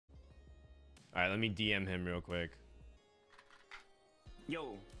All right, let me DM him real quick.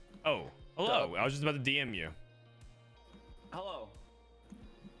 Yo. Oh, hello. I was just about to DM you. Hello.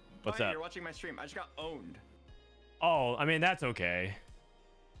 What's Hey, up? You're watching my stream. I just got owned. Oh, I mean, that's okay.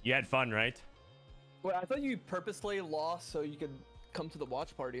 You had fun, right? Wait, I thought you purposely lost so you could come to the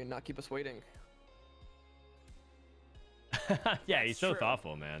watch party and not keep us waiting. Yeah, he's so true.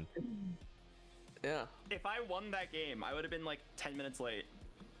 thoughtful, man. Yeah. If I won that game, I would have been like 10 minutes late.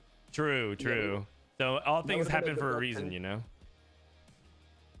 True, true. So all things would've been a happen good for a luck reason, thing. you know?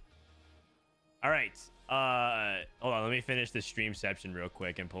 All right. Hold on. Let me finish the streamception real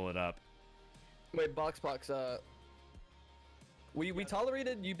quick and pull it up. Wait, Boxbox, we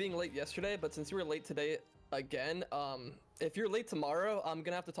tolerated you being late yesterday, but since you were late today again, if you're late tomorrow, I'm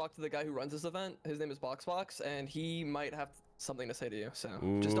gonna have to talk to the guy who runs this event. His name is Boxbox, and he might have something to say to you. So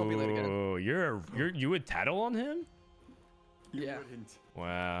just don't be late again. Oh, you would tattle on him? Yeah.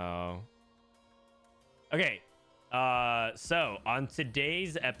 Wow. Okay. So on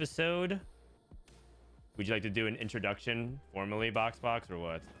today's episode, would you like to do an introduction formally, Boxbox, or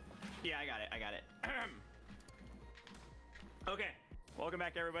what? Yeah, I got it. Okay, welcome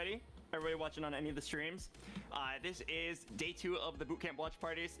back, everybody watching on any of the streams. This is day 2 of the bootcamp watch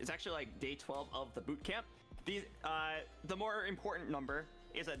parties. It's actually like day 12 of the bootcamp. The more important number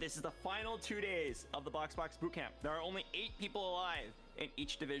is that this is the final 2 days of the Boxbox Bootcamp. There are only 8 people alive in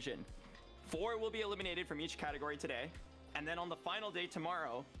each division. 4 will be eliminated from each category today, and then on the final day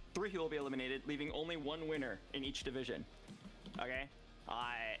tomorrow, 3 will be eliminated, leaving only 1 winner in each division. Okay?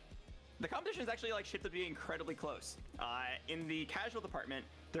 The competition is actually like shaped to be incredibly close. In the casual department,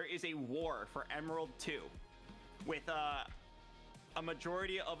 there is a war for Emerald 2, with a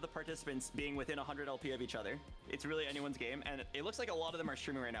majority of the participants being within 100 LP of each other. It's really anyone's game, and it looks like a lot of them are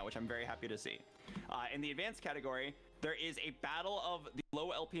streaming right now, which I'm very happy to see. In the advanced category, there is a battle of the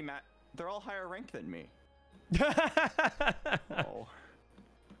low LP They're all higher ranked than me. Oh.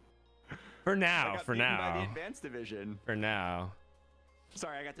 For now, By the now. advanced division. For now.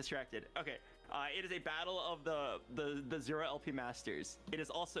 Sorry, I got distracted. Okay. It is a battle of the 0 LP Masters. It is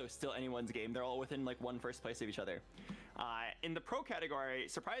also still anyone's game. They're all within like 1 first place of each other. In the pro category,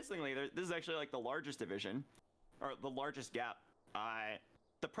 surprisingly, this is actually like the largest division, or the largest gap.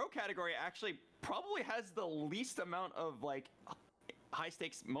 The pro category actually probably has the least amount of like high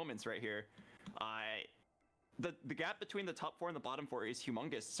stakes moments right here. The gap between the top 4 and the bottom 4 is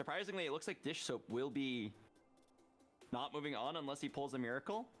humongous. Surprisingly, it looks like Dishsoap will be not moving on unless he pulls a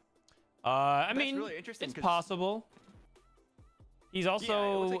miracle. I mean, really interesting, it's 'cause- possible. He's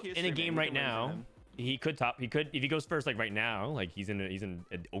also like he is in a streaming. game We right can win for now. him. He could if he goes first like right now, like he's in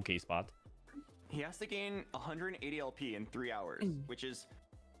an okay spot. He has to gain 180 LP in 3 hours, which is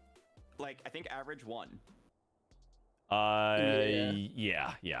like I think average 1.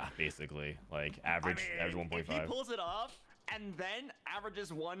 Yeah, basically like average 1.5. If he pulls it off and then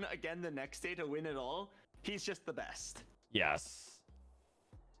averages 1 again the next day to win it all, he's just the best. Yes.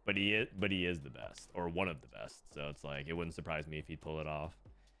 But he is the best, or one of the best. So it's like it wouldn't surprise me if he'd pull it off.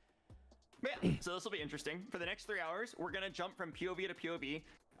 But yeah, so this will be interesting. For the next 3 hours, we're gonna jump from POV to POV,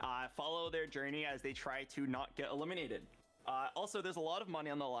 follow their journey as they try to not get eliminated. Also, there's a lot of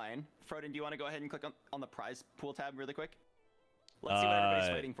money on the line. Frodan, do you want to go ahead and click on the prize pool tab really quick? Let's see what everybody's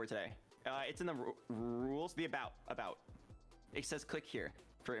fighting for today. It's in the rules, the about. It says click here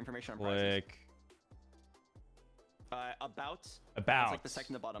for information on prizes. Click. About. About. It's like the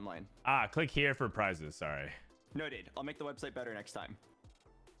second to bottom line. Click here for prizes. Sorry. Noted. I'll make the website better next time.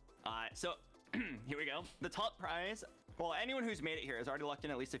 So here we go. The top prize. Well, anyone who's made it here has already locked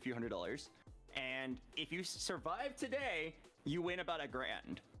in at least a few $100s. And if you survive today, you win about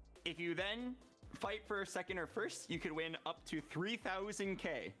 $1,000. If you then fight for second or first, you could win up to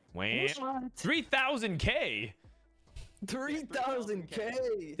 3,000K. Wait. 3,000K.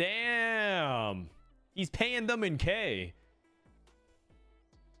 3,000K. Damn. He's paying them in K.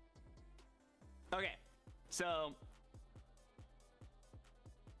 Okay, so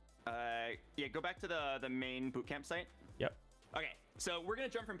yeah, go back to the main bootcamp site. Yep. Okay, so we're gonna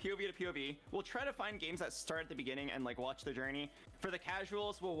jump from POV to POV. We'll try to find games that start at the beginning and like watch the journey. For the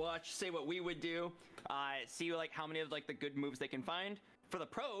casuals, we'll watch, say what we would do, see like how many of like the good moves they can find. For the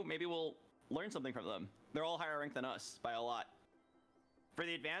pro, maybe we'll learn something from them. They're all higher ranked than us by a lot. For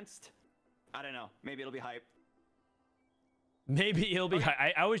the advanced, I don't know. Maybe it'll be hype. Maybe he'll be.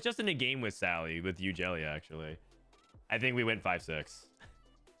 Okay. I was just in a game with Sally, with Yougelly, actually. I think we went 5-6.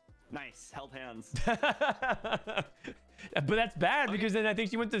 Nice. Held hands. But that's bad because then I think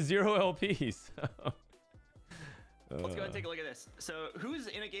she went to 0 LPs. Let's go ahead and take a look at this. So who's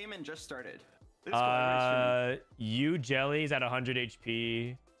in a game and just started? Yougelly's at 100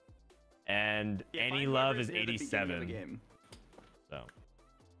 HP. And Yeah, Any find Love whoever's is near the beginning of the 87. game. So,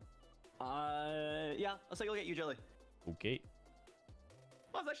 Yeah, let's take a look at Yougelly. okay.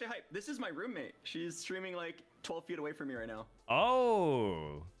 Oh, I was actually hyped. This is my roommate. She's streaming like 12 feet away from me right now.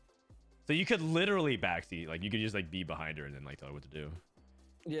 Oh. So you could literally backseat. Like, you could just, like, be behind her and then, like, tell her what to do.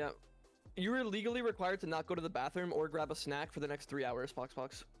 Yeah. You were legally required to not go to the bathroom or grab a snack for the next 3 hours,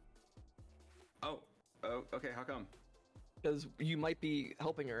 Boxbox. Oh, okay. How come? Because you might be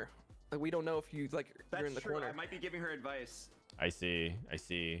helping her. Like, we don't know if you, like, you're in the true. corner. I might be giving her advice. I see. I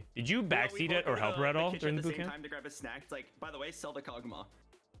see. Did you We backseat both it or go to help her at all kitchen during the at boot same camp? time to grab a snack. It's like, by the way, sell the Kog'Maw.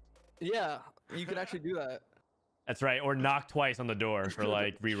 Yeah, you can actually do that. That's right. Or knock twice on the door for,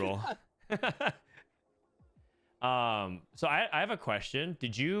 like, reroll. So I have a question.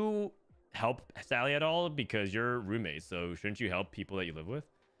 Did you help Sally at all? Because you're roommates, so shouldn't you help people that you live with?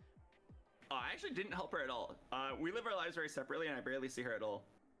 I actually didn't help her at all. We live our lives very separately, and I barely see her at all.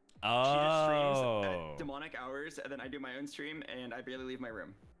 She just streams Oh, at demonic hours, and then I do my own stream, and I barely leave my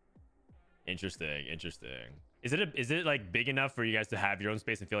room. interesting. Is it like big enough for you guys to have your own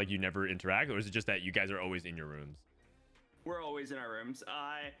space and feel like you never interact, or is it just that you guys are always in your rooms? We're always in our rooms.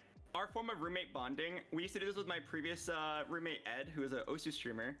 Our form of roommate bonding, we used to do this with my previous roommate, Ed, who is an Osu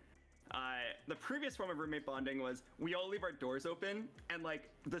streamer. The previous form of roommate bonding was we all leave our doors open, and like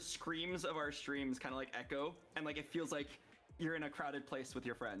the screams of our streams kind of like echo, and like it feels like you're in a crowded place with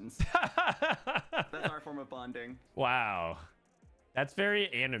your friends. That's our form of bonding. Wow. That's very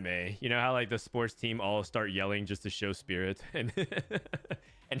anime. You know how like the sports team all start yelling just to show spirit and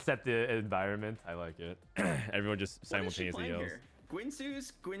and set the environment? I like it. Everyone just simultaneously yells. Here?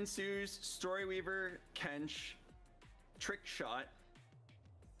 Gwinsu's, Storyweaver, Kench, Trick Shot.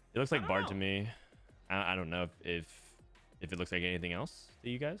 It looks like I don't Bard know. to me. I don't know if it looks like anything else to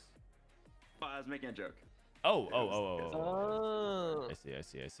you guys. Oh, I was making a joke. Oh. Oh. I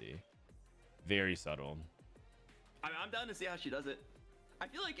see. Very subtle. I'm down to see how she does it. I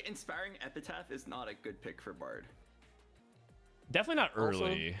feel like Inspiring Epitaph is not a good pick for Bard. Definitely not Also-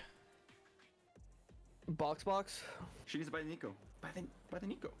 early. Boxbox, She needs to buy the Nico. Buy the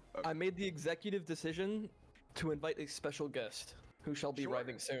Nico. Oh, I made the executive decision to invite a special guest who shall be Sure.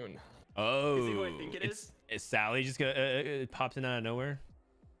 arriving soon. Oh, Is it who I think it is? Is Sally just gonna pops in out of nowhere?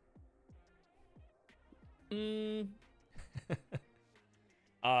 Mm,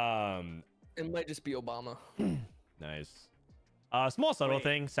 it might just be Obama. Nice. Small subtle Wait.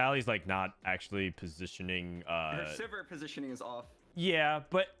 thing. Sally's like not actually positioning. her Sivir positioning is off. Yeah,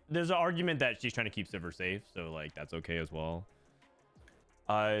 but there's an argument that she's trying to keep Sivir safe, so like that's okay as well.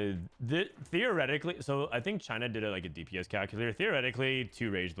 Theoretically, so I think China did like a DPS calculator. Theoretically, 2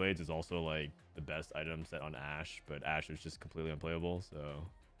 Rage Blades is also like the best item set on Ashe, but Ashe was just completely unplayable. So,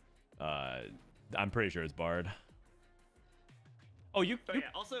 I'm pretty sure it's Bard. Oh, you. But yeah,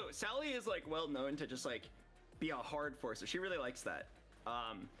 also Sally is like well known to just like be a hard forcer. She really likes that.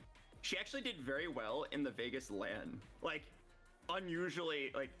 She actually did very well in the Vegas LAN. Like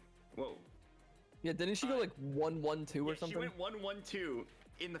unusually, like whoa. Yeah, didn't she go like 1-1-2 or Yeah, something? She went 1-1-2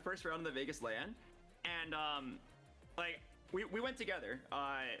 in the first round of the Vegas LAN, and like we went together.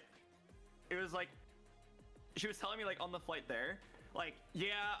 It was like she was telling me like on the flight there, like, yeah,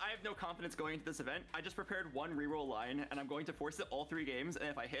 I have no confidence going into this event. I just prepared one reroll line, and I'm going to force it all 3 games. And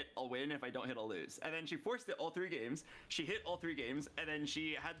if I hit, I'll win. If I don't hit, I'll lose. And then she forced it all 3 games. She hit all 3 games, and then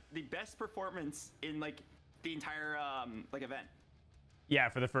she had the best performance in like the entire like event. Yeah,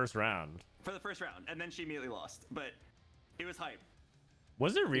 for the first round. For the first round, and then she immediately lost. But it was hype.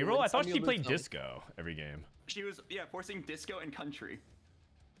 Was it reroll? win I thought some, she you played lose some. disco every game. She was forcing disco and country.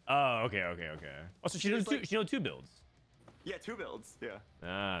 Oh, okay. Oh, so she knows was like- she knows 2 builds. Yeah, 2 builds. Yeah.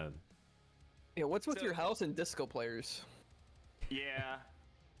 Ah, Yeah, what's with So- your house and disco players? Yeah.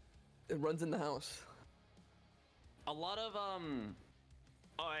 It runs in the house. A lot of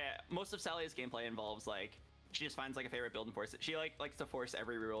most of Sally's gameplay involves like she just finds like a favorite build and force it. She likes to force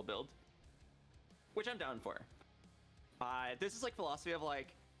every reroll build, which I'm down for. This is like philosophy of like,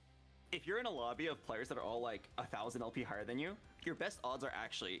 if you're in a lobby of players that are all like 1,000 LP higher than you, your best odds are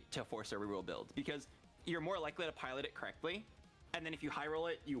actually to force a reroll build because you're more likely to pilot it correctly, and then if you high roll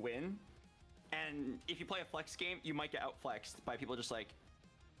it, you win. And if you play a flex game, you might get outflexed by people just like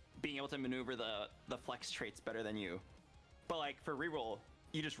being able to maneuver the flex traits better than you. But like for reroll,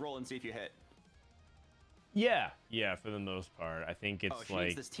 you just roll and see if you hit. yeah, for the most part. I think it's Oh, she like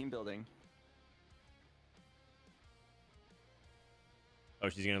needs this team building. oh,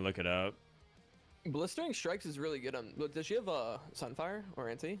 she's gonna look it up. Blistering Strikes is really good. Does she have Sunfire or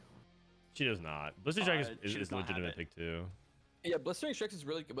Anti? She does not. Blizzard Strike she is does a not have legitimate it. pick too. Yeah, Blistering Strikes is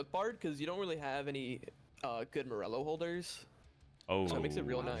really good with Bard because you don't really have any good Morello holders. Oh, So it makes it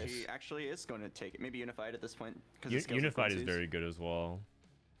real Wow, nice. She actually is going to take it. Maybe Unified at this point. Unified is very good as well.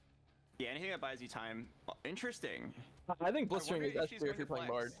 Yeah, anything that buys you time. Interesting. I think blistering wonder is if she's S tier going if you're to playing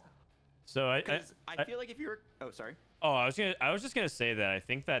flex. Bard. So I feel like if you were... Oh, sorry. Oh, I was just gonna say that I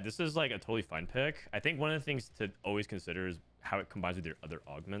think that this is like a totally fine pick. I think one of the things to always consider is how it combines with your other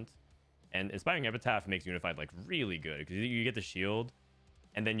augment. And Inspiring Epitaph makes Unified like really good because you get the shield,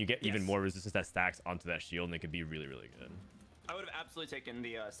 and then you get even more resistance that stacks onto that shield, and it could be really, really good. I would have absolutely taken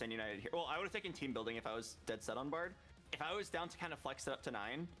the Stand United here. Well, I would have taken team building if I was dead set on Bard. If I was down to kind of flex it up to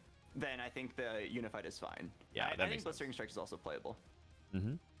 9, then I think the Unified is fine. Yeah, I think Blistering Strike is also playable.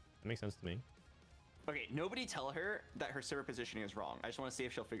 Mm-hmm. That makes sense to me. Okay, nobody tell her that her server positioning is wrong. I just want to see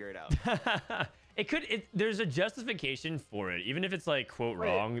if she'll figure it out. There's a justification for it. Even if it's like, quote,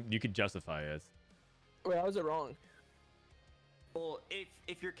 wrong, you could justify it. Wait, how is it wrong? Well,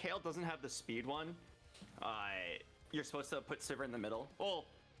 if your Kale doesn't have the speed one, you're supposed to put Sivir in the middle. Well,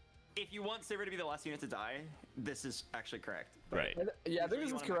 if you want Sivir to be the last unit to die, this is actually correct. Right. Yeah, I think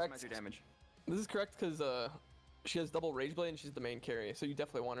this is correct. Your damage. This is correct because she has double Rage Blade and she's the main carry, so you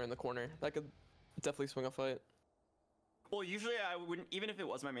definitely want her in the corner. That could definitely swing a fight. Well, usually I wouldn't, even if it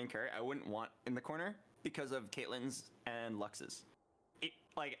was my main carry, I wouldn't want in the corner because of Caitlyn's and Lux's.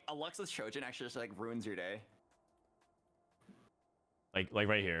 Like a Lux's Trojan actually just like ruins your day. Like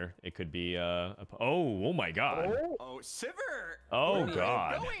right here, it could be oh my god. Oh, Sivir! Oh Where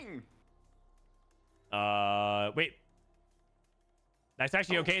god. are you going? Wait. That's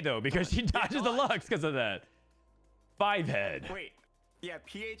actually okay though because she dodges the Lux because of that. 5-head. Wait. Yeah,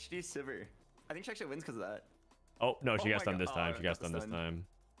 PhD Sivir. I think she actually wins because of that. Oh no, she Oh got my stunned God. this time. Oh, She got got stunned this stunned. time.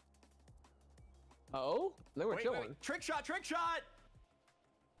 Oh, they were chilling. Wait. Trick shot! Trick shot!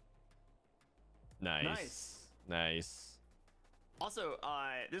 Nice. Nice. Also,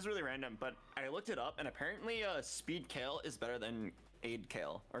 this is really random, but I looked it up, and apparently Speed Kale is better than Aid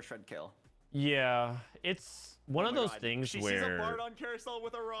Kale, or Shred Kale. Yeah, it's one of my those God. things she where... sees a Bard on Carousel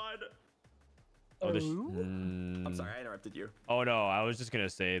with a rod. Oh, I'm sorry, I interrupted you. Oh no, I was just gonna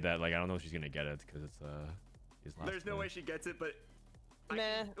say that like I don't know if she's gonna get it because it's his last There's no way she gets it, but Nah.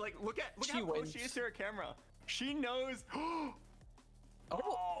 like look She how close wins. she is to her camera. She knows.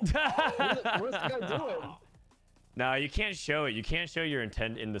 What is the guy doing? No, you can't show it. You can't show your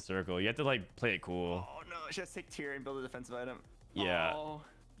intent in the circle. You have to like play it cool. Oh no, she has to take tier and build a defensive item. Yeah. Oh.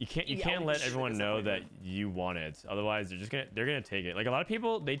 You can't Yeah, let shit, everyone know that disappointment. you want it. Otherwise, they're gonna take it. Like a lot of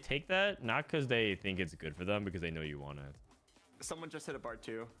people, they take that not because they think it's good for them, because they know you want it. Someone just hit a Bard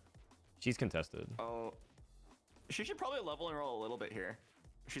too. She's contested. Oh. She should probably level and roll a little bit here.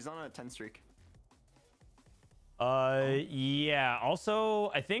 She's on a 10 streak. Yeah. Also,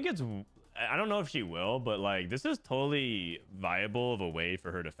 I think I don't know if she will, but like this is totally viable of a way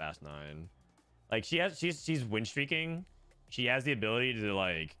for her to fast 9. Like she's win streaking. She has the ability to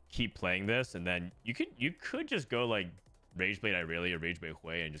like keep playing this, and then you could just go like Rageblade Irelia or Rageblade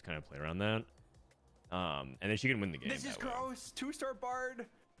Hui and just kind of play around that. And then she can win the game. This is that way. gross. 2-star Bard.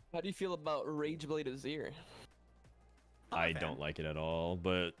 How do you feel about Rage Blade Azir? I don't like it at all,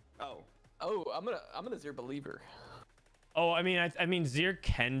 but Oh, I'm an Azir believer. oh, I mean Zir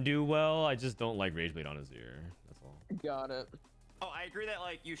can do well. I just don't like Rageblade on Azir. That's all. Got it. Oh, I agree that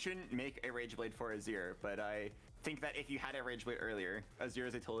like you shouldn't make a Rage Blade for Azir, but I think that if you had a Rage Blade earlier, Azir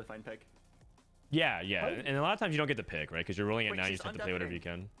is a totally fine pick. Yeah, and a lot of times you don't get to pick, right? Because you're rolling it Wait, now, you she's just have to play whatever you undeathering.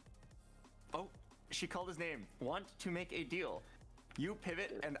 can. Oh, she called his name. Want to make a deal. You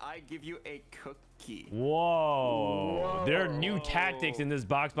pivot and I give you a cookie. Whoa. There are new tactics in this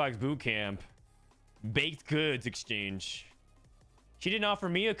Boxbox Bootcamp. Baked goods exchange. She didn't offer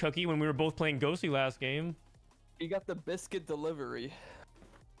me a cookie when we were both playing Ghostly last game. You got the biscuit delivery.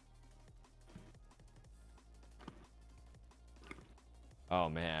 Oh,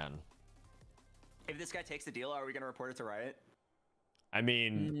 man. If this guy takes the deal, are we gonna report it to Riot? I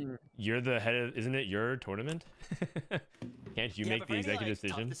mean, you're the head of... Isn't it your tournament? Can't you Yeah, make but the for any, executive like, tough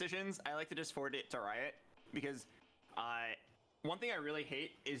decision? decisions, I like to just forward it to Riot because one thing I really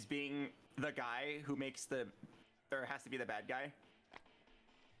hate is being the guy who makes the or has to be the bad guy.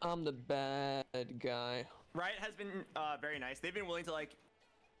 I'm the bad guy. Riot has been very nice. They've been willing to like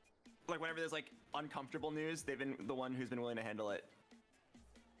whenever there's like uncomfortable news, they've been the one who's been willing to handle it.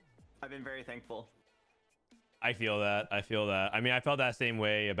 I've been very thankful. I feel that. I mean, I felt that same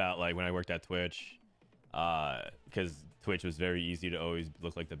way about like when I worked at Twitch, because Twitch was very easy to always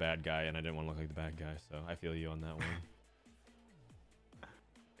look like the bad guy, and I didn't want to look like the bad guy. So I feel you on that one.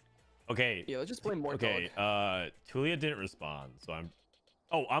 Okay. Yeah, let's just play more Okay. dog. Tulia didn't respond, so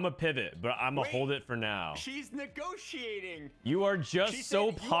I'm a pivot, but I'm a Wait, hold it for now. She's negotiating. You are just She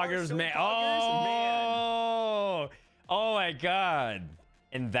so said, "You are poggers, so man. poggers, man." Oh. Oh my god.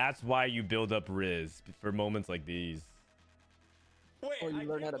 And that's why you build up Riz for moments like these. Wait, Or you I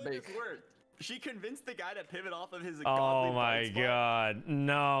learn can't how to believe bake. this worked. She convinced the guy to pivot off of his Oh godly my blind spot. god.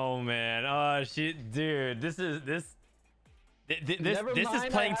 No, man. Oh shit, dude. This is Never this is mind, I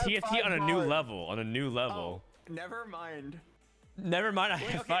playing have TFT 5 on a new bars. level. On a new level. Oh, never mind. Never mind. I Wait,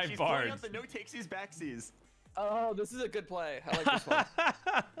 have okay, 5 she's pulling bars. up the no takesies backsies. Oh, this is a good play. I like this one.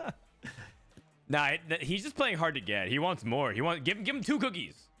 Nah, he's just playing hard to get. He wants more. He wants give him 2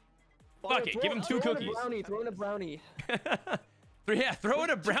 cookies. Fuck it, give him 2 throw in cookies. Throw in a brownie. Yeah, throw in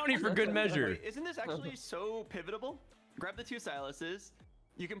a brownie for good measure. Wait, isn't this actually so pivotable? Grab the 2 Silas's.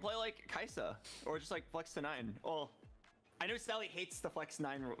 You can play like Kaisa, or just like flex to 9. Well, I know Sally hates the flex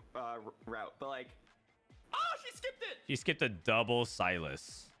 9 route, but like, oh, she skipped it. She skipped a double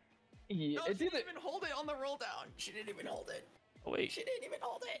Silas. Yeah, No, it's she either didn't even hold it on the roll down. She didn't even hold it. Oh wait. She didn't even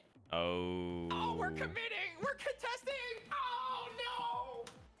hold it. Oh. Oh, we're committing. We're contesting. Oh no.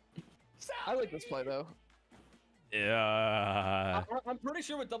 Sally. I like this play though. Yeah. I'm pretty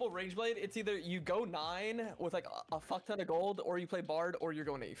sure with double range blade, it's either you go 9 with like a fuck ton of gold, or you play Bard, or you're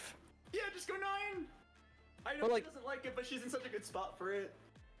going Ace. Yeah, just go 9. I know But, she like- doesn't like it, but she's in such a good spot for it.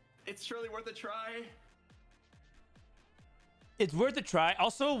 It's surely worth a try. It's worth a try.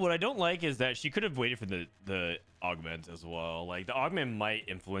 Also, what I don't like is that she could have waited for the augment as well. Like the augment might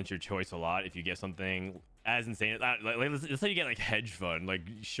influence your choice a lot if you get something as insane. Like let's say you get like hedge fund. Like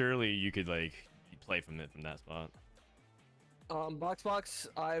surely you could like play from that spot. Boxbox,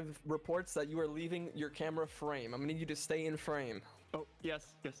 I've reports that you are leaving your camera frame. I'm gonna need you to stay in frame. Oh,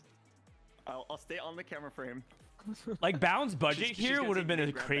 yes, yes. I'll stay on the camera frame. Like Bound's budget She's here gonna would have take been a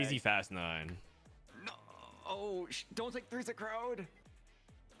me to grab crazy bag. fast 9. No. Oh, don't take 3's a crowd.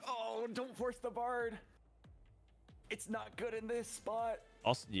 Oh, don't force the Bard. It's not good in this spot.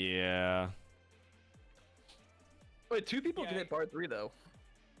 Also, yeah. Wait, 2 people can Yeah. hit Bard 3 though.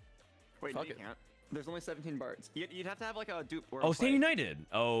 Wait, Fuck no, you it. can't. There's only 17 bards. You'd have to have like a dupe. Or Oh, a stay fight. united.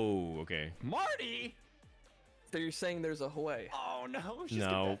 Oh, okay. Marty. So you're saying there's a Huey? Oh no. She's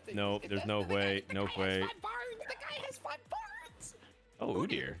No, contesting. no, She's there's no contesting. way, The no guy way. has 5 bards. The guy has 5 bards. Oh,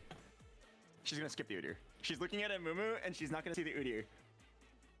 Udyr. She's gonna skip the Udyr. She's looking at a Mumu and she's not gonna see the Udyr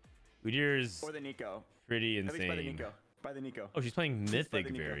Udyr's or the Nico. pretty At least by the insane. Nico. By the Nico. Oh, she's playing by Mythic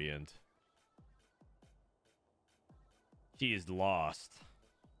the Nico. variant. She is lost.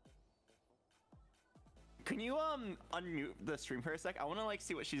 Can you unmute the stream for a sec? I want to like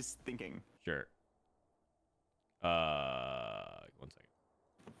see what she's thinking. Sure. 1 second.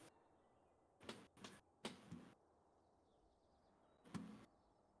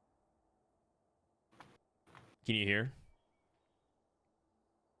 Can you hear?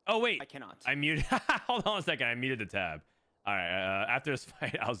 Oh wait, I cannot. I muted. Hold on a second. I muted the tab. All right. After this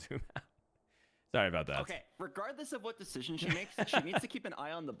fight, I'll zoom out. Sorry about that. Okay, regardless of what decision she makes, she needs to keep an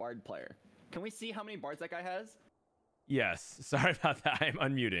eye on the Bard player. Can we see how many bards that guy has? Yes. Sorry about that. I'm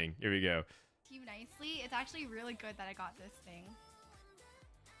unmuting. Here we go. You nicely. It's actually really good that I got this thing.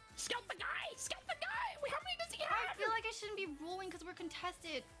 Scout the guy! Scout the guy! Wait, how many does he I have? feel like I shouldn't be ruling because we're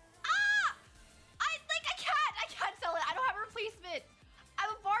contested. Ah! I can't sell it. I don't have a replacement. I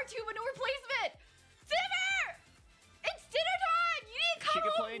have a bar too, but no replacement. Simmer! It's dinner time. You need to come She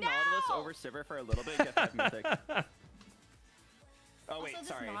could home play now. Nautilus over Sivir for a little bit and get 5 mythic. Oh wait, Also, this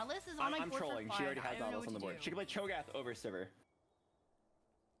sorry. Nautilus is on my I'm board for trolling. She fun. already I has don't know Nautilus on what the to board. do. She could play Cho'Gath over Sivir.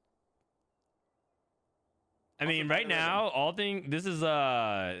 I mean, right now, this is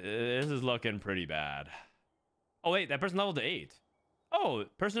looking pretty bad. Oh wait, that person leveled to 8. Oh,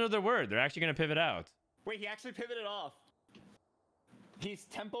 person of their word. They're actually gonna pivot out. Wait, he actually pivoted off. He's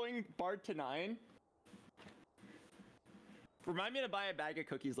tempoing Bard to 9. Remind me to buy a bag of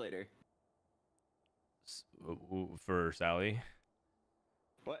cookies later. For Sally.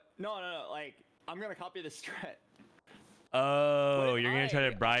 What? No, like, I'm gonna copy the strat. Oh, What if you're gonna try I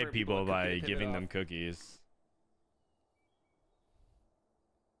to bribe offer people a people cookie by to pivot giving them off? cookies.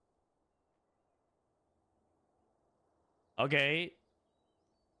 Okay.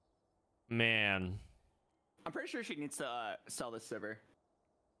 Man. I'm pretty sure she needs to sell this Sivir.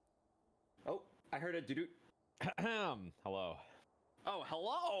 Oh, I heard a doo-doo. Hello. Oh,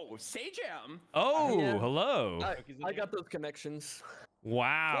 hello, Sajam. Oh, Yeah. hello. I got those connections.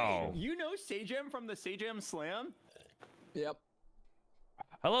 Wow. Wait, you know Sajam from the Sajam Slam? Yep.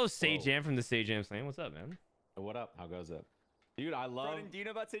 Hello, Sajam from the Sajam Slam. What's up, man? What up? How goes it? Dude, I love... Frodan, do you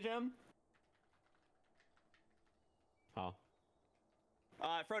know about Sajam? Huh?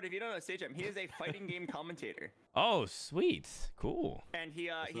 Frodan, if you don't know Sajam, he is a fighting game commentator. Oh, sweet. Cool. And he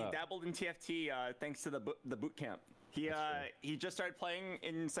What's up? dabbled in TFT thanks to the boot camp. He just started playing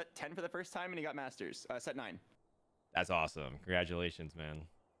in set 10 for the first time and he got masters. Set 9. That's awesome. Congratulations, man.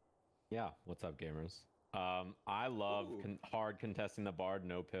 Yeah. What's up, gamers? I love hard contesting the Bard,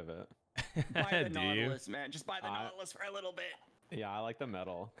 no pivot. Buy the Do you? Nautilus, man. Just buy the Nautilus for a little bit. Yeah, I like the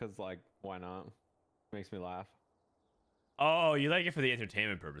metal because, like, why not? Makes me laugh. Oh, you like it for the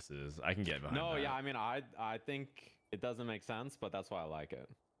entertainment purposes. I can get behind No, that. yeah, I mean, I think it doesn't make sense, but that's why I like it.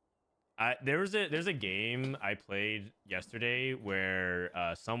 There's a game I played yesterday where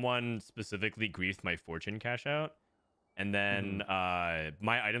someone specifically griefed my fortune cash out, and then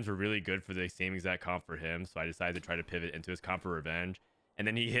my items were really good for the same exact comp for him, so I decided to try to pivot into his comp for revenge, and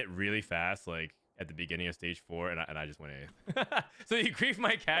then he hit really fast, like at the beginning of stage 4, and I just went A. So he griefed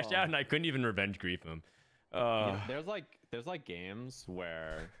my cash out, and I couldn't even revenge grief him. Yeah, there's like games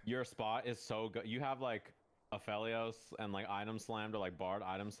where your spot is so good. You have like Aphelios and like item slammed or like Bard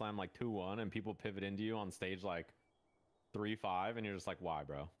item slam like 2-1, and people pivot into you on stage like 3-5, and you're just like, why,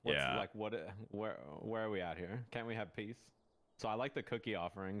 bro? Yeah. Like where are we at here? Can't we have peace? So I like the cookie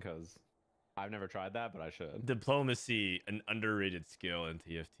offering because I've never tried that, but I should. Diplomacy, an underrated skill in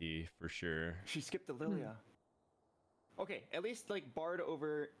TFT for sure. She skipped the Lilia. Okay, at least like Bard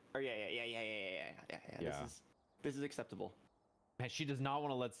over. Oh yeah. This is acceptable. Man, she does not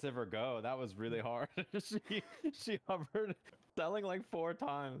want to let Sivir go. That was really hard. she hovered, selling like 4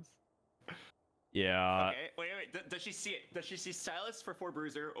 times. Yeah. Okay, wait. Does she see it? Does she see Stylus for 4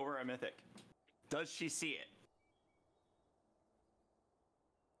 Bruiser over a Mythic? Does she see it?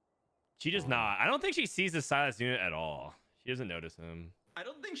 She does not. I don't think she sees the Silas unit at all. She doesn't notice him. I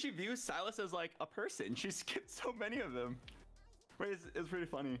don't think she views Silas as like a person. She skipped so many of them. Wait, it's pretty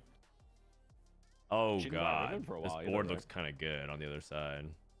funny. Oh She didn't go out god, Riven for a this while board either, looks kind of good on the other side.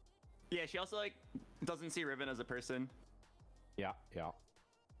 Yeah, she also like doesn't see Riven as a person. Yeah.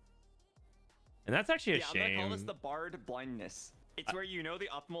 And that's actually a Yeah, I'm shame. gonna call this the Bard blindness. It's where you know the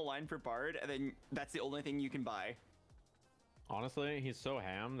optimal line for Bard, and then that's the only thing you can buy. Honestly, he's so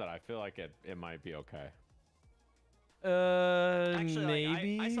ham that I feel like it might be okay. Actually,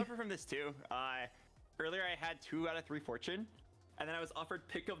 maybe. I suffer from this too. Earlier I had 2 out of 3 fortune, and then I was offered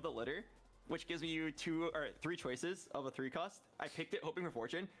pick of the litter, which gives me you 3 choices of a 3 cost. I picked it hoping for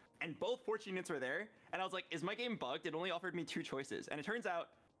fortune, and both fortune units were there, and I was like, is my game bugged? It only offered me 2 choices, and it turns out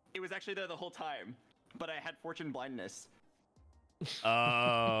it was actually there the whole time, but I had fortune blindness.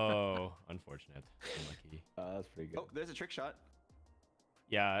 Oh, unfortunate. Unlucky. That's pretty good. Oh, there's a trick shot.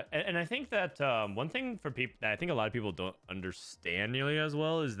 Yeah, and I think that one thing for people that I think a lot of people don't understand nearly as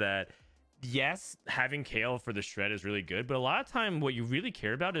well is that yes, having Kale for the shred is really good, but a lot of time what you really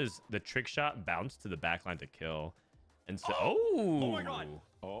care about is the trick shot bounce to the backline to kill. And so, Oh my god!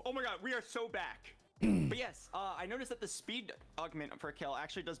 Oh. Oh my god, we are so back. But yes, I noticed that the speed augment for Kale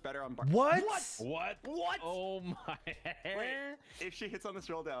actually does better on Bar. What? What? Oh my. Wait, if she hits on this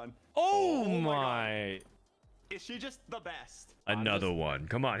roll down, Oh, my my. is she just the best? Another one.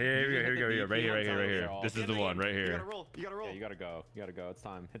 Come on. Here we hit go. the Right here. DP This is Hit the one right You here. gotta roll. You gotta roll. Yeah, you gotta go. It's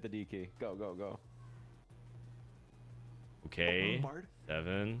time. Hit the D key. Go. Okay. Bard.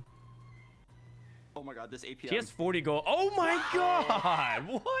 7. Oh my god, this APM. She has 40 gold. Oh my god.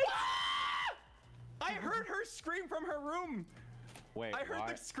 What? I heard her scream from her room. Wait, I heard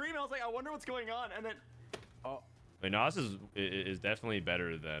why? the scream. I was like, I wonder what's going on. And then, Oh, Wait, Nos is definitely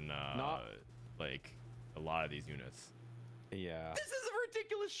better than Not- like a lot of these units. yeah. this is a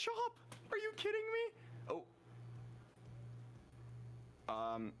ridiculous shop. Are you kidding me? Oh.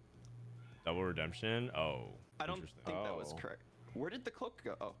 Double redemption. Oh. I don't Interesting. think that was Oh. correct. Where did the cloak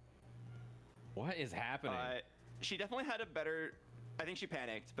go? Oh. What is happening? She definitely had a better. I think she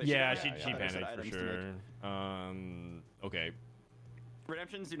panicked, but Yeah, she, she definitely had better set panicked for items to make. sure. Okay.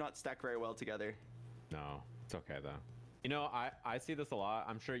 Redemptions do not stack very well together. No, it's okay though. You know, I see this a lot.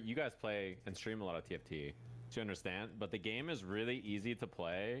 I'm sure you guys play and stream a lot of TFT, so you understand. But the game is really easy to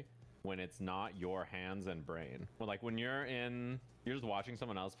play when it's not your hands and brain. When you're just watching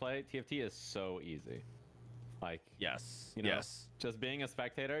someone else play, TFT is so easy. Like, Yes. you know, Yes. just being a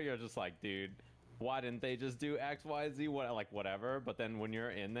spectator, you're just like, dude, why didn't they just do X, Y, Z, whatever? But then when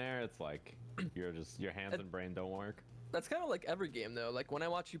you're in there, it's like your hands and brain don't work. That's kind of like every game though. Like when I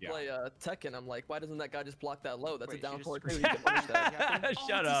watch you Yeah. play Tekken, I'm like, why doesn't that guy just block that low? That's Wait, a she down just forward too. screamed. You can punish that.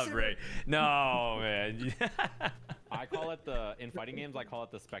 Shut it's a up, Sivir. Ray. No, man. I call it in fighting games, I call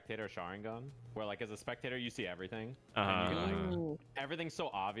it the spectator Sharingan, where like as a spectator, you see everything. And you can, like, Ooh. everything's so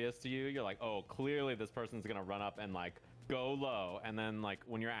obvious to you. You're like, oh, clearly this person's gonna run up and like go low. And then like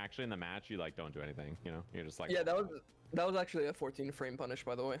when you're actually in the match, you like don't do anything. You know, you're just like, Yeah, that was actually a 14 frame punish,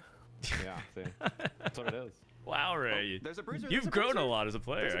 by the way. yeah, see, that's what it is. Wow, Ray. There's a bruiser. You've there's grown a bruiser. lot as a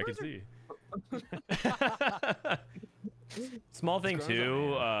player. There's a I can see. Small thing grown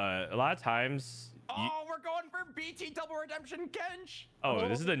too. A lot of times Oh, we're going for BT double redemption Kench. Oh,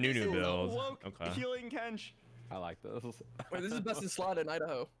 this is the new This is a build. woke Okay. healing Kench. I like this. Wait, this is best in slot in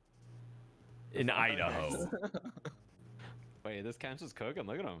Idaho. In Idaho. Wait, this Kench is cooking.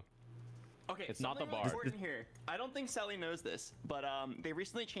 Look at him. Okay, It's not the something really bar. important here. I don't think Sally knows this, but they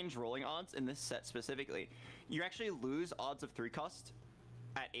recently changed rolling odds in this set specifically. You actually lose odds of 3-cost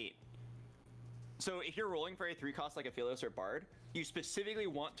at 8. So if you're rolling for a 3-cost like a Philios or Bard, you specifically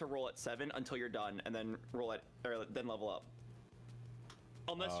want to roll at 7 until you're done, and then roll at or then level up.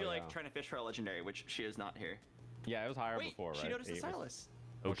 Unless you're like trying to fish for a legendary, which she is not here. Yeah, it was higher Wait, before, right? she noticed the 8 was- Silas.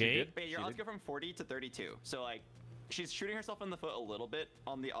 Okay. did? Wait, your She odds did? go from 40 to 32. So like, she's shooting herself in the foot a little bit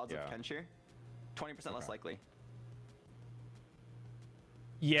on the odds of Yeah. Kenshir. 20% less likely.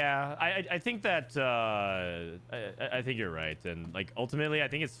 Yeah, I think that I think you're right, and like ultimately I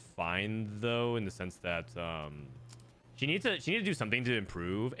think it's fine though in the sense that she needs to do something to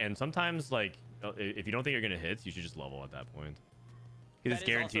improve, and sometimes like if you don't think you're gonna hit, you should just level at that point because it's That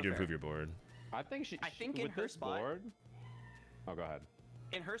is guaranteed to also improve fair. your board. I think she. I think in with her this spot- board. Oh, go ahead.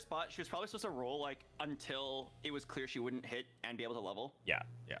 In her spot, she was probably supposed to roll like until it was clear she wouldn't hit and be able to level, Yeah,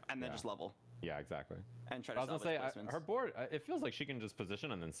 yeah. and then Yeah. just level Yeah, exactly. and try I to was gonna salvage say placements. her board. It feels like she can just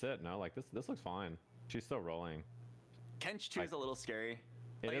position and then sit. No, like this looks fine. She's still rolling. Kench 2 is a little scary.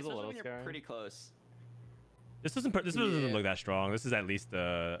 It Like, is a especially little when you're scary. pretty close. This doesn't look that strong. This is at least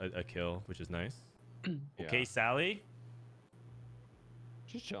a kill, which is nice. Yeah. Okay, Sally.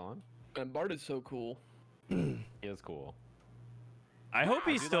 She's chilling. And Bard is so cool. He is cool. I hope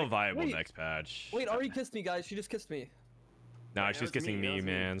he's do still like- viable Wait. next patch. Wait, Ari kissed me, guys. She just kissed me. No, That she's was kissing me, that me, was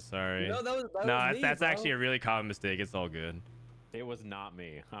me. man. Sorry. No, that was No, me, that's bro. actually a really common mistake. It's all good. It was not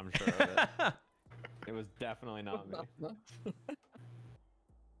me. I'm sure of it. It was definitely not me.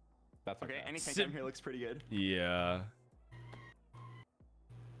 That's okay. Okay, any tank Sim- time here looks pretty good. Yeah.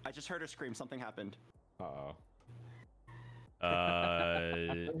 I just heard her scream. Something happened. Uh-oh.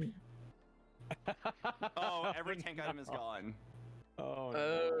 Oh, every tank item is gone. Oh.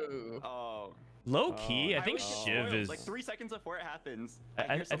 Oh. Oh. Low key, I think always get Shiv spoiled, is. like 3 seconds before it happens.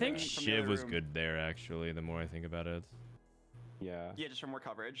 I hear think something from the Shiv other was room. good there actually. The more I think about it. Yeah. Yeah, just for more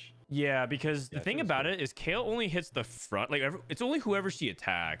coverage. Yeah, because the Yeah, thing Shiv's about good. it is Kale only hits the front. Like it's only whoever she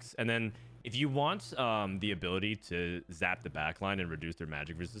attacks, and then if you want the ability to zap the backline and reduce their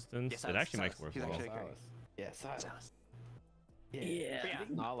magic resistance, Yes, it actually makes Silas. work He's well. actually great. Yeah, Silas. Yeah. But yeah,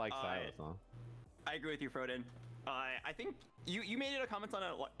 Not like Uh, Silas, huh? I agree with you, Frodan. I think you made it a comment on it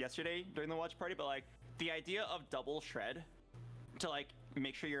yesterday during the watch party, but like the idea of double shred to like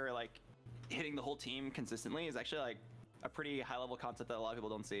make sure you're like hitting the whole team consistently is actually like a pretty high level concept that a lot of people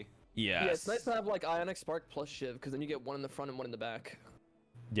don't see. Yes. Yeah, it's nice to have like Ionic Spark plus Shiv, because then you get one in the front and one in the back.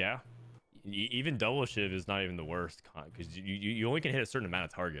 Yeah. Even double Shiv is not even the worst because you only can hit a certain amount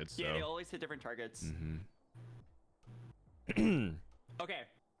of targets. So. Yeah, they always hit different targets. Mm-hmm. Okay.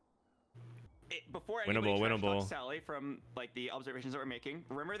 Before anybody Winnable, trash talks winnable. Sally from like the observations that we're making,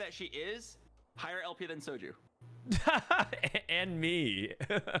 remember that she is higher LP than Soju. And me.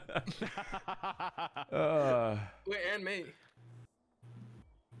 Wait, and me.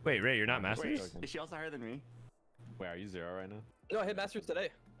 Wait, Ray, you're not Wait, Masters? is she also higher than me? Wait, are you 0 right now? No, I hit Masters today.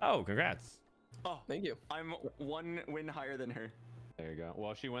 Oh, congrats. Oh, Thank you. I'm 1 win higher than her. There you go.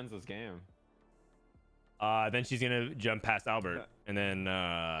 Well, she wins this game. Then she's gonna jump past Albert, and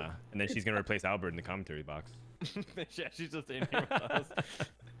then she's gonna replace Albert in the commentary box. Yeah, she's just in here with us.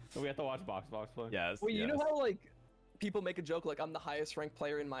 We have to watch Boxbox play. Yes. Wait, you yes. know how like people make a joke like I'm the highest ranked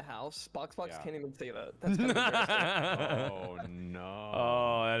player in my house? Boxbox Yeah. can't even say that. That's kind of embarrassing. Oh no.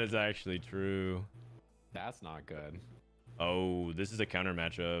 Oh, that is actually true. That's not good. Oh, this is a counter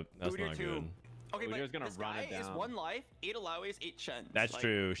matchup. That's Bootier not 2. good. Okay, Booter's but gonna this run guy it is down. 1 life, 8 Alawi's, 8 Shens. That's Like,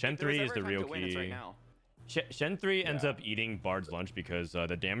 true. Shen if there was 3 is ever a the time real to win, it's key. right now. Shen 3 ends Yeah. up eating Bard's lunch because the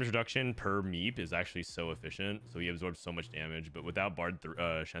damage reduction per meep is actually so efficient. So he absorbs so much damage. But without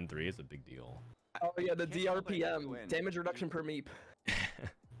Shen 3, it's a big deal. Oh yeah, the Can't help but DRPM, win. damage reduction per meep.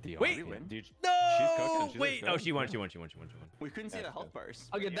 Wait. Dude, No! She's cooking. She Wait. looks Oh, good. she won. She won. We couldn't see That's the health good. bars.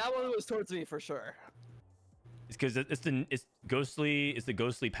 Okay, but yeah. that one was towards me for sure. It's because it's the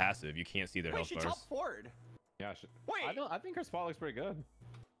ghostly passive. You can't see their Wait, health she bars. top forward. Yeah. Wait. I think her spot looks pretty good.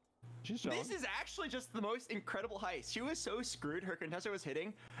 She's chilling. This is actually just the most incredible heist. She was so screwed. Her contestant was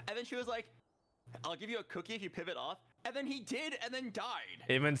hitting, and then she was like, "I'll give you a cookie if you pivot off." And then he did, and then died.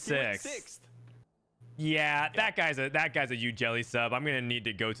 It went He went 6th. 6th. Yeah, that guy's a Yougelly sub. I'm gonna need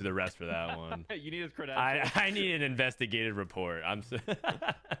to go to the rest for that one. You need his credentials. I need an investigative report. I'm.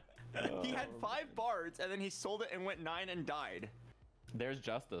 He had 5 bards, and then he sold it and went 9 and died. There's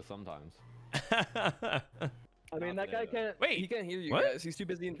justice sometimes. I mean, Not that guy today, though. can't. Wait, he can't hear you what? guys. He's too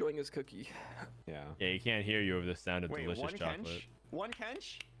busy enjoying his cookie. Yeah. Yeah, he can't hear you over the sound of Wait, delicious one chocolate. Kench? One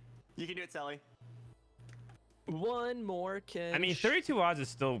Kench? You can do it, Sally. One more kid. I mean, 32 odds is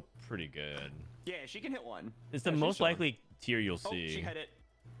still pretty good. Yeah, she can hit one. It's the Yeah, she's most chilling. likely tier you'll Oh, see. she hit it.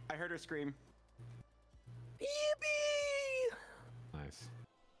 I heard her scream. Yippee! Nice.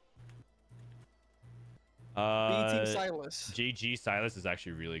 BT Silas. GG Silas is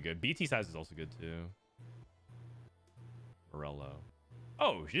actually really good. BT Silas is also good too. Morello.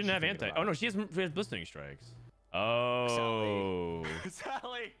 Oh, she didn't have thinking anti. about Oh it. no, she has blistering strikes. Oh,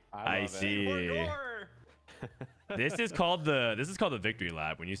 Sally. I love it. see. For gore. this is called the victory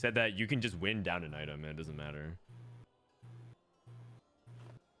lap. When you said that you can just win down an item and it doesn't matter.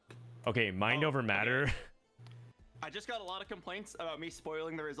 Okay, mind Oh, over matter. okay. I just got a lot of complaints about me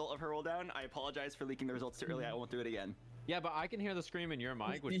spoiling the result of her roll down. I apologize for leaking the results too early. I won't do it again. Yeah, but I can hear the scream in your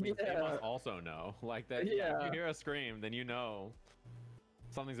mic, which means they Yeah. must also know. Like that. Yeah. Yeah. If you hear a scream, then you know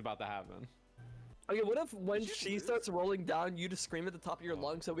something's about to happen. Okay, what if when Did you she lose? starts rolling down, you just scream at the top of your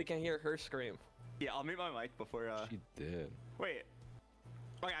lungs so we can hear her scream? Yeah, I'll mute my mic before. She did. Wait.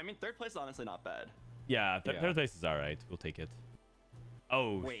 Okay, I mean, third place is honestly not bad. Yeah, Yeah. third place is all right. We'll take it.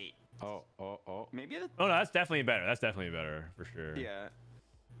 Oh, Wait, Oh. maybe the. oh no, that's definitely better. That's definitely better for sure. Yeah.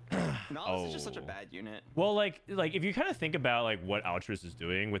 No, this is just such a Oh. bad unit. Well, like if you kind of think about like what Altruist is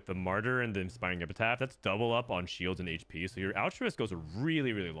doing with the Martyr and the Inspiring Epitaph, that's double up on shields and HP. So your Altruist goes a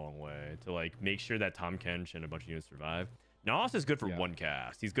really, really long way to like make sure that Tom Kench and a bunch of units survive. Nos is good for Yeah. one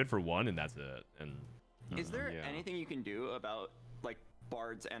cast. He's good for one, and that's it. And Is there yeah. anything you can do about like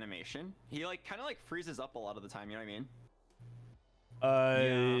Bard's animation? He like kind of like freezes up a lot of the time. You know what I mean?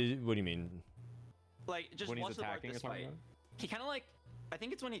 what do you mean? Like just When he's watch the Bard attacking or this something fight. like He kind of like, I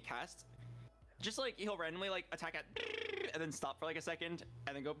think it's when he casts, just like he'll randomly like attack at and then stop for like a second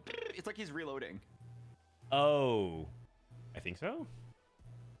and then go. It's like he's reloading. Oh, I think so.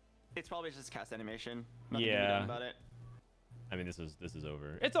 It's probably just cast animation. Nothing can be Yeah. done about it. I mean, this is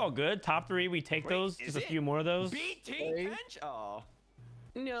over. It's all good. Top 3, we take Wait, those. is Just a it? few more of those. BT Hey. Kench? Oh.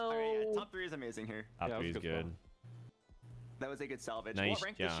 No. Alright, yeah, top 3 is amazing here. Top Yeah, 3 is that was good good. That was a good salvage. Nice What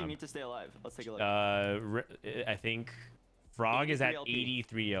rank does she job. need to stay alive? Let's take a look. I think Frog is at 83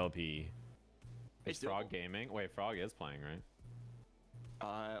 83 LP. Is It's doable. Frog gaming? Wait, Frog is playing,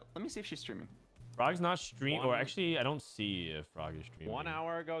 right? Let me see if she's streaming. Frog's not stream, or One- actually, I don't see if Frog is streaming. 1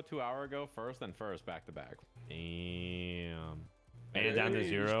 hour ago, 2 hour ago, first and first, back to back. Damn. And down to Hey.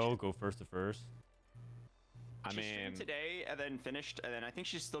 0. Go first to first. I She streamed mean, today and then finished, and then I think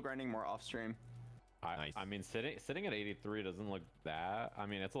she's still grinding more off stream. Nice. I mean, sitting at 83 doesn't look that. I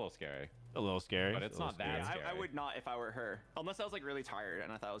mean, it's a little scary. A little scary. But it's a little not that scary. Yeah, I scary. would not if I were her, unless I was like really tired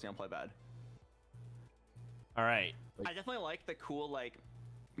and I thought I was gonna play bad. All right. I definitely like the cool like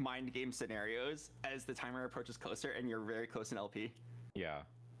mind game scenarios as the timer approaches closer and you're very close in LP. Yeah.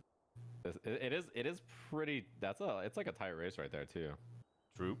 It is pretty. It's like a tight race right there too.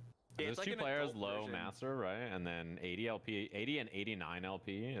 True. Yeah, There's it's like two an players adult low version. master, right? And then 80 LP, 80 and 89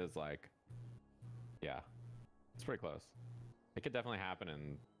 LP is like, yeah, it's pretty close. It could definitely happen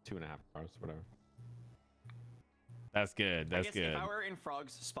in 2.5 hours, whatever. That's good. I That's guess good. if I were in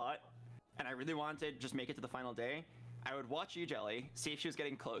Frog's spot and I really wanted to just make it to the final day, I would watch Yougelly, see if she was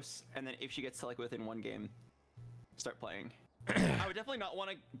getting close, and then if she gets to like within one game, start playing. I would definitely not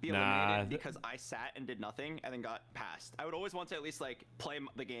want to be eliminated because I sat and did nothing and then got passed. I would always want to at least like play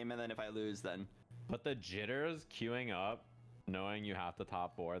the game, and then if I lose, then But the jitters queuing up, knowing you have to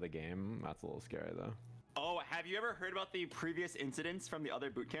top 4 the game, that's a little scary though. oh, have you ever heard about the previous incidents from the other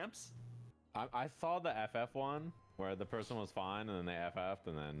boot camps? I saw the FF one where the person was fine and then they FF'd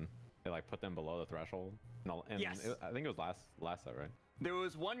and then they like put them below the threshold. And Yes. I think it was last set, right? There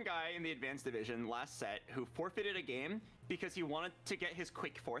was one guy in the advanced division last set who forfeited a game because he wanted to get his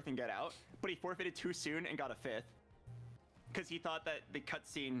quick 4th and get out, but he forfeited too soon and got a 5th because he thought that the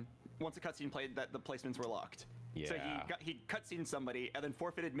cutscene, once the cutscene played, that the placements were locked. So Yeah. he cutscened somebody and then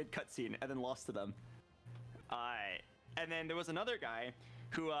forfeited mid cutscene and then lost to them. And then there was another guy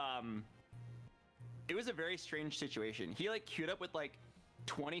who it was a very strange situation. He like queued up with like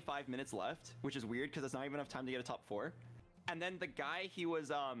 25 minutes left, which is weird because it's not even enough time to get a top 4. And then the guy he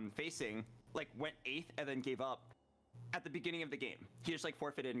was facing like went 8th and then gave up at the beginning of the game. He just like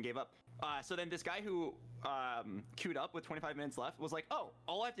forfeited and gave up. So then this guy who queued up with 25 minutes left was like, oh,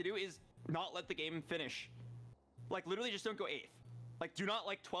 all I have to do is not let the game finish. Like literally just don't go 8th. Like do not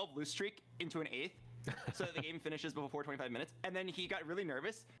like 12 lose streak into an 8th so that the game finishes before 25 minutes. And then he got really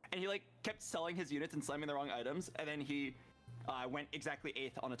nervous and he like kept selling his units and slamming the wrong items. And then he went exactly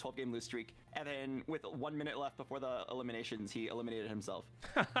 8th on a 12 game lose streak. And then with 1 minute left before the eliminations, he eliminated himself.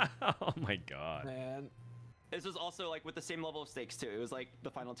 Oh my god. Man. This was also like with the same level of stakes too. It was like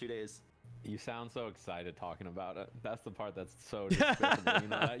the final 2 days. You sound so excited talking about it. That's the part that's so despicable. You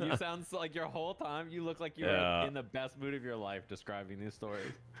know that? You sound like your whole time you look like you're in the best mood of your life describing these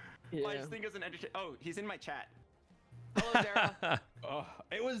stories. Yeah. Well, I just think it was an entertaining. Oh, he's in my chat. Hello, Dara. Oh,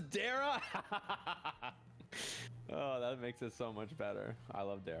 it was Dara. Oh, that makes it so much better. I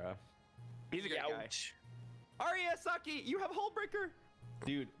love Dara. He's a great guy. AriaSaki, you have Hullbreaker.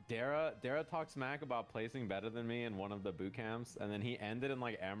 Dude, Dara talked smack about placing better than me in one of the boot camps, and then he ended in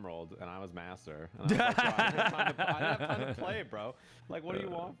like Emerald, and I was Master. And I was like, bro, I didn't have time to play, bro. Like, what do you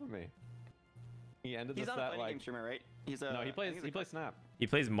want from me? He ended the He's not a set fighting like. game streamer, right? He's a. No, he plays Snap. He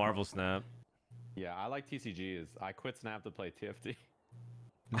plays Marvel Snap. Yeah, I like TCGs. I quit Snap to play TFT.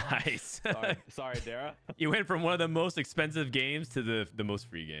 Nice. Sorry, Dara. You went from one of the most expensive games to the most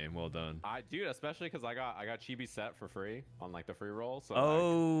free game. Well done. Dude, especially because I got Chibi set for free on like the free roll. So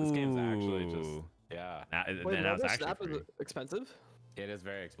Oh. like, this game's actually just Wait, then that was Marvel actually Snap free. is expensive? it is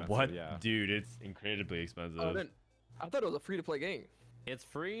very expensive. What, Yeah, dude? It's incredibly expensive. I thought it was a free-to-play game. it's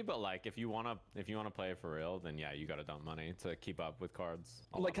free, but like if you wanna play it for real, then yeah, you gotta dump money to keep up with cards.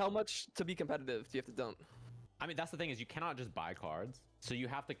 Like, how much to be competitive do you have to dump? I mean, that's the thing is you cannot just buy cards. So you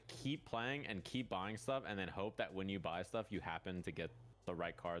have to keep playing and keep buying stuff, and then hope that when you buy stuff, you happen to get the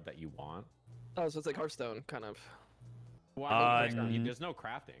right card that you want. Oh, so it's like Hearthstone, kind of. Well, I mean, n- there's no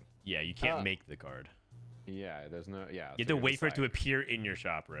crafting. Yeah, you can't make the card. Yeah, there's no. Yeah. You have to wait for it to appear in your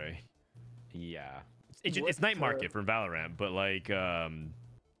shop, Ray. Yeah. It's night market for Valorant, but like,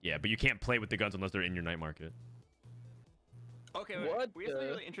 yeah, but you can't play with the guns unless they're in your night market. Okay, we have something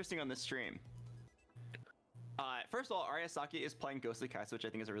really interesting on this stream. First of all, AriaSaki is playing Ghostly Kaisa, which I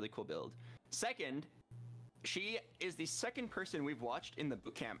think is a really cool build. Second, she is the second person we've watched in the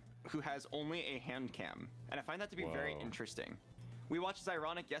bootcamp who has only a hand cam, and I find that to be very interesting. We watched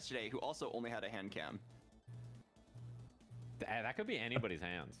Zyronic yesterday, who also only had a hand cam. That could be anybody's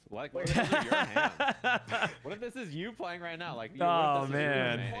hands. Like, what if this is your hand? What if this is you playing right now? Like, Oh what if this is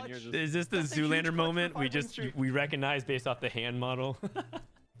man, you, and you're just... is this the That's a huge Zoolander clutch moment? for We 5 just streak. we recognize based off the hand model.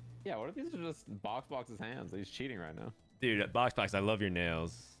 Yeah, what if these are just Boxbox's hands? He's cheating right now. Dude, at Boxbox, I love your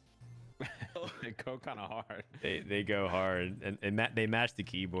nails. They go kind of hard. They go hard, and they match the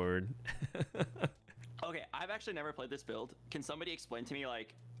keyboard. Okay, I've actually never played this build. Can somebody explain to me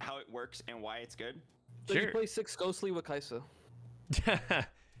like how it works and why it's good? So you Sure. play 6 Ghostly with Kaisa.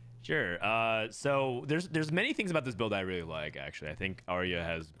 Sure. So there's many things about this build I really like. Actually, I think Aria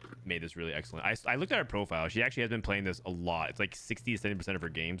has made this really excellent. I looked at her profile. She actually has been playing this a lot. It's like 60 to 70% of her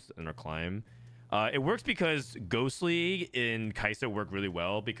games in her climb. It works because Ghostly in Kaisa work really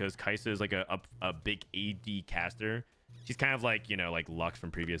well because Kaisa is like a big AD caster. She's kind of like, you know, like Lux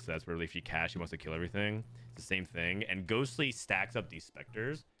from previous sets where if she casts, she wants to kill everything. It's the same thing. And Ghostly stacks up these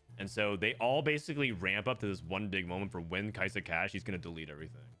specters. And so they all basically ramp up to this one big moment for when Kaisa casts, she's going to delete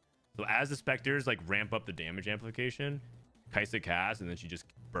everything. So as the specters like ramp up the damage amplification, Kaisa casts and then she just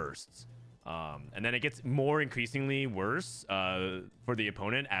bursts. And then it gets more increasingly worse for the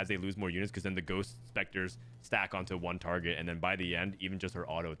opponent as they lose more units because then the ghost specters stack onto one target. And then by the end, even just her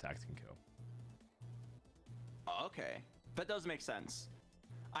auto attacks can kill. Okay, that does make sense.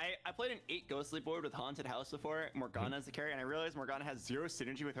 I played an 8 Ghostly board with Haunted House before, Morgana as the carry, and I realized Morgana has 0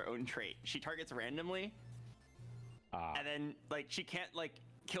 synergy with her own trait. She targets randomly, and then like she can't like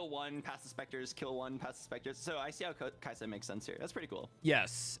kill one past the specters, kill one past the specters. So I see how Kaisa makes sense here. That's pretty cool.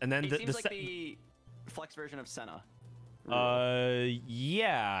 Yes, and then It seems like the flex version of Senna.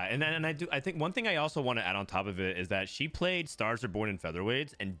 Yeah, and I think one thing I also want to add on top of it is that she played Stars Are Born in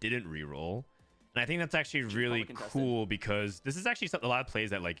Featherweights and didn't reroll. And I think that's actually really cool because this is actually a lot of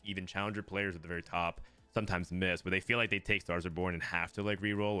plays that like even challenger players at the very top sometimes miss, where they feel like they take Stars Are Born and have to like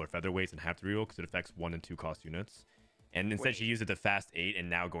reroll, or Featherweights and have to reroll because it affects 1 and 2 cost units. And instead she used it to fast 8 and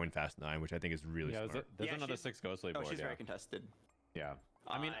now going fast 9, which I think is really smart. There's another 6 Ghostly board. Oh, she's very contested. Yeah,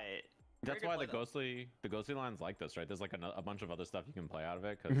 I mean that's why the Ghostly line's like this, right? There's like a bunch of other stuff you can play out of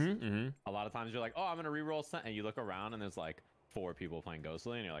it because a lot of times you're like, oh, I'm gonna reroll, and you look around and there's like 4 people playing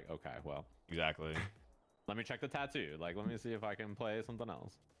Ghostly, and you're like, okay, well, exactly. Let me check the tattoo. Like, let me see if I can play something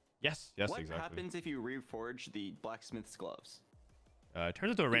else. Yes, What happens if you reforge the blacksmith's gloves? It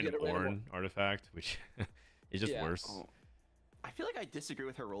turns into a random Ornn artifact, which is just worse. Oh. I feel like I disagree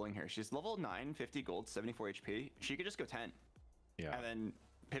with her rolling here. She's level 9, 50 gold, 74 HP. She could just go 10. Yeah. And then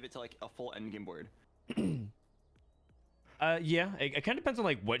pivot to like a full endgame board. Yeah, it kind of depends on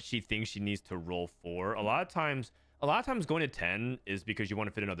like what she thinks she needs to roll for. A lot of times going to 10 is because you want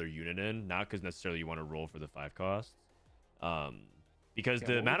to fit another unit in, not because necessarily you want to roll for the 5 costs. Because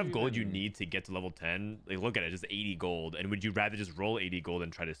the amount of gold you need to get to level 10, like look at it, just 80 gold. And would you rather just roll 80 gold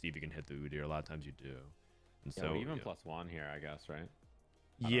and try to see if you can hit the Udyr? A lot of times you do. And So so even yeah. +1 here, I guess, right?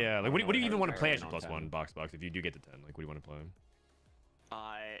 Yeah, like what do you even want to play as your on plus 10. one Boxbox if you do get to 10? Like, what do you want to play?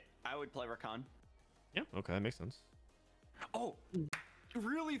 I would play Rakan. Yeah, okay, that makes sense. Oh,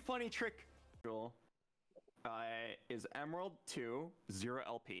 really funny trick. Is Emerald 2 0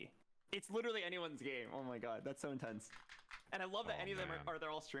 LP. It's literally anyone's game. Oh my god, that's so intense. And I love that any of them are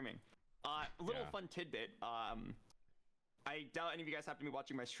they're all streaming. Little fun tidbit. I doubt any of you guys happened to be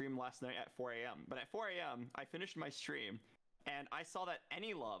watching my stream last night at 4 a.m. But at 4 a.m. I finished my stream and I saw that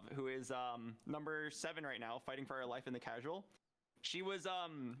Anylove, who is number 7 right now, fighting for her life in the casual. She was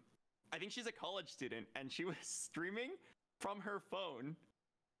I think she's a college student and she was streaming from her phone.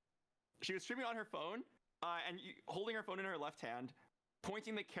 She was streaming on her phone and holding her phone in her left hand,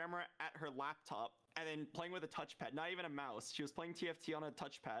 pointing the camera at her laptop, and then playing with a touchpad, not even a mouse. She was playing TFT on a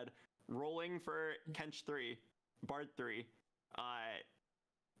touchpad, rolling for Kench 3, Bard 3.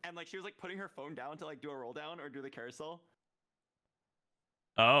 And like she was like putting her phone down to like do a roll down or do the carousel.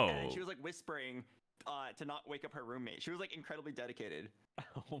 Oh. And she was like whispering to not wake up her roommate. She was like incredibly dedicated.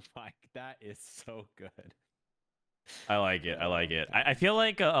 Oh my, that is so good. I like it. I like it. I feel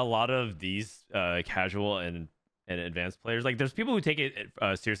like a lot of these casual and advanced players, like there's people who take it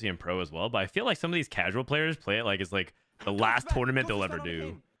seriously in pro as well, but I feel like some of these casual players play it like it's like the last tournament they'll ever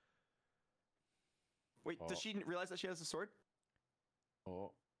do. Wait, does she realize that she has a sword?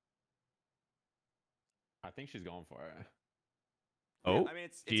 Oh. I think she's going for it. Oh, yeah, I mean,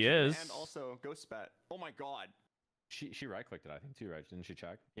 it's she is. And also Ghost Spat. Oh my god. She right-clicked it, I think, too, right? Didn't she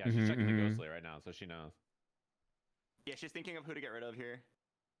check? Yeah, she's checking the Ghostly right now, so she knows. Yeah, she's thinking of who to get rid of here.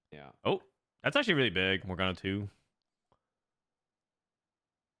 Yeah. Oh, that's actually really big. Morgana 2.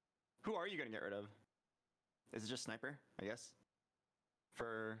 Who are you going to get rid of? Is it just Sniper, I guess?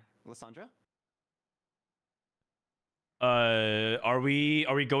 For Lissandra? Are we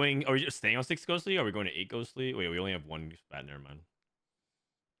just staying on 6 Ghostly? Are we going to 8 Ghostly? Wait, we only have 1 spat. Never mind.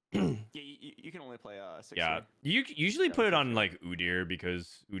 Yeah, you can only play 6. Yeah, you usually put it on like Udyr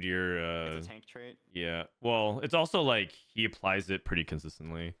because Udyr. It's a tank trait. Yeah, well, it's also like he applies it pretty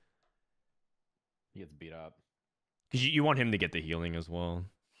consistently. He gets beat up. Because you want him to get the healing as well.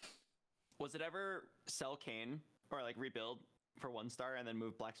 Was it ever sell Kane or like rebuild for 1 star and then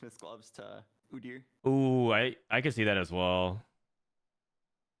move Blacksmith's gloves to Udyr? Ooh, I can see that as well.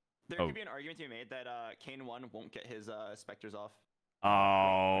 There could be an argument to be made that Kane 1 won't get his specters off.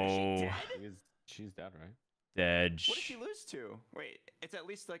 Oh, Wait, is she dead? She's dead, right? Dead. What did she lose to? Wait, it's at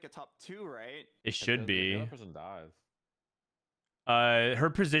least like a top 2, right? It should be. The other person dies. Her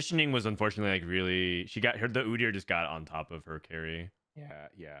positioning was unfortunately like really. She got her. The Udyr just got on top of her carry. Yeah.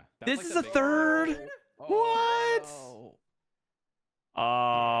 This like is the a big- third. What?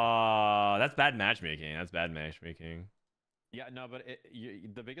 no. That's bad matchmaking. That's bad matchmaking. Yeah, no, but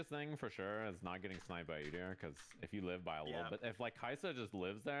the biggest thing for sure is not getting sniped by Udyr, because if you live by a little bit, if like Kaisa just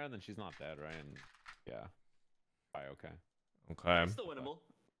lives there, then she's not dead, right? And yeah, okay. It's still winnable.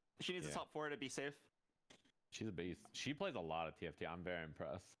 She needs a top 4 to be safe. She's a beast. She plays a lot of TFT. I'm very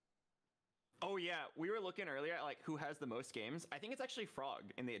impressed. Oh yeah, we were looking earlier at like who has the most games. I think it's actually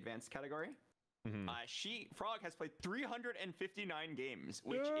Frog in the advanced category. Frog has played 359 games,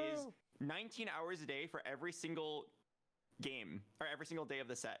 which is 19 hours a day for every single game or every single day of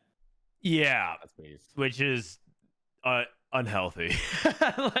the set. Yeah, That's beast. which is unhealthy.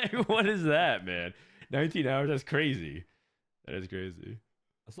 Like, what is that, man? 19 hours? That's crazy. That is crazy.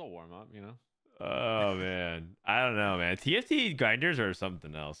 That's a warm up, you know. Oh man, I don't know, man. TFT grinders are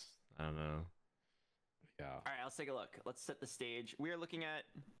something else. I don't know. Yeah. All right, let's take a look. Let's set the stage. We are looking at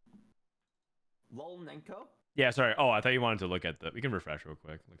lulnenko. Yeah, sorry. Oh, I thought you wanted to look at the. We can refresh real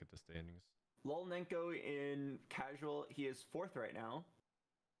quick. Look at the standings. lulnenko in casual. He is 4th right now.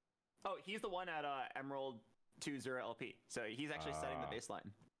 Oh, he's the one at Emerald 2-0 LP. So he's actually setting the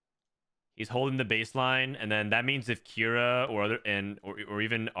baseline. He's holding the baseline, and then that means if Kira or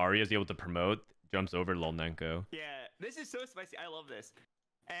even Aria is able to promote, jumps over lulnenko. Yeah, this is so spicy. I love this.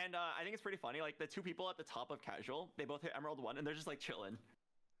 And I think it's pretty funny. Like the 2 people at the top of casual, they both hit Emerald 1, and they're just like chilling.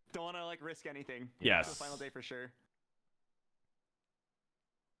 Don't want to like risk anything. Yes. It's the final day for sure.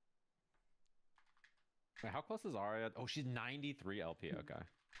 Wait, how close is Aria? Oh, she's 93 LP. Okay.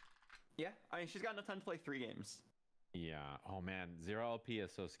 Yeah, I mean she's got enough time to play 3 games. Yeah. Oh man, 0 LP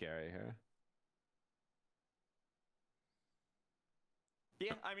is so scary here.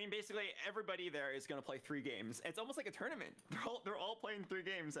 Yeah, I mean basically everybody there is gonna play 3 games. It's almost like a tournament. They're all playing 3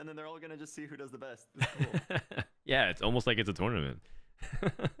 games, and then they're all gonna just see who does the best. It's cool. Yeah, it's almost like it's a tournament.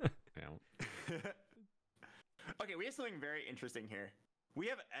 Yeah. Okay, we have something very interesting here. We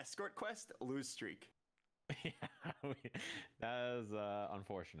have escort quest lose streak. Yeah, that is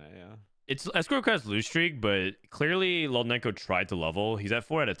unfortunate. Yeah. It's Escort Quest lose streak, but clearly lulnenko tried to level. He's at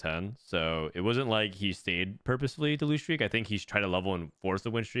 4 out of 10, so it wasn't like he stayed purposefully to lose streak. I think he's tried to level and force the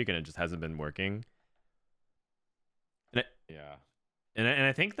win streak, and it just hasn't been working. Yeah. And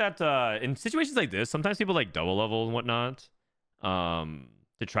I think that in situations like this, sometimes people like double level and whatnot,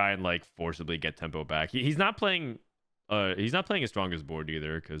 to try and like forcibly get tempo back. He's not playing his strongest board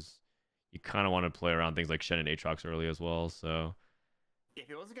either, because you kind of want to play around things like Shen and Aatrox early as well. So If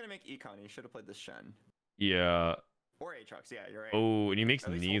he wasn't gonna make Econ, he should have played this Shen. yeah. Or Aatrox, yeah, you're right. Oh, and he makes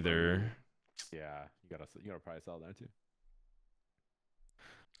At least neither. Yeah, you gotta probably sell there too.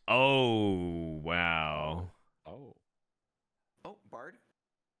 Oh wow. Oh. Oh, Bard?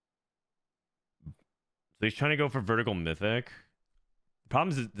 So he's trying to go for vertical mythic. The problem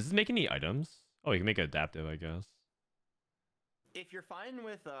is, does this make any items? Oh, you can make it adaptive, I guess. If you're fine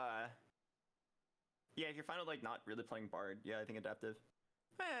with yeah, if you're fine with like not really playing Bard, yeah, I think adaptive.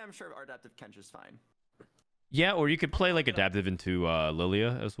 I'm sure our adaptive Kench is fine. Yeah, or you could play like adaptive into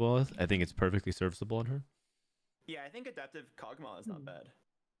Lilia as well. I think it's perfectly serviceable on her. Yeah, I think adaptive Kog'Maw is not bad.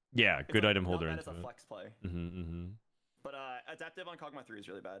 Yeah, It's good like, item not holder bad into as a it. flex play. But adaptive on Kog'Maw 3 is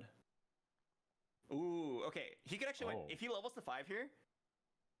really bad. Ooh, okay. He could actually win. Oh. If he levels to 5 here,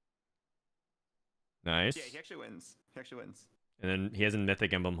 Nice. yeah, he actually wins. He actually wins. And then he has a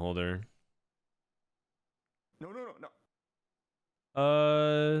mythic emblem holder. No.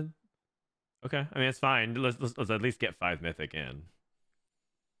 Okay. I mean, it's fine. Let's at least get 5 mythic in. Let's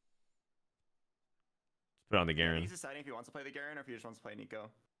put it on the Yeah, Garen. he's deciding if he wants to play the Garen or if he just wants to play Nico.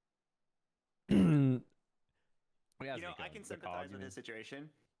 Yeah, You know, I can sympathize with his situation.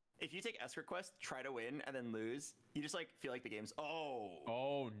 If you take Escort Quest, try to win, and then lose, you just like feel like the game's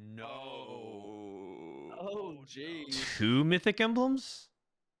Oh no. Oh, jeez. 2 mythic emblems?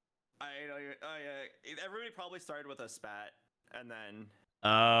 I know. Yeah. Everybody probably started with a spat, and then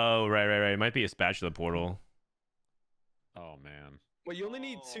Oh, right. It might be a spatula portal. Oh man. Well, you only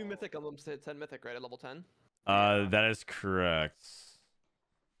need 2 Oh. mythic emblems to hit 10 mythic, right? At level 10? That is correct.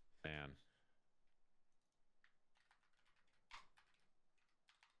 Man.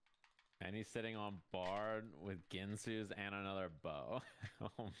 And he's sitting on Bard with Ginsu's and another bow.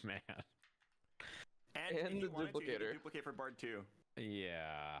 Oh man. and if And you the wanted to, you could duplicator. duplicate for Bard too.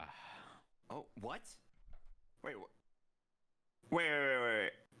 Yeah. Oh, what? Wait. Wait.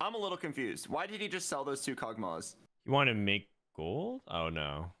 I'm a little confused. Why did he just sell those 2 Kog'Maws? You want to make gold? Oh,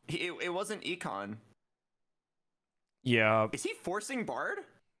 no. It wasn't Econ. Yeah, Is he forcing Bard?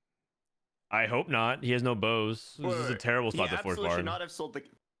 I hope not. He has no bows. This is a Wait. terrible spot He to force absolutely Bard. should not have sold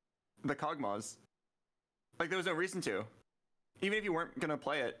the Kog'Maws. Like, there was no reason to. Even if you weren't going to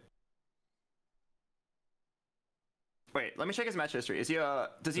play it. Wait, let me check his match history. Is he does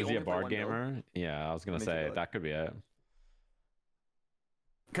he Is only he a play Bard one build? gamer? Yeah, I was gonna Let me take a say look. that could be it.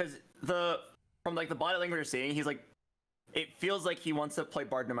 Because from like the body language you're seeing, he's like, it feels like he wants to play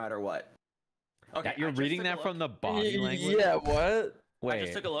Bard no matter what. Okay, You're I just reading took a that look. from the body language? Yeah, what? Wait. I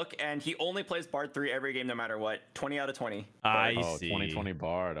just took a look, and he only plays Bard 3 every game no matter what. 20 out of 20. I Oh, see. 2020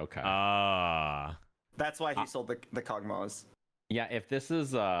 Bard. Okay. That's why he sold the Kog'Maws. Yeah, if this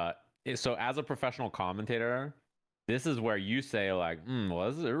is so as a professional commentator, this is where you say like, well,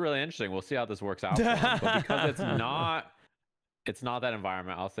 this is really interesting. We'll see how this works out for him. But because it's not that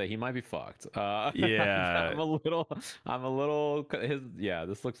environment, I'll say he might be fucked. Yeah. I'm a little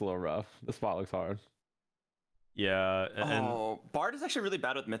this looks a little rough. This spot looks hard. Yeah. And Bard is actually really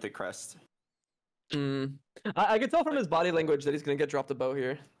bad with Mythic Crest. I can tell from his body language that he's gonna get dropped a bow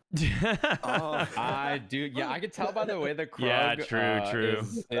here. Oh. I could tell by the way the Krug Yeah, true.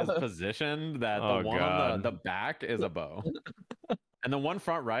 Is positioned that Oh, the one on God. the back is a bow. And the one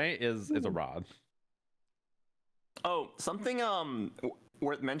front right is a rod. Oh, something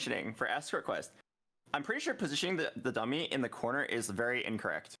worth mentioning for Escort Quest. I'm pretty sure positioning the dummy in the corner is very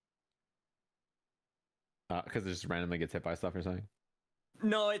incorrect. Because it just randomly gets hit by stuff you're saying?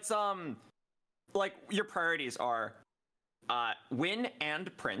 No, it's like your priorities are win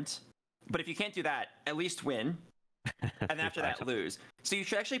and print. But if you can't do that, at least win. And then after that, lose. So you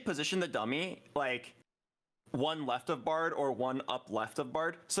should actually position the dummy like one left of Bard or one up left of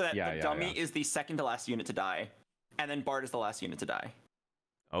Bard, so that the dummy is the second to last unit to die, and then Bard is the last unit to die.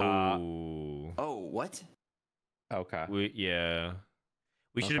 Oh. Oh, what? Okay. We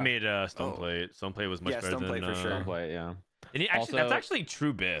should have made Stoneplate. Stoneplate was much better Stoneplate than for sure. Stoneplate, yeah. And that's Also- actually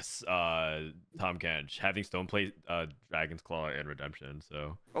true Biss, Tom Kench, having Stoneplate, Dragon's Claw, and Redemption.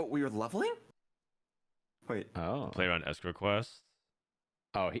 So Oh, we were leveling? Wait. Oh. play around Escort Quest.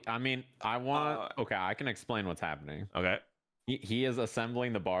 Oh, I can explain what's happening. Okay. He is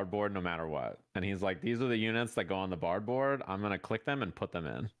assembling the Bard board no matter what. And he's like, these are the units that go on the Bard board. I'm going to click them and put them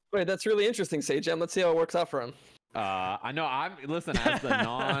in. Wait, that's really interesting, Sajam. Let's see how it works out for him. I know. Listen, as the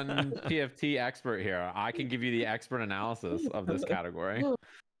non-PFT expert here, I can give you the expert analysis of this category,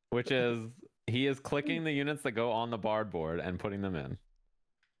 which is he is clicking the units that go on the Bard board and putting them in.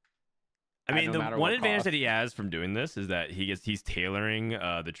 I mean, no the matter one what advantage cost. that he has from doing this is that he's tailoring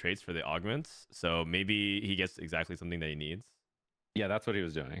the traits for the augments. So maybe he gets exactly something that he needs. Yeah, that's what he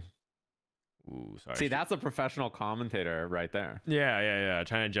was doing. Ooh, sorry. See, that's a professional commentator right there. Yeah.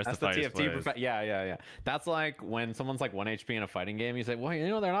 Trying to That's the justify his TFT. plays. Yeah. That's like when someone's like 1 HP in a fighting game. You say, well, you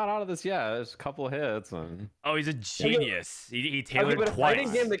know, they're not out of this yet. There's a couple of hits. And... Oh, he's a genius. He Okay, tailored but a twice.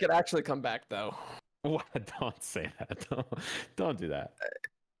 fighting game, they could actually come back though. What? Don't say that. Don't do that.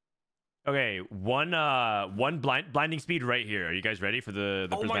 Okay, one blinding speed right here. Are you guys ready for the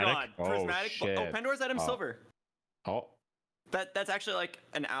Oh my prismatic? god, Oh, prismatic. Oh, shit. Pandora's Item Oh. Silver. Oh, That's actually like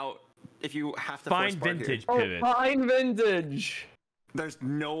an out if you have to Fine force Bard here. vintage Oh, pivot. fine vintage. There's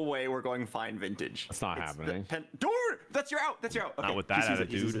no way we're going fine vintage. it's not the happening. Dude, that's your out. That's your out. Okay, Not with he that sees it,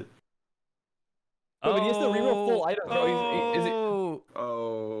 he sees attitude. it. Oh, but he has to reroll full items, though. Is it-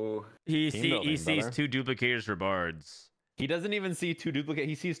 Oh. He Team building, sees brother. 2 duplicators for bards. He doesn't even see 2 duplicate.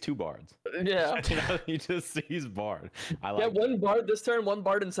 He sees 2 bards. Yeah. You know, he just sees bard. I like. Yeah, that. one bard this turn, one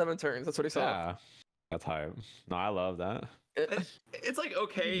bard in 7 turns. That's what he saw. Yeah, that's hype. No, I love that. It's like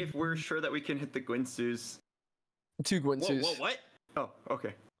okay if we're sure that we can hit the Gwinsus. 2 Gwinsus. Whoa, what? Oh,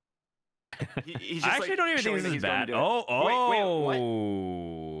 okay. He's I just, actually like, don't even showing think that this is he's going to bad. do it. Oh.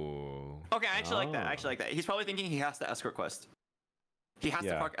 Wait, okay, I actually like that. I actually like that. He's probably thinking he has to escort quest. He has to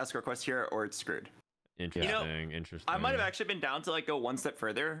Yeah. proc escort quest here, or it's screwed. Interesting. Interesting. I might have actually been down to like go one step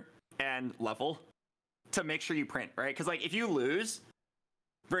further and level to make sure you print, right? Because like if you lose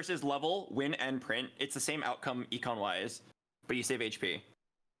versus level, win, and print, it's the same outcome econ wise, but you save HP.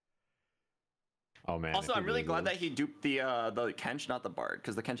 Oh man. Also, if he I'm really glad that loses. he duped the Kench, not the Bard,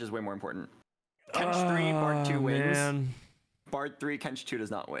 because the Kench is way more important. Kench 3, Bard 2 wins. Man. Bard 3, Kench 2 does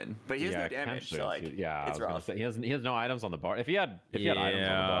not win, but he has no damage. Kench So like, does. Yeah, I it's was gonna rough. say, he has no items on the bar. If he had items on the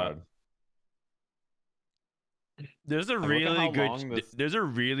Yeah. bar, There's a look at really how good long this- there's a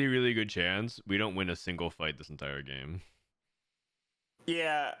really good chance we don't win a single fight this entire game.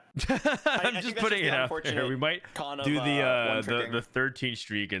 Yeah, I'm think just that's putting just the it out there. unfortunate We might con of do one tricking. the 13th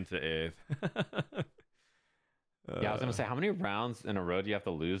streak into 8th. yeah, I was gonna say, how many rounds in a row do you have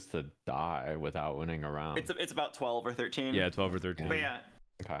to lose to die without winning a round? it's about 12 or 13. Yeah, 12 or 13. But yeah,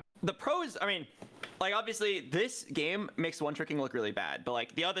 Okay. the pros, I mean, like obviously this game makes one tricking look really bad, but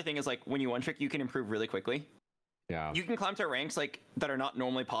like the other thing is like when you one trick, you can improve really quickly. Yeah. You can climb to ranks like that are not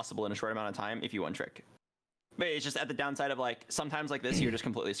normally possible in a short amount of time if you one trick. But it's just at the downside of like sometimes like this you're just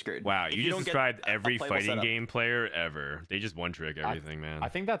completely screwed. Wow, If you just don't get described a every playable fighting setup. game player ever. They just one trick everything, man. I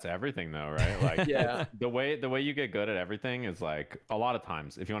think that's everything though, right? Like Yeah. the way you get good at everything is like a lot of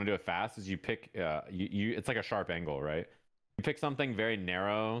times if you want to do it fast is you pick you it's like a sharp angle, right? You pick something very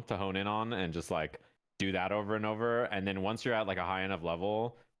narrow to hone in on and just like do that over and over, and then once you're at like a high enough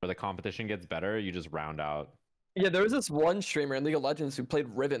level where the competition gets better, you just round out. Yeah, there was this one streamer in League of Legends who played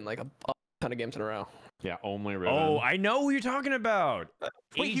Riven like a ton of games in a row. Yeah, only Riven. Oh, I know who you're talking about.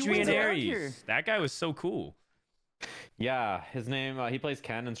 Wait, he Adrian wins around Aries. here. That guy was so cool. Yeah, his name he plays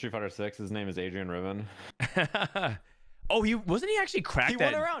Ken in Street Fighter 6. His name is Adrian Riven. Oh, he wasn't he actually cracked He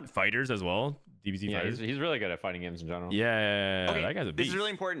won at around. fighters as well? DBZ Yeah, fighters. he's really good at fighting games in general. Yeah, Okay, that guy's a this beast. is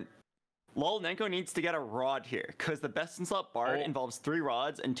really important. Lulnenko needs to get a rod here because the best in slot Bard Oh. involves 3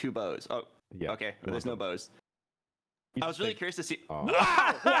 rods and 2 bows. Oh, Yeah. okay, but there's no bows. I was really curious to see. Oh.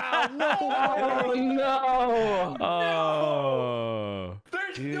 Wow, no! Oh no! Oh.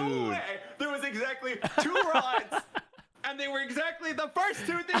 There's no Dude. way! There was exactly 2 rods! And they were exactly the first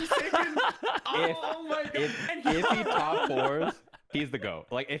 2 things taken! Oh my god! And If he top 4s, he's the GOAT.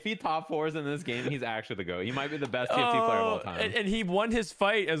 Like if he top 4s in this game, he's actually the GOAT. He might be the best TFT player of all time. And he won his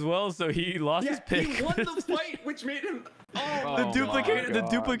fight as well, so he lost his pick. he won the fight, which made him. Oh, the Oh duplicate, my the God.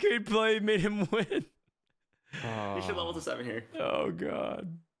 duplicate play made him win. He should level to 7 here. Oh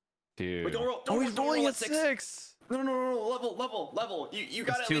god. Dude. Wait, don't roll. Oh, Don't, he's don't rolling roll at 6. No, level. You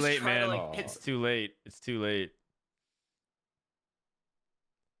gotta It's at too least late, try man. to like hit. It's too late. It's too late.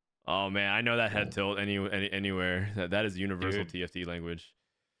 Oh man, I know that head tilt anywhere. That is universal Dude. TFT language.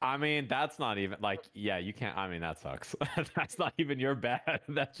 I mean, that's not even like, yeah, you can't. I mean, that sucks. That's not even your bad.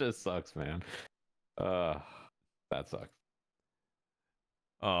 That just sucks, man. That sucks.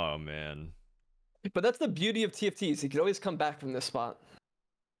 Oh man. But that's the beauty of TFTs. He could always come back from this spot.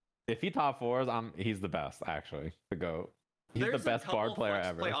 If he top 4s, he's the best, actually. The GOAT. He's There's the a best couple Bard player flex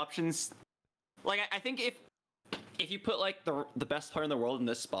ever. Play options. Like I think if you put like the best player in the world in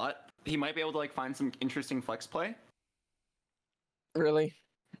this spot, he might be able to like find some interesting flex play. Really?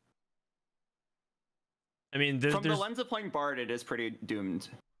 I mean, From the there's lens of playing Bard, it is pretty doomed.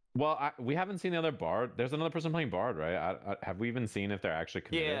 Well, we haven't seen the other Bard. There's another person playing Bard, right? Have we even seen if they're actually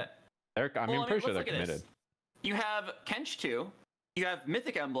committed? Yeah. I mean, I'm pretty sure they're let's look at committed. this. You have Kench 2, you have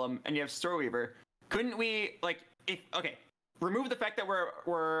Mythic Emblem, and you have Storeweaver. Couldn't we, like, remove the fact that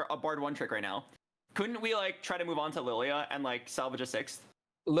we're a Bard 1 trick right now. Couldn't we, like, try to move on to Lilia and, like, salvage a 6th?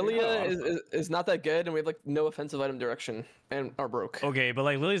 Lilia is not that good, and we have like no offensive item direction and are broke. okay, but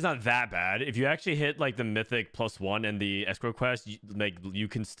like Lily's not that bad. If you actually hit like the Mythic +1 and the escrow quest, you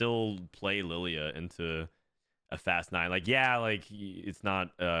can still play Lilia into a fast 9. Like, yeah, like it's not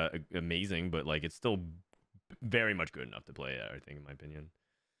amazing, but like it's still very much good enough to play it, I think, in my opinion.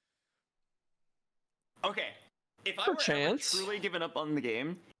 Okay, if I were ever truly giving up on the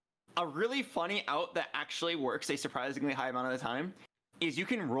game, a really funny out that actually works a surprisingly high amount of the time is you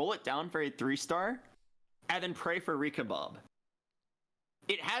can roll it down for a 3-star and then pray for Rekebab.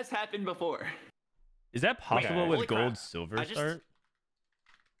 It has happened before. Is that possible with Holy gold crap. silver start?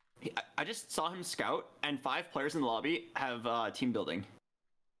 I just saw him scout, and 5 players in the lobby have team building.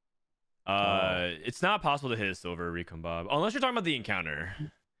 It's not possible to hit a silver recon bob unless you're talking about the encounter.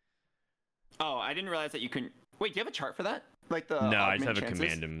 Oh, I didn't realize that you couldn't. Wait, do you have a chart for that? Like the no, I just have chances? a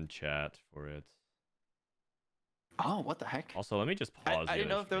command him chat for it. Oh, what the heck? Also, let me just pause. I didn't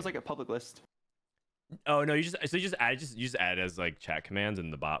know if there was like a public list. Oh no, you just add as like chat commands,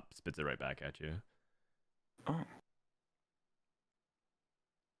 and the bot spits it right back at you.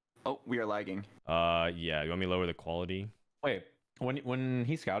 Oh, we are lagging. Yeah. You want me to lower the quality? Wait, when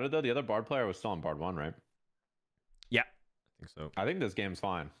he scouted though, the other Bard player was still on Bard 1, right? Yeah, I think so. I think this game's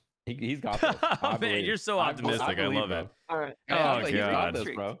fine. He's got this. Oh, man, you're so optimistic. I love it. All right. Oh, he's got God.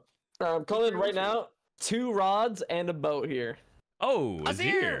 this, bro. I'm calling right now. 2 rods and a boat here. Oh,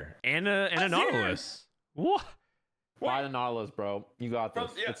 Azir and a Nautilus. What? Buy the Nautilus, bro. You got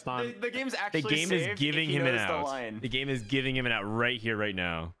this. Yeah, it's time. The game's actually The game saved is giving if he him an knows the out. line. The game is giving him an out right here, right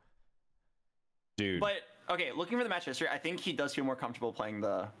now. Dude. But okay, looking for the match history, I think he does feel more comfortable playing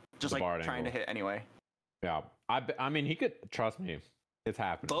the The like Bard trying angle. to hit anyway. Yeah. I mean, he could trust me. It's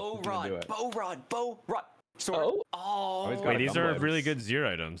happening. Bow He's gonna do rod, it. bow rod, bow rod. Sword. Oh. Oh. he's got Wait, a these are gunblade. really good Zir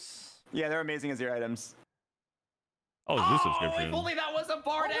items. Yeah, they're amazing as your items. Oh, blue subscription. If only that was a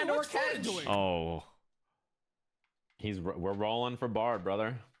Bard and or Kench. Oh. We're rolling for Bard,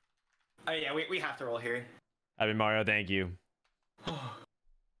 brother. Oh yeah, we have to roll here. Happy Mario, thank you.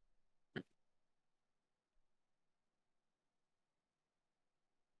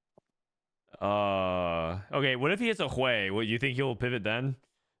 Okay, what if he hits a Hui? What, you think he'll pivot then?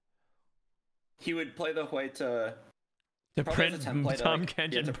 He would play the Hui to To probably as print a template to, Tom like,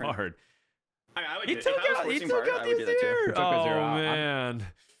 Kench yeah, and to print. Bard. I would He do it. took If I was out forcing Bard, I would do that too. Azir. Took a Oh, zero out. man.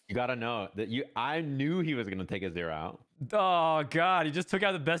 You gotta know that I knew he was gonna take a 0 out. Oh, God. He just took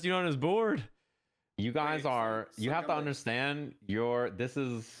out the best unit on his board. You guys Wait, are. so You have to gunblade. understand this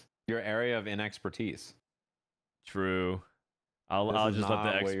is your area of inexpertise. True. This I'll is just let the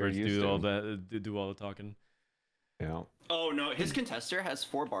not what you're experts used do all to. do all the talking. Yeah. Oh no, his contester has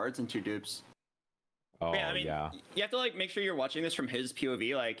 4 bards and 2 dupes. Oh Yeah, I mean, yeah. you have to like make sure you're watching this from his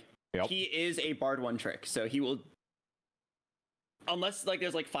POV. Like, Yep. he is a Bard 1 trick, so he will. Unless like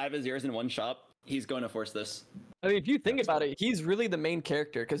there's like 5 Azirs in one shop, he's going to force this. I mean, if you think That's about cool. it, he's really the main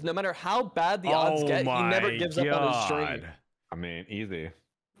character because no matter how bad the odds get, he never gives up on his dream. I mean, easy.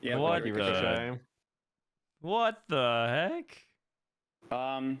 Yeah, What Lucky the- Ricochet. What the heck?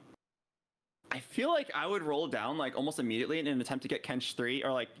 I feel like I would roll down like almost immediately in an attempt to get Kench 3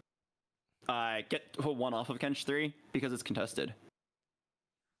 or like get a 1 off of Kench 3 because it's contested.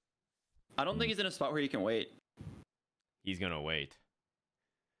 I don't think he's in a spot where he can wait. He's gonna wait.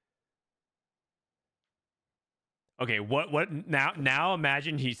 Okay, what now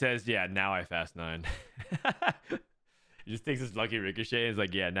imagine he says, yeah, now I fast 9. He just takes his lucky ricochet and is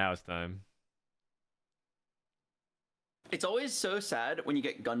like, yeah, now it's time. It's always so sad when you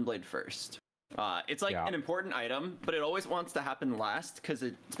get Gunblade first. It's like Yeah. an important item, but it always wants to happen last because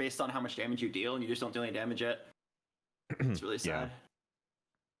it's based on how much damage you deal, and you just don't do any damage yet. It's really Yeah. sad.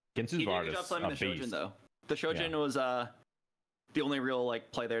 Gensu's He did a Bard good job is slamming a the Shojin beast. though. The Shojin was the only real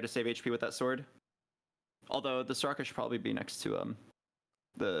like play there to save HP with that sword. Although the Soraka should probably be next to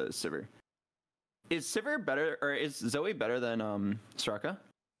the Sivir. Is Sivir better or is Zoe better than Soraka?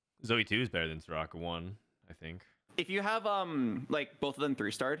 Zoe 2 is better than Soraka 1, I think. If you have like both of them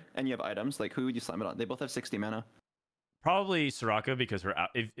 3-starred and you have items, like who would you slam it on? They both have 60 mana. Probably Soraka because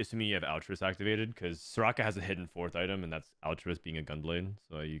assuming you have Altruist activated, because Soraka has a hidden 4th item, and that's Altruist being a Gunblade,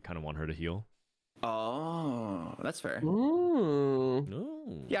 so you kind of want her to heal. Oh, that's fair. Ooh.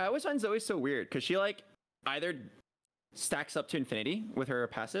 No. Yeah, I always find Zoe so weird because she like either stacks up to infinity with her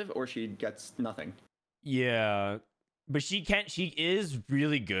passive or she gets nothing. Yeah, but she can't. She is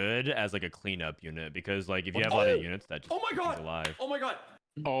really good as like a cleanup unit because like if you have a lot of units that just Oh my keep god! alive. Oh my god!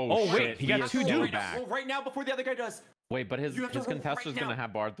 Oh, shit, wait, he got has two to roll dudes. back. Roll right now before the other guy does. Wait, but his You have to roll contester's right gonna now.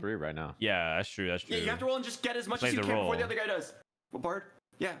 have Bard 3 right now. Yeah, that's true. That's true. Yeah, you have to roll and just get as much Plays as you the can before the roll. other guy does. Well, Bard.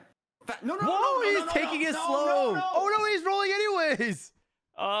 Yeah. No, no, Whoa, no, no, he's no, no, taking no, it no, slow. No, no. Oh no, he's rolling anyways.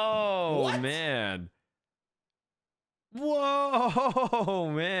 Oh What? man.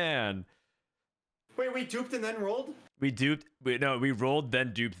 Whoa, man. Wait, we duped and then rolled? We duped. No, we rolled,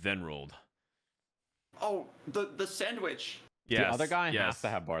 then duped, then rolled. Oh, the sandwich. Yes. The other guy yes. has to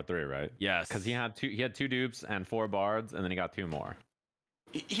have Bard 3, right? Yes. Because he had two dupes and 4 bards, and then he got 2 more.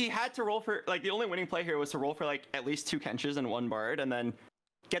 He had to roll for, like, the only winning play here was to roll for, like, at least 2 Kenches and 1 Bard, and then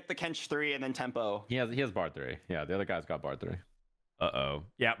get the Kench 3 and then tempo. He has Bard 3. Yeah, the other guy's got Bard 3. Uh-oh.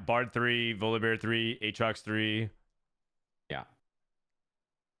 Yeah, Bard 3, Volibear 3, Aatrox 3. Yeah.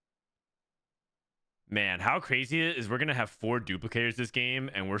 Man, how crazy it is we're going to have 4 duplicators this game,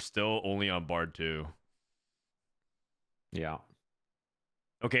 and we're still only on Bard 2. Yeah.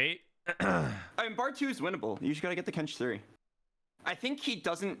 Okay. I mean, Bard 2 is winnable. You just gotta get the Kench 3. I think he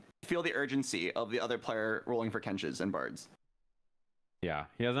doesn't feel the urgency of the other player rolling for Kenches and Bards. Yeah,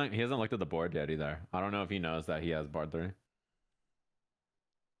 he hasn't looked at the board yet either. I don't know if he knows that he has Bard 3.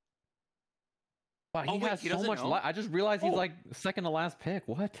 Wow, Oh, he wait, has he so doesn't much know? life. I just realized he's Oh. like second to last pick.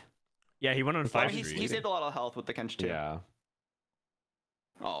 What? Yeah, he went on I 5 mean, streak. he saved a lot of health with the Kench 2. Yeah.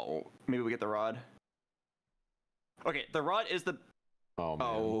 Oh, maybe we get the Rod. Okay, the Rod is the... Oh man.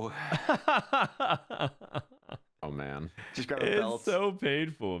 Oh, Oh man. just grab a It's belt. so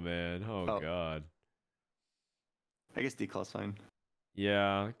painful, man. Oh, Oh. God. I guess declaw's fine.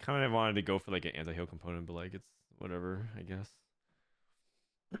 Yeah, kind of wanted to go for like an anti-heal component, but like it's whatever, I guess.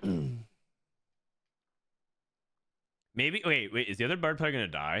 Maybe wait, is the other Bard player gonna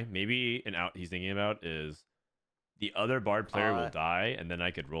die? Maybe an out he's thinking about is the other Bard player will die, and then I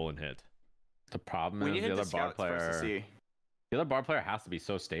could roll and hit. The problem We is need the hit other the Bard scouts for us to player. see. The other Bard player has to be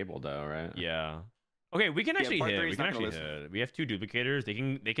so stable though, right? Yeah. Okay, we can actually Bard hit. 3 We is can not gonna actually listen. hit. We have 2 duplicators.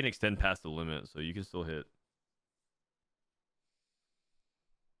 They can extend past the limit, so you can still hit.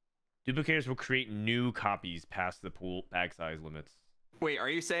 Duplicators will create new copies past the pool bag size limits. Wait, are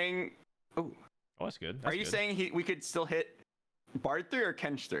you saying... Oh, Oh, that's good. are That's you good. saying we could still hit Bard 3 or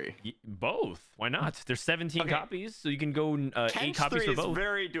Kench 3? Both? Why not? There's 17 Okay. copies, so you can go 8 Kench copies 3 for is both.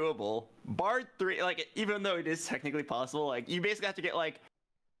 very doable. Bard 3, like, even though it is technically possible, like, you basically have to get, like,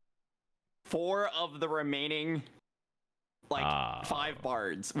 4 of the remaining, like, 5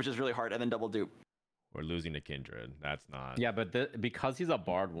 Bards, which is really hard, and then double dupe. We're losing to Kindred. That's not. Yeah, but because he's a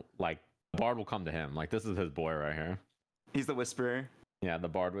Bard, like Bard will come to him. Like this is his boy right here. He's the Whisperer. Yeah, the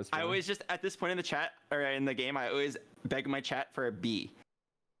Bard Whisperer. I always just, at this point in the chat, or in the game, I always beg my chat for a B.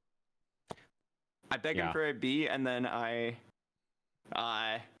 I beg him Yeah. for a B, and then I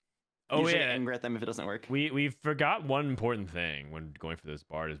Oh usually yeah. anger at them if it doesn't work. We forgot one important thing when going for this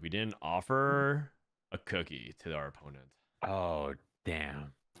Bard is we didn't offer a cookie to our opponent. Oh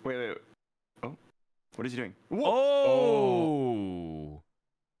damn. Wait. Oh, what is he doing? Whoa!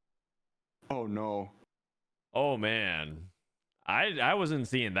 Oh. Oh no. Oh man. I wasn't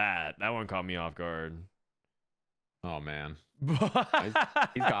seeing that. That one caught me off guard. Oh man. He's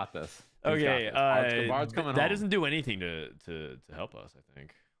got this. He's Okay, got this. Bard's coming that home. doesn't do anything to help us, I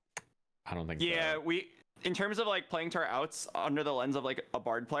think. I don't think Yeah, so. we, in terms of like playing to our outs under the lens of like a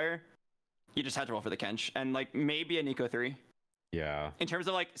Bard player, you just had to roll for the Kench and like maybe a Nico 3. Yeah. In terms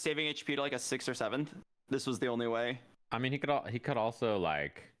of like saving HP to like a 6th or 7th, this was the only way. I mean, he could also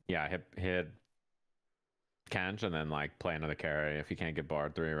like hit Kench and then like play another carry if he can't get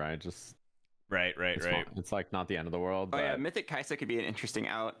Bard 3, right? Just Right. it's fine. It's like not the end of the world. Oh But yeah, Mythic Kaisa could be an interesting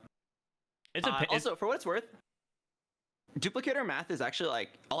out. It's a Also, for what it's worth, duplicator math is actually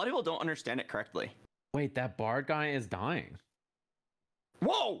like a lot of people don't understand it correctly. wait, that Bard guy is dying.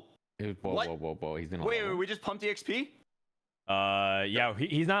 Whoa! Whoa, What? whoa! He's gonna. Wait, we just pumped EXP? yeah,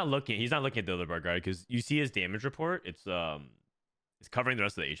 he's not looking at the other Bard guy because you see his damage report. It's covering the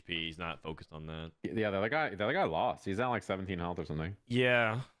rest of the HP. He's not focused on that. Yeah, the other guy lost. He's at like 17 health or something.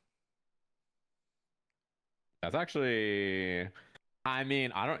 Yeah. That's actually. I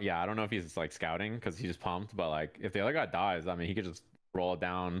mean, I don't know if he's like scouting because he just pumped, but like if the other guy dies, I mean, he could just roll it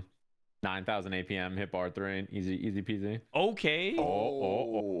down, 9,000 APM, hit Bard 3, easy peasy. Okay.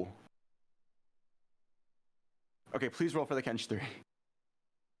 Oh. Okay, please roll for the Kench 3.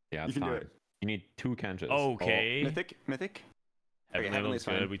 Yeah, You it's can do time. it. You need 2 Kenches. Okay. Mythic? Heavenly Okay, looks Heavenly's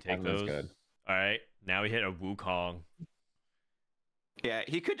fine. good. We take Heavenly's those. good. All right. Now we hit a Wukong. Yeah,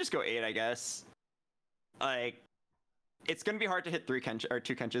 he could just go 8, I guess. Like, it's gonna be hard to hit 2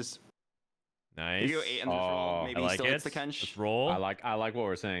 Kenches. Nice. If you go 8 in this roll, maybe I he like still it. hits the Kench. Let's roll. I like what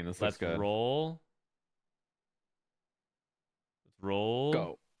we're saying. This looks Let's good. roll. Let's roll.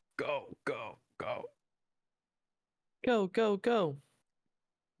 Go, go, go, go. Go, go, go.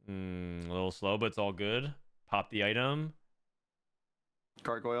 A little slow, but it's all good. Pop the item.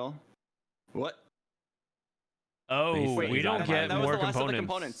 Gargoyle. What? Oh, Wait, we don't that get that was more the last of the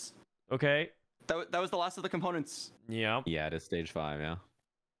components. components. Okay. That was the last of the components. Yeah. Yeah, it is stage 5. Yeah.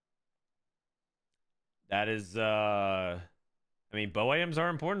 That is. I mean, bow items are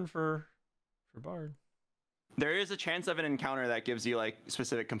important for Bard. There is a chance of an encounter that gives you like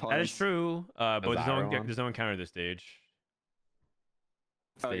specific That components. is true. But The Zyra one? there's no encounter this stage.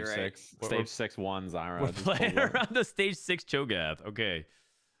 Oh, Stage you're right. 6. We're- Stage 6 1 Zyra. We're just playing pulled up. around the stage 6 Cho'Gath. Okay.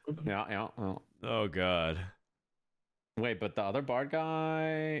 Yeah. Oh god. Wait, but the other Bard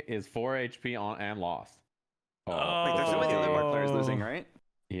guy is 4 HP on and lost. Like, there's no way the other Bard player's losing, right?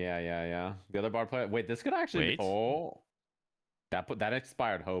 Yeah. The other Bard player. Wait, this could actually. Wait. Oh. That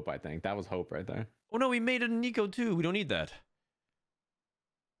expired Hope. I think that was Hope right there. Oh no, we made a Nico too. We don't need that.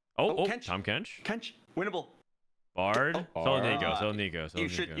 Oh, Kench. Tom Kench. Kench, winnable. Bard. Oh, Sell Bard. Nico. Sell Nico. Sell You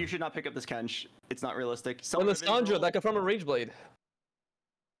Nico. should not pick up this Kench. It's not realistic. And Sell the Ribbons and Sandra roll. that could from a Rage Blade.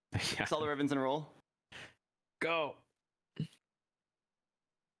 Yeah. Sell the ribbons and roll. Go.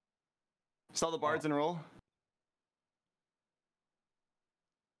 Sell the bards and roll.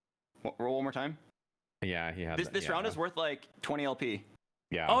 Roll one more time. Yeah, he had. This round is worth like 20 LP.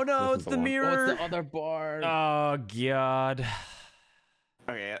 Yeah. Oh no, this it's is the one. mirror. Oh, it's the other Bard. Oh god.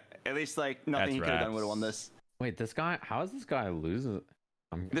 Okay, at least like nothing That's he could have done rats. would have won this. Wait, this guy. How is this guy losing?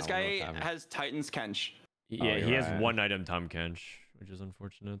 This guy has Titan's Kench. Yeah, you're he has right. one item Tom Kench, which is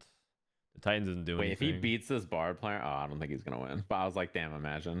unfortunate. The Titans isn't doing Wait, if anything. he beats this Bard player, I don't think he's gonna win. But I was like, damn,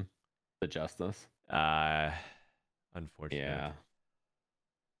 imagine the justice. Unfortunate. Yeah.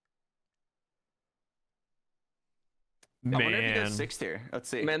 I wonder if he Man. goes 6th here. Let's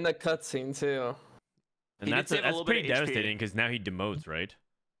see. Man, the cutscene too. And He did that's save a that's little bit pretty of HP. devastating because now he demotes, right?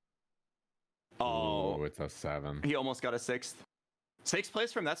 Oh, Ooh, it's a 7. he almost got a 6th. 6th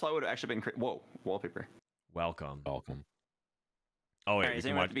place from that's why it would have actually been. Whoa, wallpaper. Welcome. Welcome. Oh wait, Alright, we is can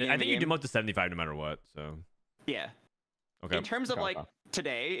anyone at watch. the beginning I of the think you game? demote to 75 no matter what. So Yeah. okay. In terms of Okay, like okay.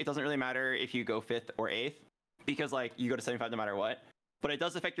 today, it doesn't really matter if you go 5th or 8th because like you go to 75 no matter what. But it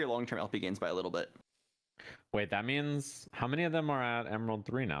does affect your long-term LP gains by a little bit. Wait, that means how many of them are at Emerald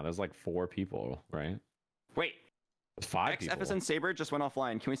 3 now? There's like 4 people, right? Wait, There's 5 people. FSN Saber just went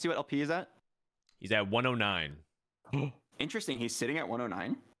offline. Can we see what LP is at? He's at 109. Interesting. He's sitting at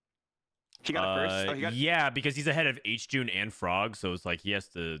 109. He got it first. Oh, he got. Yeah, because he's ahead of H June and Frog, so it's like he has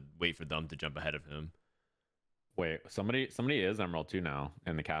to wait for them to jump ahead of him. Wait, somebody is Emerald 2 now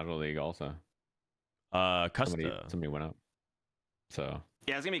in the casual league also. Custa. Somebody went up. So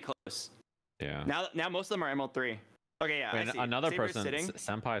Yeah, it's gonna be close. yeah. Now most of them are Emerald 3. Okay, yeah. Wait, I see. another Saber's person, sitting.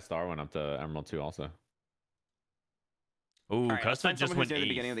 Senpai Star went up to Emerald 2 also. Oh, Alright, let's Custa find just someone went who's near 8th. the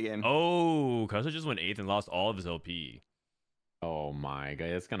beginning of the game. Oh, Custa just went 8th and lost all of his LP. Oh my god,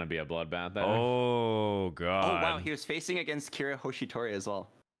 it's gonna be a bloodbath there. Oh god. Oh wow, he was facing against KiraHishotori as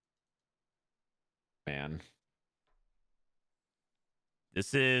well. Man.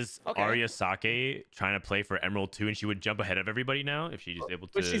 This is Okay. AriaSaki trying to play for Emerald 2, and she would jump ahead of everybody now if she's able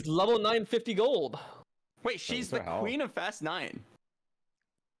to. But she's level 950 gold. Wait, she's what the the hell? queen of Fast 9.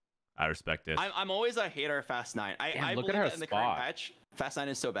 I respect it. I'm always a hater of Fast 9. Damn, I look at believe her that in the current spot. patch, Fast 9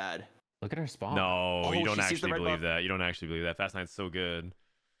 is so bad. Look at her spawn. No, Oh, you don't she sees the actually red believe buff. that. You don't actually believe that. Fast 9's so good.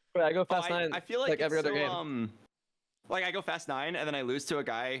 Wait, I go Oh, Fast 9 I feel like, every it's other so, game. like I go Fast 9 and then I lose to a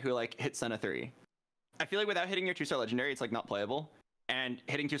guy who like hits Senna 3. I feel like without hitting your 2-star legendary, it's like not playable. And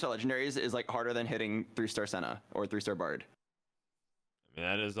hitting 2-star legendaries is like harder than hitting 3-star Senna or 3-star Bard. I mean,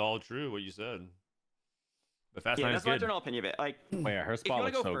 that is all true what you said. But Fast Yeah, 9 that's is my good. general opinion of it. Like, Wait, her if you spot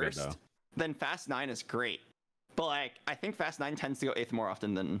want to looks go so first, good though. then Fast 9 is great. But like, I think Fast 9 tends to go 8th more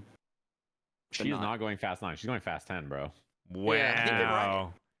often than. She's not going fast 9. She's going fast 10, bro. Wow. Yeah, I think you're right.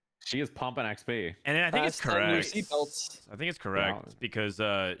 She is pumping XP. And I think it's Fast 10 new correct. seatbelts. I think it's correct Wow. because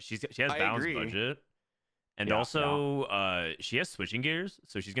she has I balanced agree. budget, and Yeah, also she has switching gears,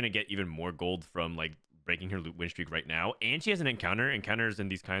 so she's gonna get even more gold from like breaking her win streak right now. And she has an encounter. Encounters in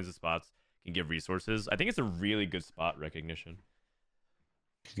these kinds of spots can give resources. I think it's a really good spot recognition.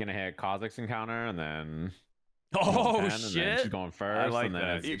 She's gonna hit Kazakh's encounter and then. Oh 10, and then shit! she's going first. like and then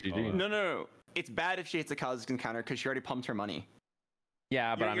that. it's You- GG. No. It's bad if she hits a Kazakh's encounter because she already pumped her money.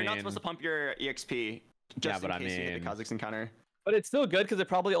 Yeah, but You're not supposed to pump your EXP just but in I case you hit the mean- Kazakh's encounter. But it's still good because it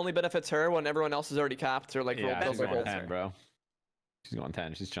probably only benefits her when everyone else is already capped or like yeah, rolled she's over going gold. 10, bro. She's going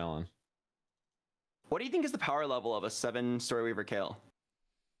 10. She's chilling. What do you think is the power level of a 7 Storyweaver Kale?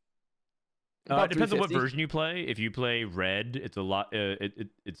 About It depends on what 350. version you play. If you play red, it's a lot.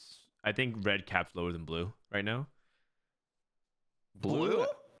 It's I think red caps lower than blue right now. Blue?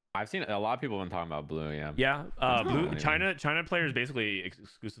 I've seen a lot of people have been talking about blue. Yeah. Yeah, blue. Oh. China players basically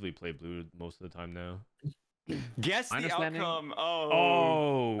exclusively play blue most of the time now. Guess the Understanding- outcome.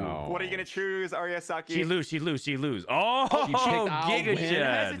 Oh, What are you gonna choose, AriaSaki? she lose. Oh, She picked out Giga win.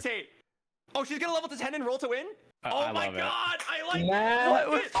 Shed. Hesitate. Oh, she's gonna level to 10 and roll to win? Oh I my love it. god, I like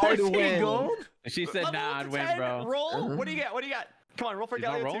Nah, it. it's hard to win. gold? She said, Level "Nah, to I'd win, 10, bro." Roll. What do you got? What do you got? Come on, roll for She's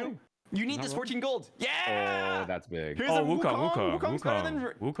not Galio 2. rolling. You need Not this rolling. 14 gold. Yeah. Oh, that's big. Here's Oh, a Wukong. Wukong's better than.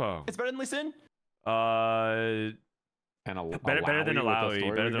 Wukong. It's better than Lee Sin. And a Better than Alawi with a Alawi.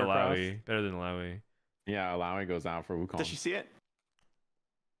 story Better than weaver cross. Alawi. Better than Alawi. Yeah, Alawi goes out for Wukong. Does she see it?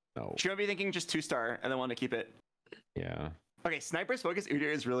 No. She might be thinking just 2-star and then want to keep it. Yeah. Okay, Sniper's Focus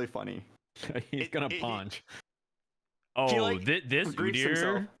Udyr is really funny. He's gonna punch. Oh, like, this griefs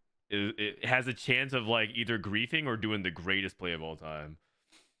himself. Udyr it has a chance of like either griefing or doing the greatest play of all time.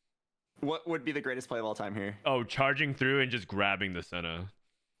 What would be the greatest play of all time here? Oh, charging through and just grabbing the Senna.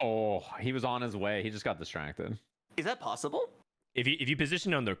 Oh, he was on his way. He just got distracted. Is that possible? If you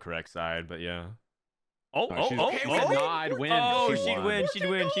position on the correct side, but yeah. Oh, No, she's- okay, she win, said, win, "Nah, I'd win." Oh, She she'd won. win.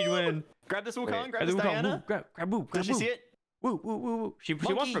 She'd win. Grab this Wukong, Wait, grab this Wukong, Diana. grab Woo, grab Does she Woo. see it? Woo. She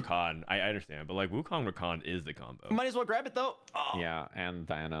wants Monkey. Rakan. I understand, but like Wukong Rakan is the combo. Might as well grab it though. Oh, Yeah, and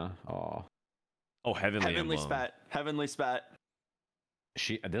Diana. Oh, Oh, heavenly Heavenly emblem. Spat. Heavenly Spat.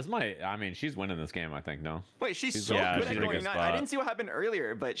 I mean, she's winning this game. I think. No. Wait, she's She's- so yeah, good she's at in a going good nuts. I spot. didn't see what happened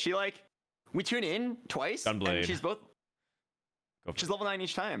earlier, but she like we tune in twice Gunblade. and she's both Go for she's it. level 9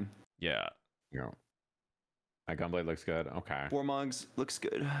 each time. Yeah. Yeah. My Gunblade looks good. Okay. Warmogs looks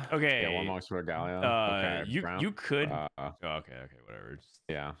good. Okay. Yeah, one more for Galio. Okay. You Brown. you could. Uh, Oh, okay, whatever. Just,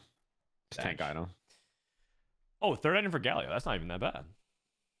 yeah. Just tank Dash. item. oh, third item for Galio. That's not even that bad.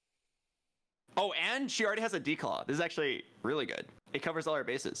 Oh, and she already has a declaw. This is actually really good. It covers all our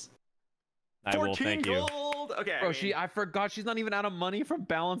bases. I will 14 thank you. gold. Okay. Bro, I forgot she's not even out of money from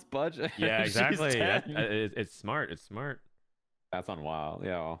balanced budget. Yeah, She's exactly. 10. It's smart. It's smart. That's on wild.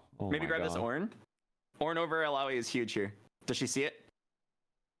 Yeah. Oh Maybe my grab this God. Ornn. Ornn over Alawi is huge here. Does she see it?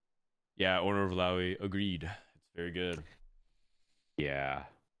 Yeah, Order of Laui. Agreed. It's very good. Yeah.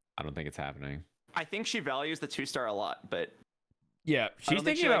 I don't think it's happening. I think she values the 2-star a lot, but Yeah, don't she's think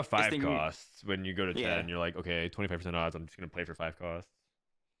thinking she, about like, is 5 thinking- costs when you go to 10. Yeah. You're like, okay, 25% odds. I'm just gonna play for 5 costs.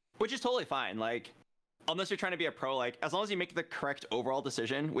 which is totally fine. Like, unless you're trying to be a pro, like as long as you make the correct overall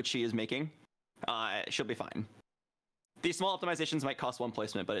decision, which she is making, she'll be fine. These small optimizations might cost 1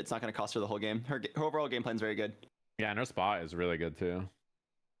 placement, but it's not going to cost her the whole game. Her overall game plan's very good. Yeah, and her spot is really good too.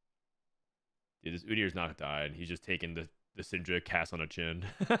 Dude, this Udyr's not died. He's just taking the Syndra cast on a chin.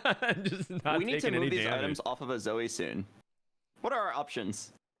 Just not We need to taking move any these damage. items off of a Zoe soon. What are our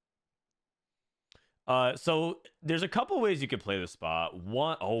options? So there's a couple ways you could play the spot.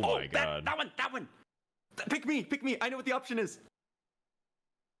 One, oh my god. That one. Pick me. I know what the option is.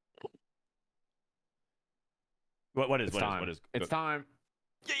 What is It's time. what is It's time.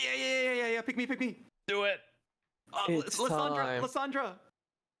 Yeah. Pick me. do it. It's time. Lysandra.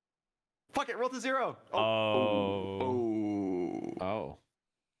 Fuck it, roll to 0. Oh. Oh.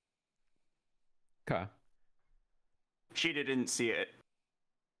 Okay. She didn't see it.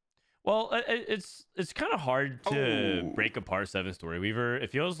 Well, it's kind of hard to Oh. break apart 7 Story Weaver.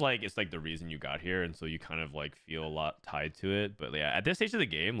 It feels like it's like the reason you got here, and so you kind of like feel a lot tied to it. But yeah, at this stage of the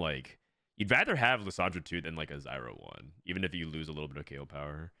game, like you'd rather have Lysandra 2 than like a Zyra 1, even if you lose a little bit of KO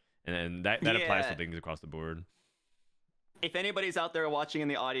power. And that applies to Yeah. things across the board. If anybody's out there watching in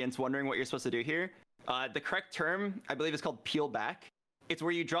the audience wondering what you're supposed to do here, the correct term, I believe, is called peel back. It's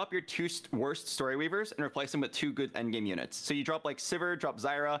where you drop your 2 worst Story Weavers and replace them with 2 good endgame units. So you drop like Sivir, drop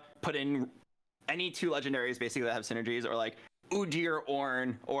Zyra, put in any 2 legendaries basically that have synergies, or like Udyr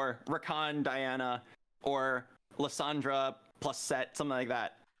Ornn, or Rakan Diana, or Lysandra plus Set, something like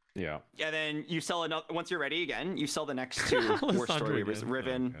that. Yeah. And then you sell another. Once you're ready again, you sell the next 2 worst Lysandra Story Weavers: again.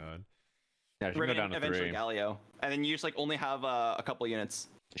 Riven, Oh, God. Yeah, she can go Riven, down to eventually 3. Galio, and then you just like only have a couple units.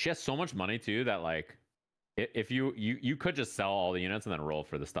 She has so much money too that like if you could just sell all the units and then roll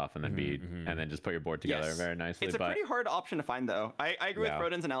for the stuff and then and then just put your board together Yes. very nicely. It's a but pretty hard option to find, though. I agree Yeah.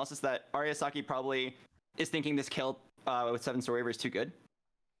 with Frodan's analysis that AriaSaki probably is thinking this kill with 7 Story Weaver is too good.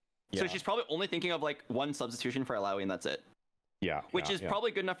 So Yeah. she's probably only thinking of like 1 substitution for Alawi, and that's it. yeah, Which yeah, is yeah.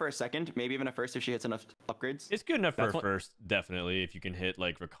 probably good enough for a second, maybe even a first if she hits enough upgrades. It's good enough for That's a what- first, definitely. If you can hit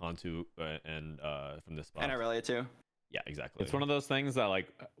like Rakantu and from this spot. And Aurelia too. Yeah, exactly. It's one of those things that like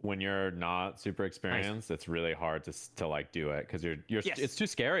when you're not super experienced, it's really hard to like do it because you're Yes. it's too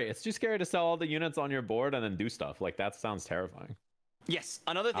scary. It's too scary to sell all the units on your board and then do stuff. Like that sounds terrifying. Yes.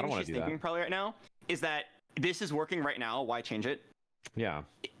 Another I don't thing wanna she's do that. thinking probably right now is that this is working right now. Why change it? Yeah.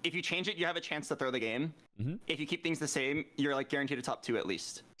 If you change it, you have a chance to throw the game. Mhm. If you keep things the same, you're like guaranteed a top 2 at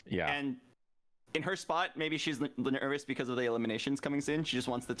least. Yeah. And in her spot, maybe she's nervous because of the eliminations coming soon. She just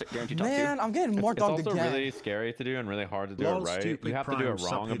wants the guaranteed top 2. Man, I'm getting It's marked on also again. really scary to do and really hard to do Lol, it right. stupid You have to do prime, it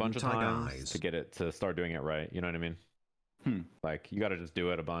wrong a bunch of sub-hidden times eyes. to get it to start doing it right. You know what I mean? Like you got to just do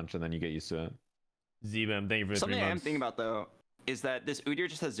it a bunch and then you get used to it. Zbam, thank you for the 3 Something I am months. thinking about though is that this Udyr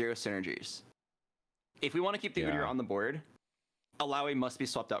just has 0 synergies. If we want to keep the Yeah. Udyr on the board, Alawi must be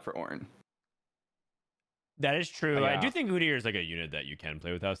swapped out for Ornn. That is true. I Yeah. do think Udyr is like a unit that you can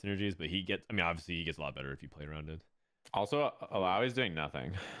play without synergies, but he gets. I mean, obviously he gets a lot better if you play around it. Also, Alawi's doing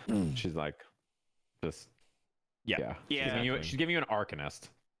nothing. She's like, just Yeah. Yeah. She's giving you an Arcanist.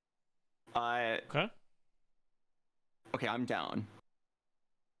 Okay. Okay, I'm down.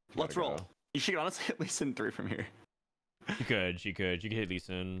 You Let's gotta roll. go. You should honestly hit Lee Sin 3 from here. She could hit Lee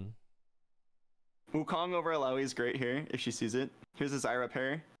Sin. Wukong over Alawi is great here if she sees it. Here's a Zyra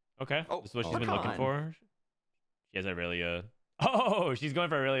pair. Okay. Oh, This is what she's oh, been come looking on. for. She has Aurelia. Oh, she's going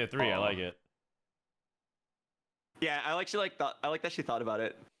for Aurelia 3. I Oh. like it. Yeah, I like that she thought about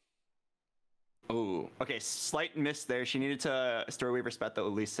it. Oh, okay, slight miss there. She needed to Storyweaver spat the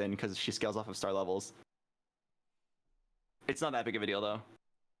Lee Sin because she scales off of star levels. It's not that big of a deal though.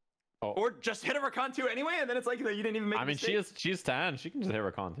 Oh. Or just hit a Rakan 2 anyway, and then it's like you didn't even make. I a mean, mistake. she's 10. She can just hit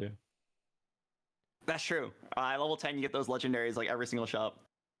Rakan too. That's true. Level 10, you get those legendaries like every single shop.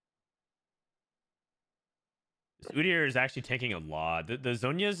 This Udyr is actually tanking a lot. The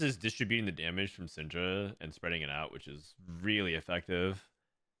Zhonya's is distributing the damage from Syndra and spreading it out, which is really effective.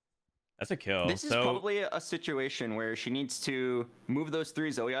 That's a kill. This is probably a situation where she needs to move those 3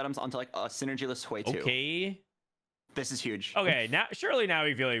 Zoe items onto like a synergyless Hui 2. okay. This is huge. Okay, now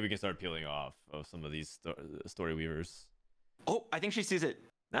we feel like we can start peeling off of some of these story weavers. Oh, I think she sees it.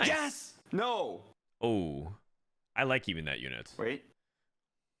 Nice. Yes! No! Oh, I like keeping that unit. Wait.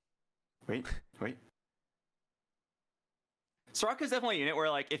 Soraka's definitely a unit where,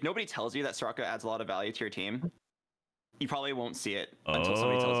 like, if nobody tells you that Soraka adds a lot of value to your team, you probably won't see it until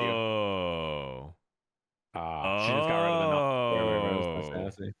somebody tells you. Oh. She just got rid of the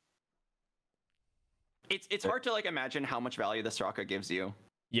fantasy. It's hard to, like, imagine how much value the Soraka gives you.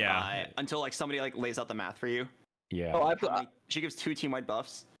 Yeah. Until, like, somebody, like, lays out the math for you. Yeah. Oh, She gives 2 team-wide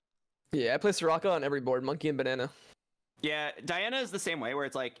buffs. yeah, I play Soraka on every board, Monkey and Banana. Yeah, Diana is the same way, where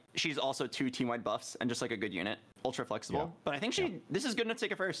it's like she's also 2 team-wide buffs and just like a good unit, ultra flexible. Yeah. But I think this is good enough to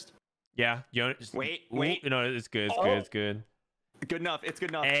take it first. Yeah. You know, Wait. You know, it's good. It's good. Good enough. It's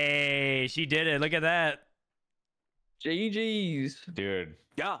good enough. Hey, she did it. Look at that. GG's. Dude,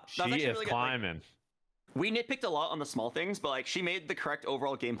 Yeah, that's she actually is really good. Like, climbing. we nitpicked a lot on the small things, but like she made the correct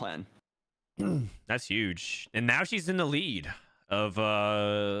overall game plan. That's huge. And now she's in the lead of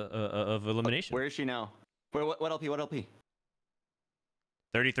elimination. Where is she now? Wait, what LP? What LP?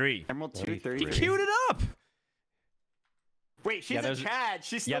 33. Emerald 2, He 33. queued it up. Wait, she's Yeah, a there's- Chad.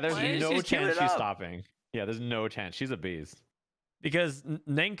 She's still There's playing? no She's queuing chance it she's up. stopping. Yeah, there's no chance. She's a beast. Because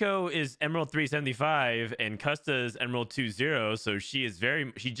Nenko is Emerald 375 and Custa is Emerald 20, so she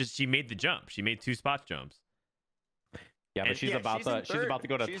made the jump. She made 2 spot jumps. Yeah, but And- she's yeah, about she's in she's about to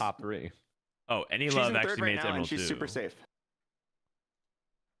go to third. top 3. Oh, Any She's Love in third actually right made now, Emerald and she's 2. super safe.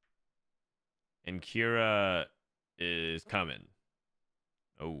 And Kira is coming.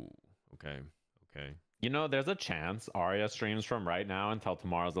 Oh, okay. You know, there's a chance Aria streams from right now until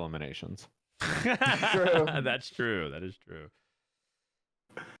tomorrow's eliminations. True. That's true. That is true.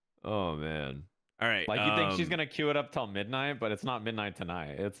 Oh man. All right. Like you think she's gonna queue it up till midnight, but it's not midnight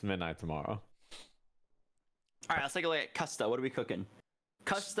tonight. It's midnight tomorrow. All right, let's take a look at Custa. What are we cooking?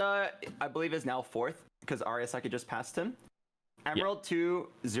 Custa, I believe, is now 4th because AriaSaki just passed him. Emerald 2,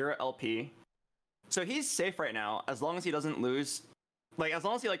 0 LP. So he's safe right now as long as he doesn't lose. Like, as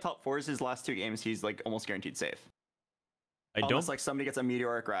long as he like top 4s his last 2 games, he's like almost guaranteed safe. Unless like somebody gets a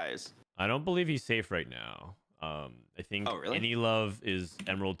meteoric rise. I don't believe he's safe right now. I think Oh, really? Any Love is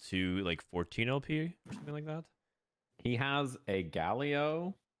Emerald 2 like 14 LP or something like that. He has a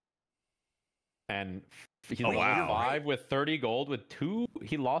Galio, and he's Oh, wow. 5 with 30 gold with 2.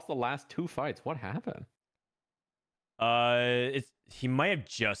 He lost the last 2 fights. What happened? He might have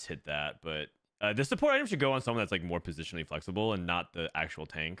just hit that, but the support item should go on someone that's like more positionally flexible and not the actual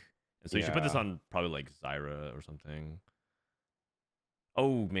tank. And so you should put this Yeah. on probably like Zyra or something.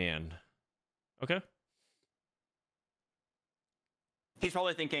 Oh man. Okay. He's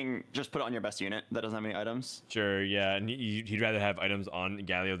probably thinking, just put it on your best unit that doesn't have any items. Sure. Yeah, and he'd rather have items on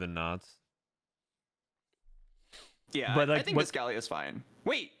Galio than not. Yeah, But, I like, think what- this Galio is fine.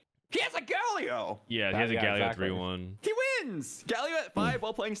 Wait, he has a Galio! Yeah, he has a Yeah, Galio exactly. 3-1. He wins. Galio at 5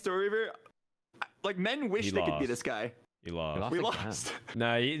 while playing Story Reaver. Like, men wish He they could be lost. this guy. He lost. We again. lost.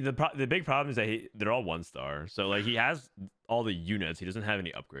 No, the big problem is that they're all 1-star. So like he has all the units. He doesn't have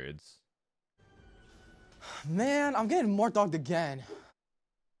any upgrades. Man, I'm getting more dogged again.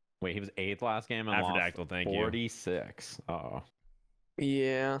 Wait, he was 8th last game and lost Aphrodactyl, thank you. 46. Oh.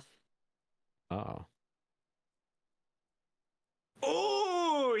 Yeah. Oh.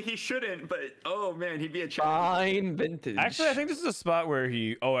 Oh, he shouldn't, but oh man, he'd be a champ. Fine vintage. Actually, I think this is a spot where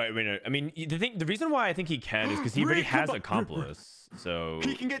he. Oh, I mean, the reason why I think he can is because he already has accomplice. So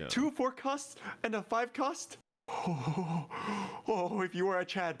He can get yeah. 2 4 costs and a 5 cost. Oh, if you were a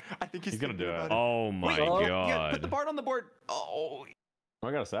Chad, I think he's gonna thinking do it. about Oh my Wait, god! yeah, put the Bard on the board. Oh.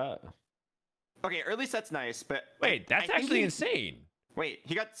 I got a set. Okay, early set's nice, but Wait, that's I think actually he- insane. Wait,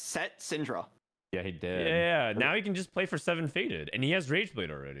 he got set Syndra. Yeah, he did. Yeah, now he can just play for 7 faded, and he has Rageblade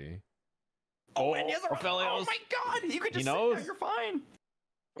already. Oh, and he has a Aphelios. Oh my god, you could He just sit knows. there, you're fine.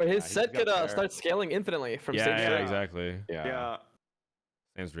 But his Yeah, he's set got could fire. start scaling infinitely from Yeah, stage yeah, three. exactly. Yeah. Yeah.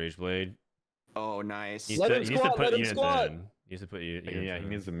 Sam's Rageblade. Oh, nice. He Let him needs to squat, put let him units squat. in. He needs to put units Yeah, he in.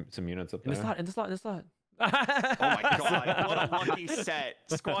 needs some units up In the there. slot, in the slot, in the slot. Oh my god, what a lucky set.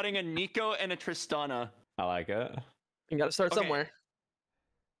 Squatting a Nico and a Tristana. I like it. You gotta start Okay. somewhere.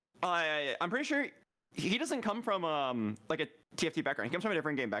 I'm pretty sure he doesn't come from like a TFT background. He comes from a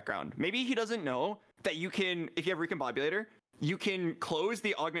different game background. Maybe he doesn't know that you can, if you have Recombobulator, you can close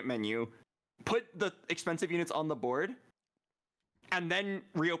the augment menu, put the expensive units on the board, and then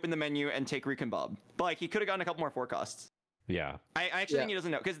reopen the menu and take Recombob. But like he could have gotten a couple more forecasts. Yeah. I actually Yeah. think he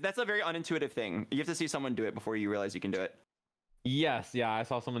doesn't know because that's a very unintuitive thing. You have to see someone do it before you realize you can do it. Yes, yeah, I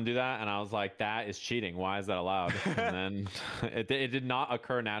saw someone do that and I was like, that is cheating. Why is that allowed? And then it did not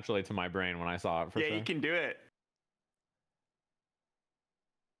occur naturally to my brain when I saw it for Yeah, sure. you can do it.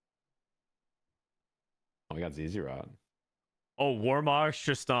 Oh, we got ZZ Rod. Oh, Warmog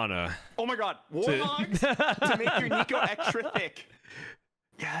Tristana. Oh my god, Warmogs to make your Nico extra thick.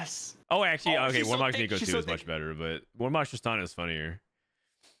 Yes. Oh, actually, Oh, okay, she's so Warmog's thick, Nico she's 2 so is much thick. better, but Warmog Tristana is funnier.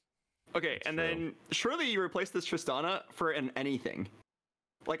 Okay, and true. then surely you replace this Tristana for an anything,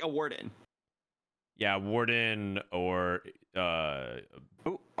 like a Warden. Yeah, Warden or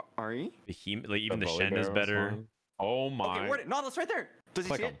Oh, Ari? Behemoth, like even the Bully Shen is Bear was better. fine. Oh my. Okay, Warden. Nautilus right there. Does he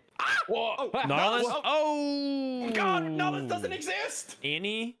Click see him. it? Ah! Whoa. Oh, Nautilus? Whoa. Oh God, Nautilus doesn't exist.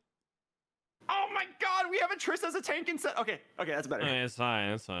 Annie? Oh my God, we have a Triss as a tank instead. Okay, that's better. It's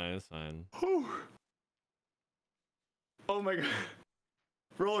fine, it's fine, it's fine. Whew. Oh my God.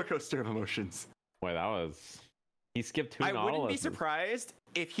 Roller coaster of emotions. Wait, that was. He skipped 2 I wouldn't be Nautiluses. surprised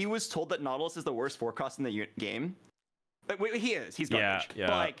if he was told that Nautilus is the worst forecast in the game. But wait, he is. He's garbage. Yeah.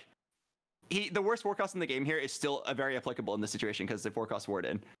 But like, the worst forecast in the game here is still very applicable in this situation because the forecast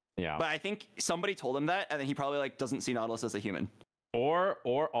Warden. Yeah. But I think somebody told him that, and then he probably like doesn't see Nautilus as a human. Or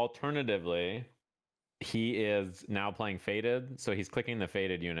alternatively, he is now playing Faded, so he's clicking the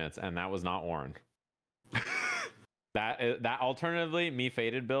Faded units, and that was not Warren. That alternatively, me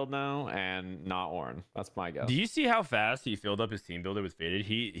Faded build now, and not Warren. That's my guess. Do you see how fast he filled up his team builder with Faded?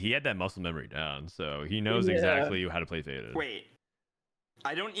 He had that muscle memory down, so he knows Yeah. exactly how to play Faded. Wait,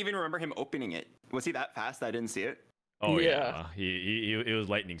 I don't even remember him opening it. Was he that fast? I didn't see it. Oh Yeah. yeah, he it was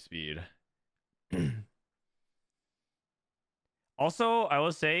lightning speed. Also, I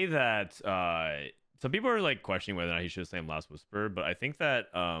will say that some people are like questioning whether or not he should have slammed Last Whisper, but I think that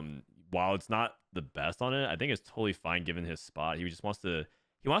while it's not the best on it, I think it's totally fine given his spot. He just wants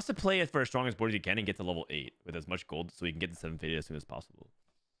to play it for as strong as board as he can and get to level 8 with as much gold so he can get to 7 faded as soon as possible.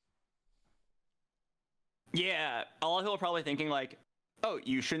 Yeah, a lot of people are probably thinking like, oh,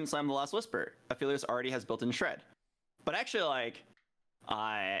 you shouldn't slam the Last Whisper. Aphelios already has built-in Shred. But actually, like,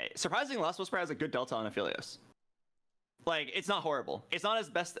 surprisingly, Last Whisper has a good delta on Aphelios. Like, it's not horrible. It's not as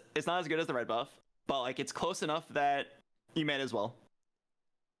good as the red buff, but like, it's close enough that you might as well.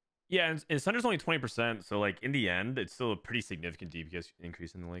 Yeah, and Sunder's only 20%, so like in the end, it's still a pretty significant DPS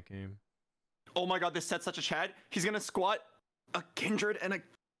increase in the late game. Oh my God, this set's such a Chad. He's gonna squat a Kindred and a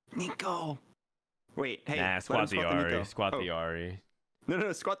Nico. Wait, hey, Nah, let squat him the Nico. Ari. Squat Oh. the Ari.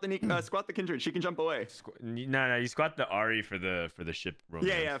 No, squat the Kindred. She can jump away. No, you squat the Ari for the ship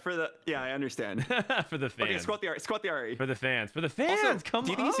romance. Yeah, I understand. For the fans. Okay, squat the Ari. For the fans. For the fans. Also, Come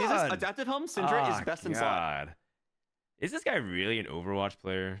do you on. think he sees this? Adaptive Helm, Syndra is best in slot. God. Is this guy really an Overwatch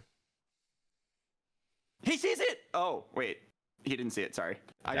player? He sees it! Oh, wait. He didn't see it, sorry.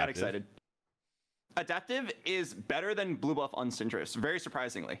 I got Adaptive? excited. Adaptive is better than blue buff on Syndra, very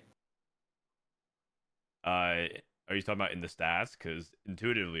surprisingly. Are you talking about in the stats? Because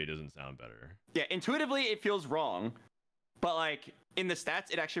intuitively it doesn't sound better. Yeah, intuitively it feels wrong, but like in the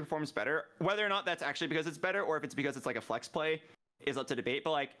stats, it actually performs better. Whether or not that's actually because it's better or if it's because it's like a flex play is up to debate.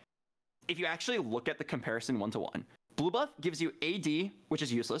 But like, if you actually look at the comparison 1-to-1, blue buff gives you AD, which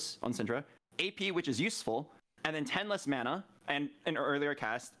is useless on Syndra, AP, which is useful, and then 10 less mana and an earlier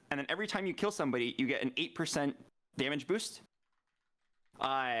cast. And then every time you kill somebody, you get an 8% damage boost.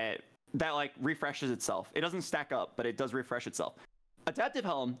 That like refreshes itself. It doesn't stack up, but it does refresh itself. Adaptive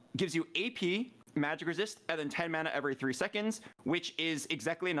Helm gives you AP, magic resist, and then 10 mana every 3 seconds, which is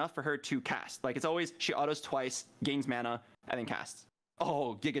exactly enough for her to cast. Like, it's always, she autos twice, gains mana, and then casts.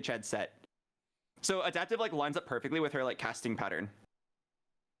 Oh, Giga Chad set. So Adaptive, like, lines up perfectly with her, like, casting pattern.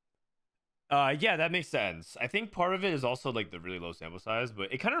 Yeah, that makes sense. I think part of it is also, like, the really low sample size,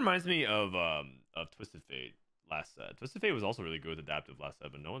 but it kind of reminds me of Twisted Fate last set. Twisted Fate was also really good with Adaptive last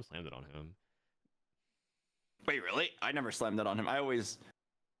set, but no one slammed it on him. Wait, really? I never slammed it on him. I always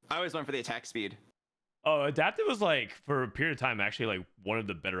went for the attack speed. Oh, Adaptive was like for a period of time actually like one of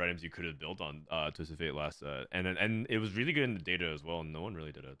the better items you could have built on Twisted Fate last set, and it was really good in the data as well. And no one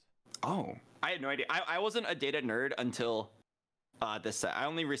really did it. Oh, I had no idea. I wasn't a data nerd until this set. I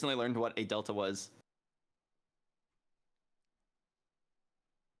only recently learned what a delta was.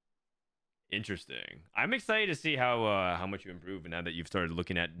 Interesting. I'm excited to see how much you improve now that you've started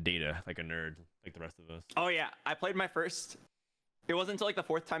looking at data like a nerd, like the rest of us. Oh yeah, I played my first. It wasn't until like the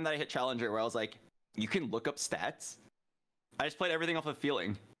 4th time that I hit Challenger where I was like, you can look up stats. I just played everything off of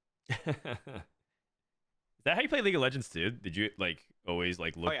feeling. Is that how you play League of Legends too? Did you like always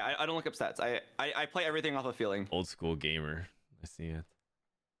like look? Oh yeah, I don't look up stats. I play everything off of feeling. Old school gamer. I see it.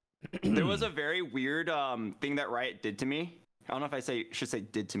 There was a very weird thing that Riot did to me. I don't know if I should say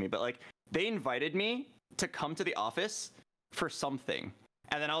did to me, but like they invited me to come to the office for something.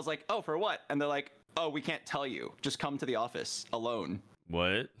 And then I was like, oh, for what? And they're like, oh, we can't tell you. Just come to the office alone.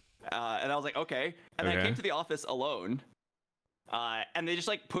 What? And I was like, okay. And then I came to the office alone. And they just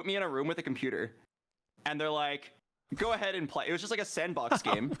like put me in a room with a computer. And they're like, go ahead and play. It was just like a sandbox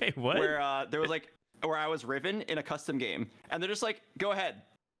game. Wait, what? Where there was like, where I was Riven in a custom game. And they're just like, go ahead,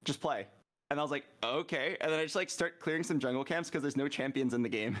 just play. And I was like, okay. And then I just like start clearing some jungle camps because there's no champions in the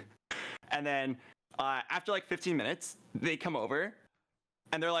game. And then after like 15 minutes, they come over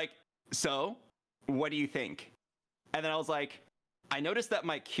and they're like, so what do you think? And then I was like, I noticed that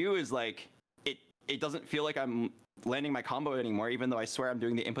my Q is like, it doesn't feel like I'm landing my combo anymore, even though I swear I'm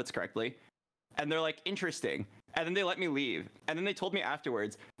doing the inputs correctly. And they're like, interesting. And then they let me leave. And then they told me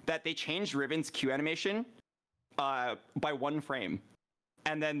afterwards that they changed Riven's Q animation by 1 frame.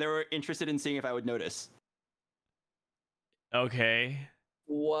 And then they were interested in seeing if I would notice. Okay.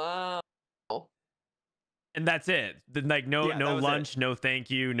 Wow. And that's it. Like no lunch, no thank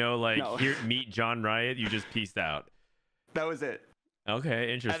you, no here meet John Riot. You just pieced out. That was it.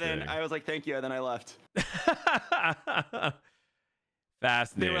 Okay, interesting. And then I was like, thank you, and then I left.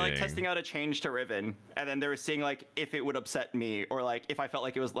 Fascinating. They were like testing out a change to Riven, and then they were seeing like if it would upset me or like if I felt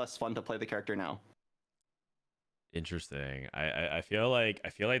like it was less fun to play the character now. Interesting. I feel like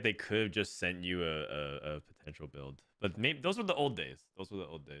they could have just sent you a potential build, but maybe those were the old days.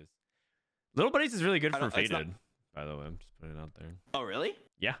 Little Buddies is really good for Faded, by the way. I'm just putting it out there. Oh, really?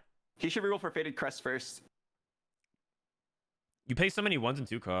 Yeah. He should reroll for Faded Crest first. You pay so many 1s and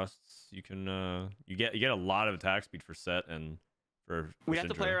 2 costs. You can you get a lot of attack speed for Set and for we have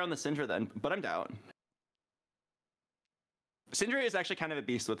to play around the Syndra then, but I'm down. Syndra is actually kind of a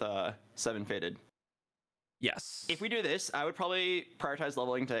beast with 7 Faded. Yes. If we do this, I would probably prioritize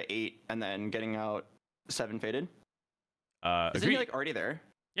leveling to 8 and then getting out 7 Faded. Isn't he like already there?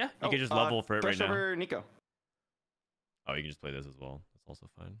 Yeah, you can just level for it right now. Over Nico. Oh, you can just play this as well. That's also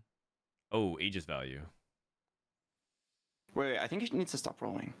fine. Oh, Aegis value. Wait, I think he needs to stop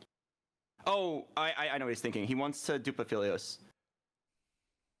rolling. Oh, I know what he's thinking. He wants to dupe Aphelios.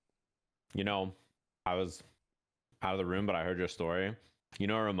 You know, I was out of the room, but I heard your story. You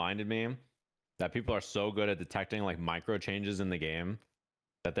know, it reminded me that people are so good at detecting like micro changes in the game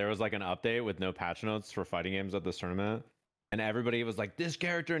that there was like an update with no patch notes for fighting games at this tournament. And everybody was like, this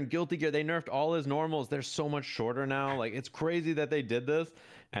character in Guilty Gear, they nerfed all his normals. They're so much shorter now. Like, it's crazy that they did this.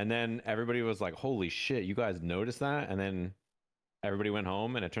 And then everybody was like, holy shit, you guys noticed that? And then everybody went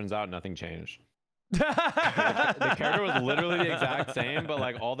home, and it turns out nothing changed. The character was literally the exact same, but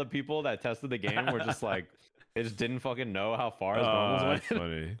like all the people that tested the game were just like, they just didn't fucking know how far his normals went. That's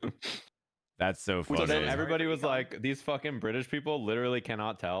funny. That's so funny. So then everybody was like, these fucking British people literally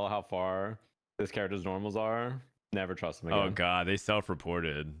cannot tell how far this character's normals are. Never trust them again. Oh god, they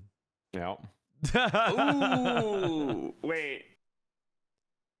self-reported. Yeah. Ooh, wait.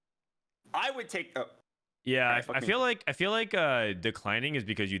 I would take. Oh. Yeah, I feel like declining is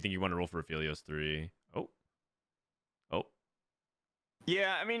because you think you want to roll for Aphelios 3. Oh.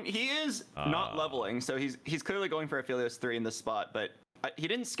 Yeah, I mean, he is not leveling, so he's clearly going for Aphelios 3 in this spot, but he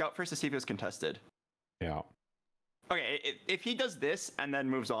didn't scout first to see if it was contested. Yeah. Okay, if he does this and then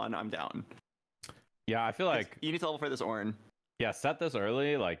moves on, I'm down. Yeah, I feel like you need to level for this Orin. Yeah, set this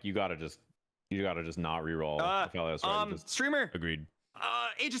early. Like you gotta just not reroll. Aphelios, right? Streamer. Agreed.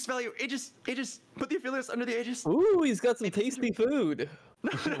 Aegis value. Aegis. Put the Aphelios under the Aegis. Ooh, he's got some tasty food.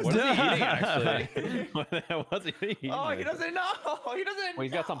 What is he eating actually? What's he eating? Oh, he doesn't know. He doesn't. Well,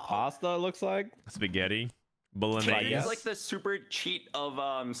 he's got some pasta. It looks like Spaghetti. He's Bolognese. like the super cheat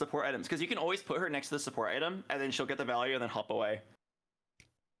of support items because you can always put her next to the support item and then she'll get the value and then hop away.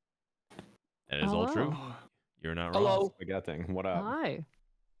 That is all true. You're not wrong. Hello. Spaghetti. What up? Hi.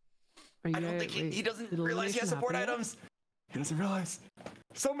 I don't think he doesn't realize he has support items. He doesn't realize.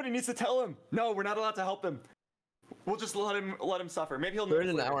 Somebody needs to tell him. No, we're not allowed to help him. We'll just let him suffer. Maybe he'll. Third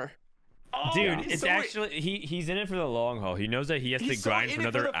an hour. Oh, dude, it's actually he's in it for the long haul. He knows that he has to grind for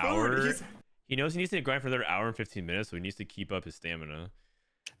another hour. He knows he needs to grind for another hour and 15 minutes, so he needs to keep up his stamina.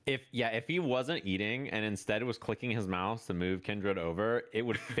 If he wasn't eating and instead was clicking his mouse to move Kindred over, it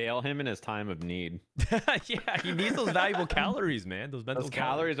would fail him in his time of need. Yeah, he needs those valuable calories, man. Those mental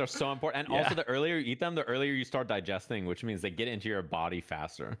calories are so important. And also, the earlier you eat them, the earlier you start digesting, which means they get into your body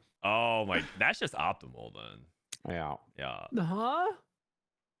faster. Oh my, that's just optimal then. Yeah. Huh?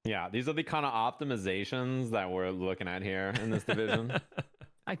 Yeah, these are the kind of optimizations that we're looking at here in this division.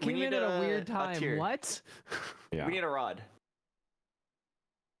 I came in at a weird time. What? Yeah. We need a rod.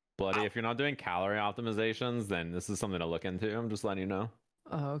 Bloody, if you're not doing calorie optimizations, then this is something to look into. I'm just letting you know.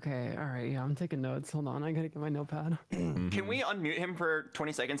 Oh, okay. All right. Yeah, I'm taking notes. Hold on. I gotta get my notepad. Can we unmute him for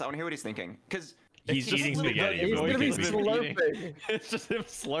 20 seconds? I want to hear what he's thinking. Because he's eating spaghetti. He's gonna be slurping. It's just him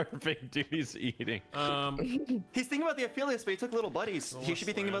slurping, dude. He's eating. He's thinking about the Aphelios, but he took little buddies. He should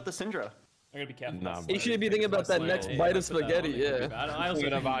be thinking about the Syndra. I gotta be careful. Nah, He should be thinking about that next bite of spaghetti. Yeah. I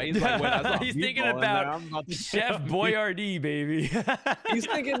also He's thinking about Chef Boyardee, baby. He's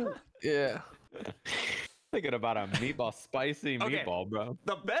thinking, yeah. Thinking about a meatball, spicy meatball, bro.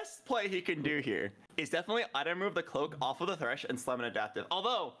 The best play he can do here is definitely item move the cloak off of the thresh and slam an adaptive.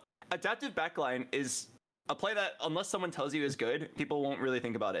 Although adaptive backline is a play that unless someone tells you is good, people won't really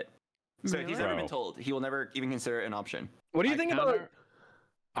think about it. So if he's never been told, he will never even consider it an option. What do you think about?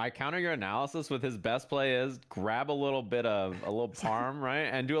 I counter your analysis with his best play is grab a little bit of a little parm, right?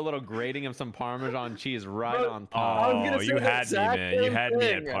 And do a little grating of some Parmesan cheese right on top. Oh, you had me, man. You had me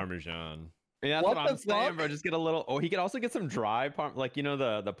at Parmesan. Yeah, that's what I'm saying, bro. Just get a little. Oh, he could also get some dry parm, like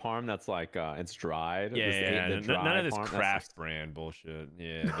the parm that's like it's dried. Yeah, none of this craft brand bullshit.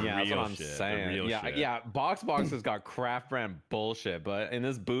 Yeah, that's what I'm saying. Yeah. Boxbox has got craft brand bullshit, but in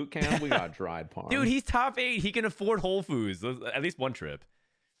this boot camp we got dried parm. Dude, he's top 8. He can afford Whole Foods at least one trip.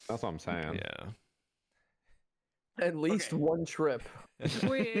 That's what I'm saying. Yeah. At least one trip.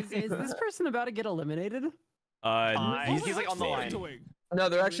 Wait, is this person about to get eliminated? He's like on the line. No,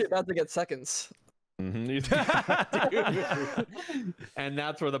 they're actually about to get seconds. And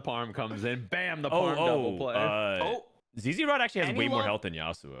that's where the parm comes in. Bam, the parm double play. ZZ Rod actually has way more health than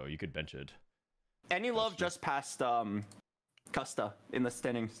Yasuo. You could bench it. Any love just past Custa in the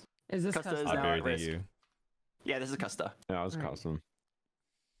standings. Is this Custa? Custa? Now at risk. Yeah, this is Custa. Yeah, it was custom.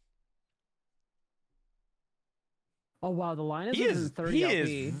 Oh wow, the line is 30 He LP.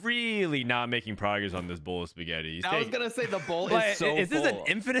 is really not making progress on this bowl of spaghetti. I was gonna say the bowl is so Is this full. an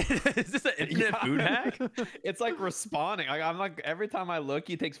infinite? Is this an infinite food hack? It's like respawning. I'm like every time I look,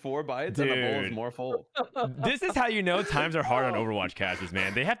 he takes 4 bites and the bowl is more full. This is how you know times are hard on Overwatch casters,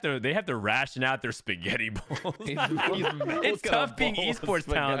 man. They have to ration out their spaghetti bowls. It's tough being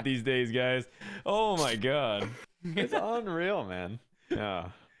esports talent these days, guys. Oh my god, it's unreal, man. Yeah.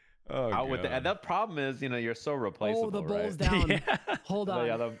 Oh, and the problem is, you're so replaceable. Oh, the bowl's right? down. Hold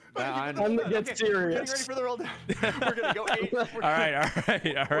on. I'm gonna get serious. Getting ready for the roll down. We're gonna go 8. all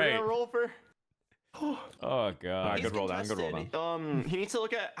right. We're gonna roll for. Oh god. Good roll down. He needs to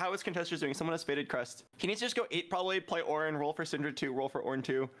look at how his contestor's doing. Someone has faded crest. He needs to just go 8, probably play Orin, roll for Syndra 2, roll for Orin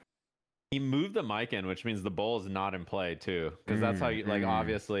 2. He moved the mic in, which means the bowl is not in play too, because that's how you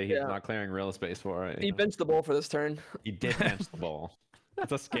obviously he's not clearing real space for it. He benched the bowl for this turn. He did bench the bowl.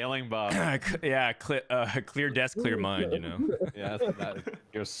 It's a scaling buff. Yeah, clear desk, clear mind. Yeah,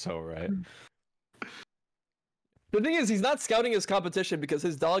 you're so right. The thing is, he's not scouting his competition because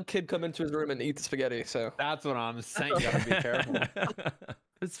his dog could come into his room and eat the spaghetti. So that's what I'm saying. You gotta be careful.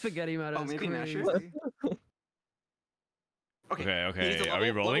 The spaghetti meta is maybe crazy. Nasher? Okay. Are we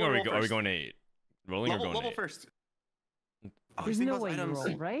rolling or are we going to 8? Rolling or going level 8? First. There's no way you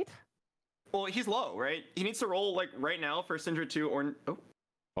roll, right? Well, he's low, right? He needs to roll like right now for Syndra 2 or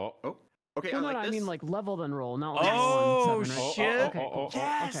Okay, Well, I no, like I this. mean like level then roll, not like Oh, 1, 7, right? shit. Okay, cool.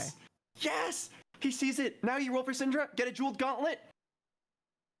 Yes! Okay. Yes! He sees it. Now you roll for Syndra, get a jeweled gauntlet.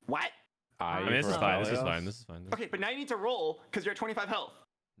 What? I mean, this is fine. This is fine. This is fine. Okay, but now you need to roll because you're at 25 health.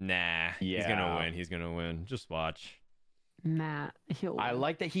 Nah. He's Yeah. gonna win. He's gonna win. Just watch. Nah, he'll. I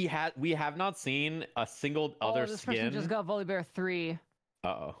like that we have not seen a single other this person skin. just got Volibear 3.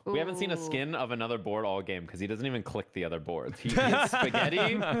 Uh-oh. We haven't seen a Ooh. skin of another board all game because he doesn't even click the other boards. It's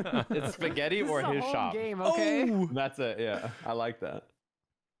spaghetti. It's spaghetti This or is a his home shop. game, okay? Oh! That's it. Yeah, I like that.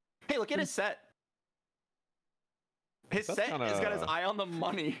 Hey, look at his set. His That's set has got his eye on the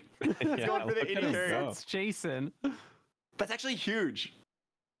money. Yeah, going for the look at 80 him carry. go. It's Jason. That's actually huge.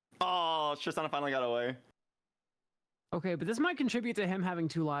 Oh, Tristana finally got away. Okay, but this might contribute to him having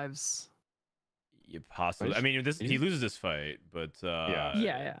 2 lives. Yeah, possibly. I mean, he loses this fight, but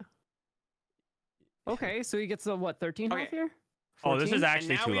Yeah. Okay, so he gets a what, 13 health Okay. here? Oh, this 14? is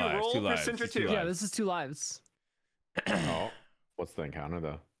actually now 2 we lives. roll 2 for lives. Syndra it's 2 too. Yeah, lives. this is 2 lives. Oh, what's the encounter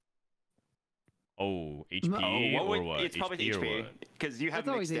though? Oh, HP Oh, or what? It's probably HP or HP what? because you have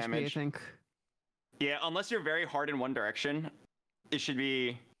That's always mixed HP, I damage. think. Yeah, unless you're very hard in one direction, it should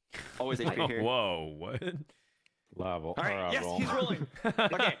be always HP here. Whoa, what? Level. All right, yes, roll. he's rolling.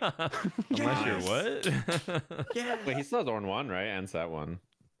 Okay. Unless you're Yes. what? Yeah. Wait, he still has Orn 1, right? And set 1.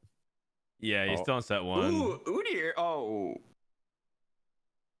 Yeah, he's Oh. still on set 1. Ooh, Udyr. Oh.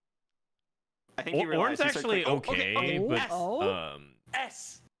 I think he Orn's realized. He started actually clicking- okay, Oh, but oh.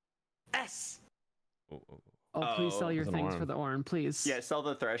 S. S. Oh, please sell Oh, your it's an things for Orn. the Orn, please. Yeah, sell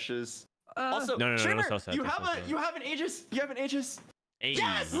the Threshes. Uh, Also, No, Streamer, sell set, you sell have set. you have an Aegis. You have an Aegis. Hey,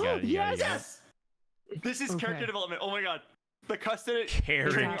 Yes! you got it, you got it, you got it. Yes. This is character Okay. development. Oh my god. The custody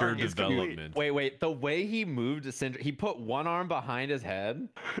Character arc is complete. development. Wait. The way he moved Syndra, he put one arm behind his head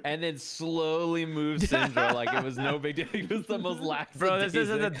and then slowly moved Syndra like it was no big deal. He was the most lax. Bro, this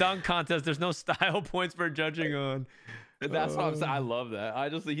isn't a dunk contest. There's no style points for judging on. That's what I'm saying. I love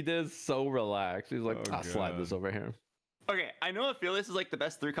that. He did it so relaxed. He's like, Oh, I'll slide God. this over here. Okay, I know Finalists is like the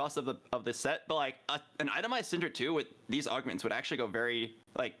best 3 cost of this set, but like an itemized Syndra 2 with these augments would actually go very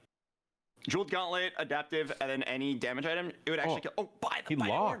like Jeweled Gauntlet, Adaptive, and then any damage item. It would actually kill. Oh, buy the Orn.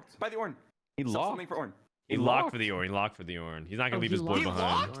 locked. Buy the Orn. He Sell locked. something for Orn. He locked for the Orn. He locked for the Orn. He's not gonna leave his boy He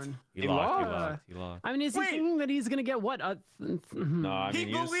behind. locked? He He locked. He locked? locked. He locked. I mean, is he Wait. thinking that he's gonna get what? No, I He mean,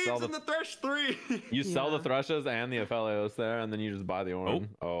 you believes sell in the Thresh 3. you sell the Yeah. Threshes and the Aphelios there, and then you just buy the Orn.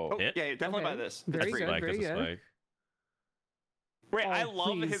 Oh, Oh, Hit? yeah, definitely buy Okay. this. Very It's free. good, Spike, very that's a good. spike. Wait, I Oh,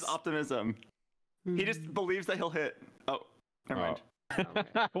 love his please. optimism. He just believes that he'll hit. Oh, never mind.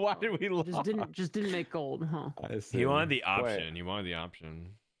 Why did we lock? Just didn't make gold, huh? I see. He wanted the Wait. option. He wanted the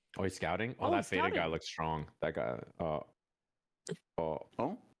option. Oh, he's scouting? Oh, Oh, that he's faded guy scouting. looks strong. That guy. Oh.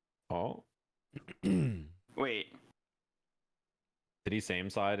 Oh, Oh. wait. Did he same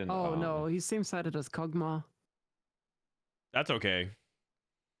side? And Oh no, he's same sided as Kog'Maw. That's okay.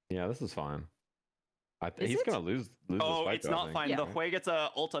 Yeah, this is fine. Is He's it? gonna lose this Oh, fight. it's though, I not think. fine. Yeah. The Hui gets a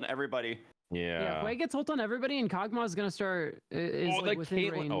ult on everybody. Yeah, Yeah. Hui gets ult on everybody, and Kog'Maw is gonna start. Is Oh, like the within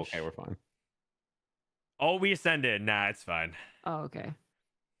Caitlyn. range. Okay, we're fine. Oh, we ascended. Nah, it's fine. Oh, okay.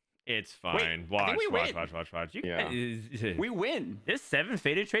 It's fine. I think we win. Watch. You Yeah. guys- We win. This 7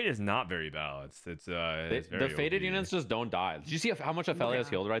 faded trade is not very balanced. It's The very faded OP. units just don't die. Did you see how much Aphelios Yeah.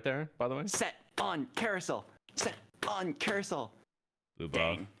 healed right there, by the way? Set on carousel. Set on carousel. Blue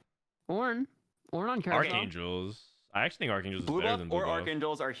buff. Dang. Orn on carousel. Archangels. I actually think Archangels Blue is better buff than blue or buff.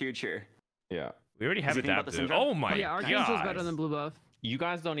 Archangels are huge here. Yeah. We already have Does he think about the adaptive. syndrome? Oh my Oh, yeah, god. Archangel's better than blue buff. You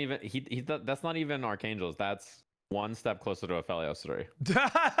guys don't even. That's not even Archangels. That's one step closer to Aphelios 3.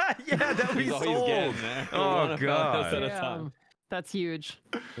 Yeah, that we He's all he's sold. getting there. Oh, One Aphelios God. at a Damn, time. that's huge.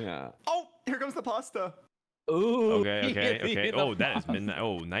 Yeah. Oh, here comes the pasta. Ooh. Okay. Oh, that is midnight.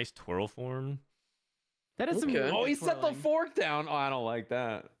 Oh, nice twirl form. That is some. Okay. really Oh, he good set the twirling. fork down. Oh, I don't like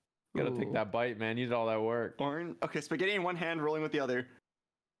that. You gotta take Ooh. that bite, man. You did all that work. Orn. Okay, spaghetti in one hand, rolling with the other.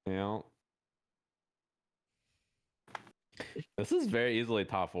 You know. This is very easily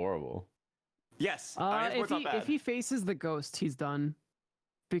top horrible. Yes. I mean, his board's not bad. If he faces the ghost, he's done.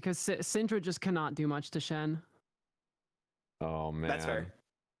 Because Syndra just cannot do much to Shen. Oh man. That's fair.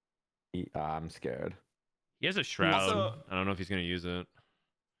 I'm scared. He has a shroud. Also- I don't know if he's gonna use it.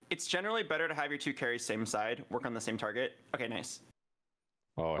 It's generally better to have your 2 carries same side, work on the same target. Okay, nice.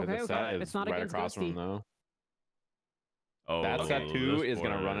 Oh, Okay, the set okay. is It's not right against across from him Ghosty. though. Oh, That set 2 this is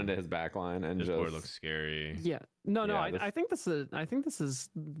gonna run board- into his backline and This just. board looks scary. Yeah. No. Yeah, I think this is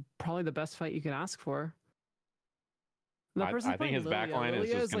probably the best fight you could ask for. The I person think playing his Lilia. backline is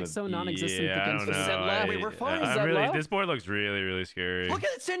Lilia just like gonna so non-existent Yeah, I against don't know. Frodan. Zed Wait, we're fine. I'm Zed really. left? This board looks really, really scary. Look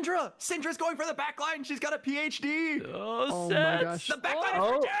at Syndra. Syndra's going for the backline. She's got a PhD. Oh my Sets. gosh. The backline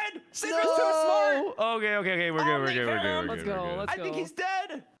Oh. is dead. Syndra's too smart. Okay, we're good. We're good. We're good. Let's go. Let's I think he's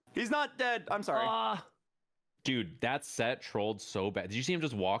dead. He's not dead. I'm sorry. Dude, that set trolled so bad. Did you see him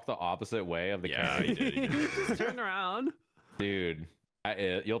just walk the opposite way of the Yeah, cannon? he did. Just turn around. Dude,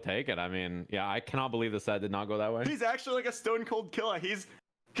 you'll take it. I mean, yeah, I cannot believe the set did not go that way. He's actually like a stone cold killer. He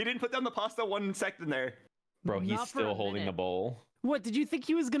didn't put down the pasta 1 second there. Bro, he's Not for still a holding the minute. bowl. What, did you think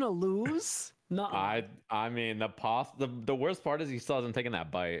he was gonna lose? No. I mean, the worst part is he still hasn't taken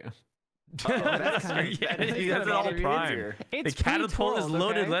that bite. That's kinda- Yeah, that's he has it kinda all weird. primed. It's The catapult is pre-twirled,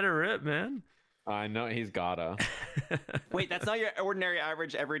 loaded. okay? Let it rip, man. I know he's gotta. Wait, that's not your ordinary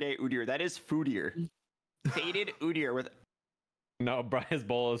average everyday Udyr. That is Foodier. Faded Udyr with. No, bro, his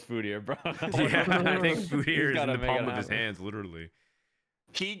bowl is foodier, bro. Yeah, I think Foodier is in gotta the make palm it of his happen. hands, literally.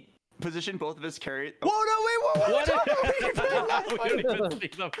 He positioned both of his carry. Whoa, no, wait, We don't even see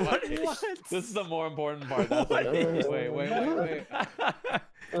the footage. What? This is the more important part. That's like, wait.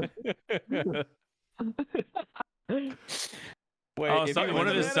 Wait, Oh, if so, you one of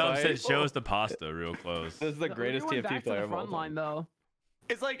win his this subs fight- said shows the pasta real close. This is the greatest Everyone TFT back to player the of all front line time. though.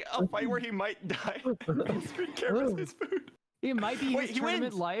 It's like a fight where he might die. Screen cameras his food. It might be Wait, his he tournament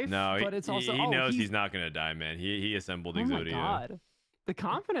wins. life, No, but it's he, also he oh, knows he's not gonna die, man. He assembled Oh my Exodia. god, the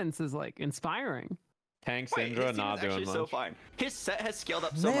confidence is like inspiring. Tank Wait, his Syndra team not is actually doing so much. fine. His set has scaled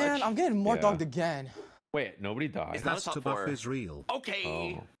up so Man, much. I'm getting more Yeah. dogged again. Wait, nobody died. It's not a top four. is real. Okay.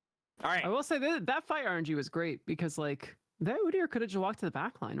 Oh. All right. I will say that fight RNG was great because like that Udyr could have just walked to the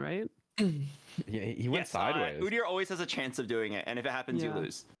back line, right? Yeah, he went sideways. Udyr always has a chance of doing it, and if it happens, you Yeah.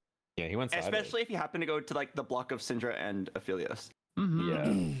 lose. Yeah, he went sideways. Especially if you happen to go to like the block of Syndra and Aphelios. Mm-hmm. Yeah.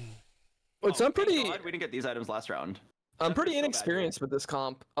 Well, Oh, I'm pretty. thank God we didn't get these items last round. I'm pretty so bad, inexperienced with this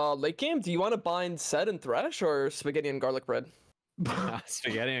comp. Late game, do you want to bind Sed and Thresh or spaghetti and garlic bread?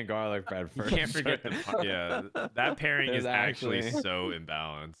 Spaghetti and garlic bread You first. can't forget the yeah. That pairing There's is actually actually- so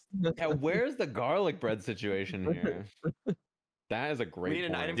imbalanced. Yeah, where's the garlic bread situation here? That is a great We need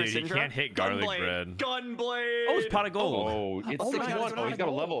an point. item for Dude, you Syndra. can't hit garlic Gunblade. bread. Gunblade. Oh, it's pot of gold. Oh, it's Oh my 6-1. God, Oh, he's got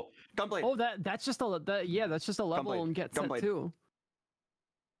a it's level. Gunblade. Oh, that's just a that's just a level Gunblade. and get set Gunblade. too.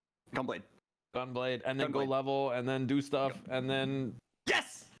 Gunblade. Gunblade, and then go Gunblade. level, and then do stuff, and then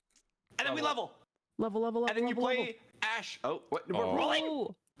Yes. And then we level. Level. And then you level, play Ash. Oh, what? We're Oh. rolling.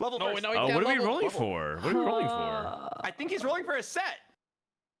 level. Level No, first. no, Oh, can't what are we level. rolling Level. for? What are we rolling for? I think he's rolling for a set.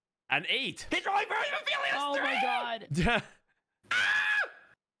 An 8. He's rolling for Aphelios. Oh my 3. god.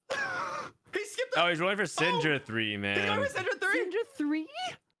 He skipped. Oh, he's rolling for Syndra 3, He's man. going for Syndra 3. Syndra 3?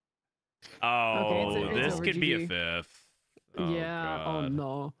 Oh, it's this over, could be a GG. 5th. Oh, Yeah. Oh God.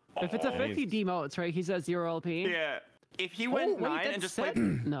 no. If it's a 5th, he demotes, right? He's at 0 LP. Yeah. If he Oh, went wait, 9 and that's just set?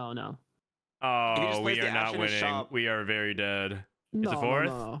 played. No. He just Oh, plays we the are Ash not in his winning. shop. We are very dead. No, a 4th?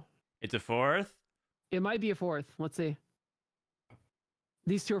 no. It's a 4th? It might be a 4th. Let's see.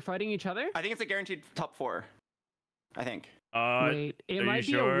 These two are fighting each other? I think it's a guaranteed top 4. I think. Wait, it are might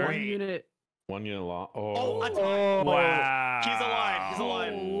you be sure? a 1 unit. 1 unit long. Oh, a tie. Oh, Wow. He's alive. He's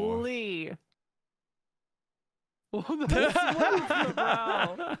alive. Holy. Oh, that's smooth,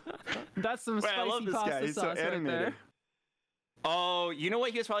 bro. That's some Wait, spicy I love this pasta guy. He's so sauce right animated. there. Oh, you know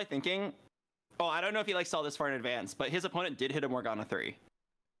what he was probably thinking? Oh, I don't know if he like saw this far in advance, but his opponent did hit a Morgana 3.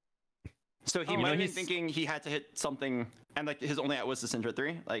 So he Oh, might have been he's- thinking he had to hit something, and like his only out was the Syndra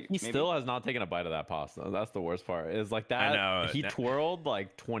 3. Like He maybe. still has not taken a bite of that pasta. That's the worst part. Is like that. know. He That- twirled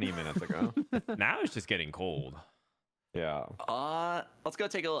like 20 minutes ago. Now it's just getting cold. Yeah. Let's go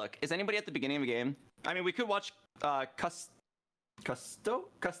take a look. Is anybody at the beginning of the game? I mean, we could watch Custa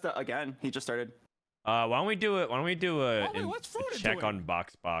again. He just started. Why don't we do it? Why don't we do a what's a Frodan check doing? on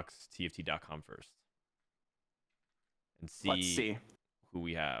boxboxtft.com first and see, Let's see. who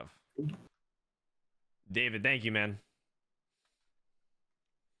we have. David, thank you, man.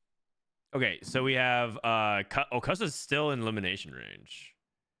 Okay, so we have Custa's still in elimination range.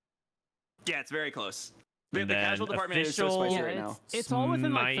 Yeah, it's very close. The And casual then department is so official- spicy Yeah, right now. it's all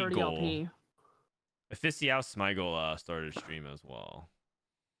within like 30 Smigle. LP. Official Smigle started stream as well.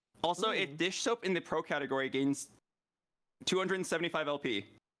 Also, if Dishsoap in the pro category gains 275 LP.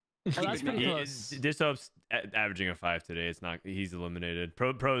 Oh, that's He would pretty not- close. This soap's averaging a 5 today. It's not. He's eliminated.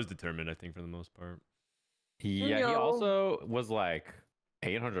 Pro is determined, I think, for the most part. Yeah. He No. also was like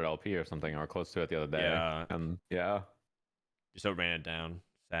 800 LP or something, or close to it the other day. Yeah. And yeah. So ran it down.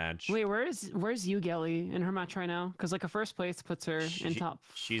 Sad. Wait, where's Yougelly in her match right now? Because like a first place puts her in She- top.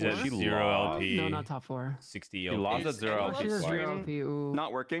 She's 4? at She 0 lost. LP. No, not top 4. 60 He LP. lost at Is 0 anyone LP. She's else at twice. 0 LP. Ooh.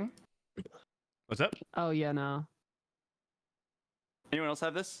 Not working. What's up? Oh yeah, no. Anyone else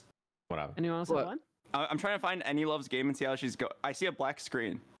have this? Whatever. Anyone else What? have one? I'm trying to find Any Love's game and see how she's I see a black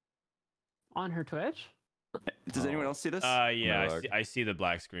screen. On her Twitch? Does anyone else see this? Yeah, Look. I see the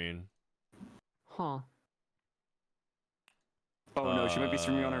black screen. Huh. Oh no, she might be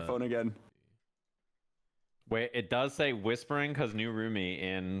streaming on her phone again. Wait, it does say whispering because new roomie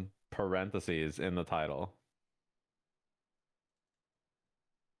in parentheses in the title.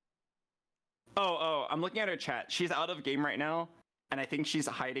 Oh, I'm looking at her chat. She's out of game right now, and I think she's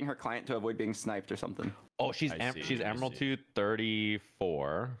hiding her client to avoid being sniped or something. Oh, she's I see, she's I Emerald see.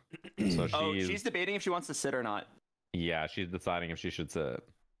 234. So Oh, she's debating if she wants to sit or not. yeah, she's deciding if she should sit.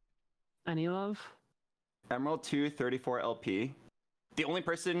 Any love? Emerald 234 LP. The only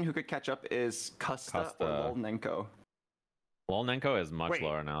person who could catch up is Custa or Custa. lulnenko. Lulnenko is much Wait.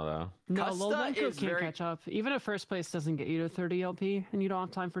 lower now, though. No, Custa lulnenko is can't very- catch up. Even if first place doesn't get you to 30 LP, and you don't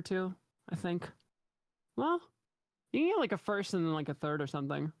have time for 2, I think. Well, you can get like a first and then like a third or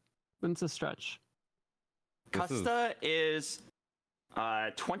something. Then it's a stretch. This is- Custa is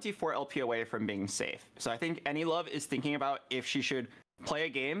 24 LP away from being safe. So I think Any Love is thinking about if she should play a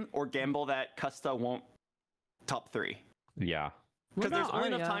game or gamble that Custa won't top 3. Yeah. What 'Cause there's about only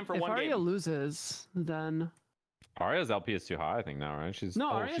enough Aria? time for if one Aria game. loses, then Aria's LP is too high, I think, now, right? She's no,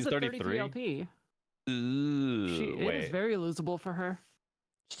 oh, Aria's she's at 33. 33 LP. Ooh, It wait. is very losable for her.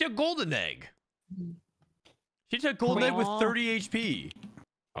 She took golden egg. She took golden egg with Aw. 30 HP.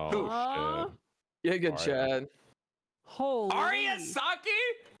 Oh, Aw. shit. Yeah, good Aria. Chad. Holy.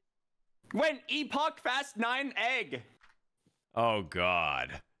 AriaSaki went Epoch Fast 9 egg. Oh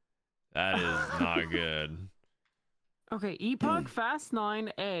god, that is not good. Okay, Epoch Fast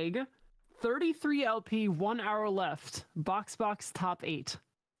 9 Egg, 33 LP, 1 hour left. Boxbox top 8.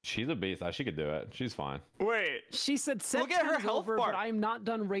 She's a beast. She could do it. She's fine. Wait, She said set Look at her 10's health over, bar. but I am not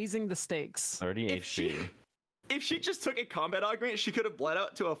done raising the stakes. 30 if HP. if she just took a combat augment, she could have bled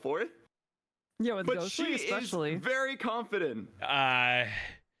out to a 4th. Yeah, with But Ghostly she especially. is very confident.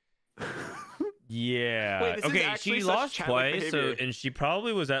 Yeah. Wait, this is Okay, actually she such lost childlike twice, so behavior. and she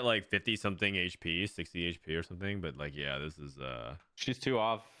probably was at like 50 something HP, 60 HP or something. But like, yeah, this is She's too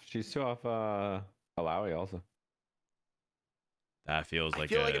off. She's too off Alawi also. that feels I like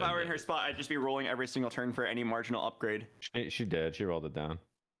feel like if I were in her spot, I'd just be rolling every single turn for any marginal upgrade. She did. She rolled it down.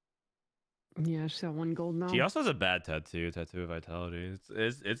 Yeah, she's got 1 gold now. She also has a bad tattoo of vitality.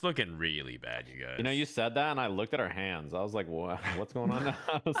 It's looking really bad, you guys. You know, you said that, and I looked at her hands. I was like, "What? What's going on?" Now?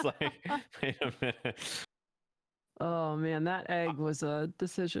 I was like, "Wait a minute." Oh man, that egg was a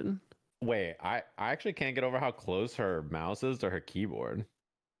decision. Wait, I actually can't get over how close her mouse is to her keyboard.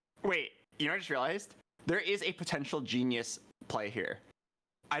 Wait, you know what I just realized? There is a potential genius play here.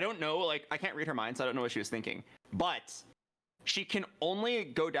 I don't know, like, I can't read her mind, so I don't know what she was thinking. But she can only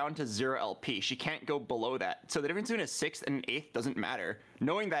go down to 0 LP. She can't go below that. So the difference between a 6th and an 8th doesn't matter.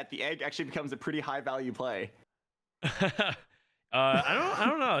 Knowing that, the egg actually becomes a pretty high value play. I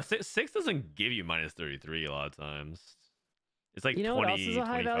don't know. Six doesn't give you minus 33 a lot of times. It's like You know 20, what else is a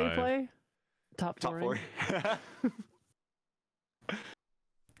high value 25. play? Top Top 4. 4.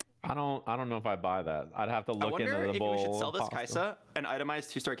 I don't know if I buy that. I'd have to I look into wonder the if bowl. we should sell this pasta. Kaisa and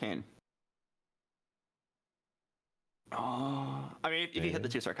itemize 2-star Kane. Oh, I mean, if you hit the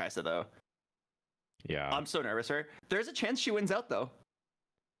 2-star Kaisa, though. Yeah. I'm so nervous for her. There's a chance she wins out, though.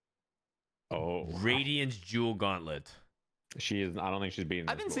 Oh, Radiance Jewel Gauntlet. she is. I don't think she's beating.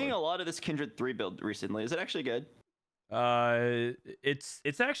 I've this been seeing a board. lot of this Kindred 3 build recently. Is it actually good?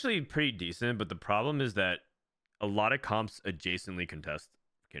 It's actually pretty decent, but the problem is that a lot of comps adjacently contest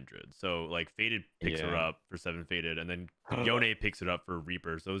Kindred. So like Faded picks her Yeah. up for 7 Faded, and then Yone picks it up for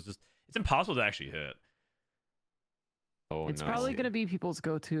Reaper. So it's impossible to actually hit. Oh It's no. probably going to be people's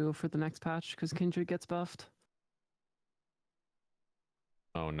go-to for the next patch because Kindred gets buffed.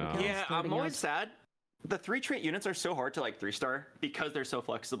 Oh no. Yeah. Yeah, I'm starting always out. sad. The 3 trait units are so hard to like 3-star because they're so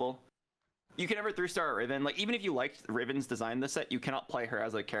flexible. You can never 3-star a Riven. Like even if you liked Riven's design this set, you cannot play her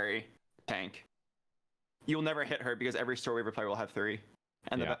as a carry tank. You'll never hit her because every Store Weaver player will have 3,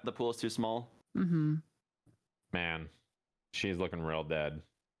 and Yeah. the pool is too small. Mm-hmm. Man, she's looking real dead.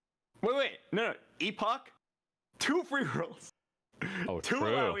 Wait, no, Epoch, 2 free rolls, Oh, 2 true.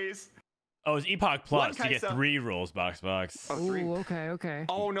 Alawies. Oh, it's Epoch Plus. You get Kaisa. 3 rolls, Boxbox. Oh, 3. Ooh, okay.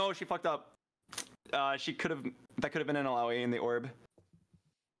 Oh no, she fucked up. That could have been an Alawi in the orb.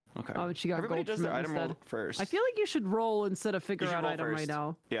 Okay. Oh, but she got Everybody gold does from their it item instead. roll first. I feel like you should roll instead of figure should out roll item first. right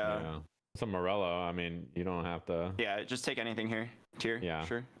now. Yeah. It's a Morello. I mean, you don't have to Yeah, just take anything here. Tier. Yeah.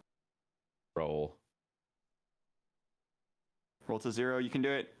 Sure. roll. Roll to 0. You can do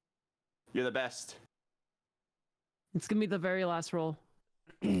it. You're the best. It's gonna be the very last roll.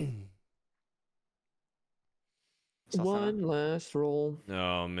 One last roll.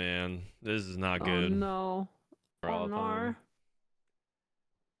 Oh man, this is not Oh good. no. For all Oh no. time.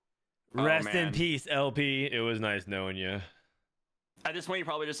 Oh, Rest in man. peace, LP. It was nice knowing you. At this point, you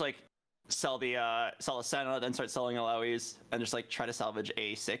probably just like sell the Senna, then start selling Alaois, and just like try to salvage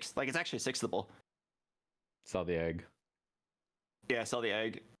a sixth. Like it's actually sixthable. Sell the egg. Yeah, sell the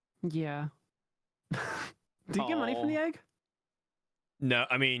egg. Yeah. Do you get money from the Aw. egg? No,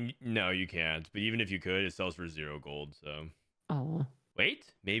 I mean, no, you can't. But even if you could, it sells for 0 gold. So Oh. wait,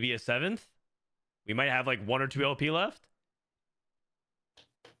 maybe a 7th. We might have like 1 or 2 LP left.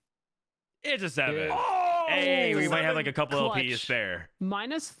 It's a 7. Oh, Hey, it's a we might have like 7. a couple LP to Clutch. spare.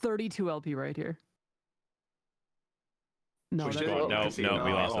 Minus 32 LP right here. No, Push that's it. not No, good. no,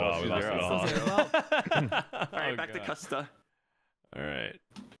 we lost it all. We lost it all. So zero. All right, Oh, back to God. Custa. All right.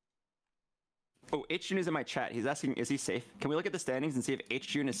 Oh, H June is in my chat. He's asking, is he safe? Can we look at the standings and see if H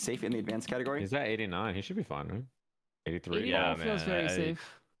June is safe in the advanced category? He's at 89. He should be fine, right? 83. Yeah, feels man, very I-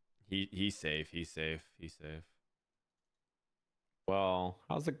 safe. He's safe. He's safe. He's safe. Well,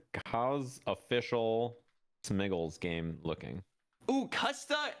 how's official Smiggle's game looking? Ooh,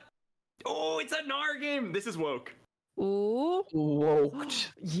 Custa. Oh, it's a Gnar game. This is woke. Ooh. Woked.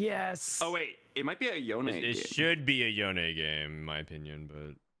 Yes. Oh wait, it might be a Yone It game. should be a Yone game, in my opinion,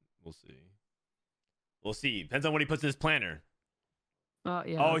 but we'll see. We'll see. Depends on what he puts in his planner. Yeah.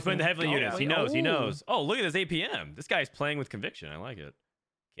 Oh, he's playing the heavily Oh, units. He yeah. knows. He Oh. knows. Oh, look at this APM. This guy's playing with conviction. I like it.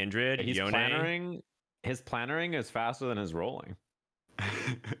 Kindred, He's Yone, plannering. His plannering is faster than his rolling. and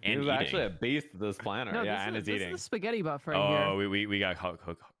He's eating. actually a beast with this planner. No, yeah, and this his is eating. the spaghetti buff right Oh, here. we got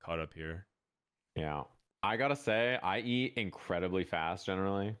caught up here. Yeah. I gotta say, I eat incredibly fast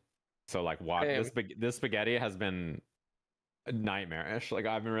generally. So like, what Same. this spaghetti has been nightmarish. Like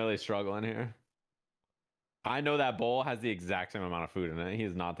I've been really struggling here. I know that bowl has the exact same amount of food in it.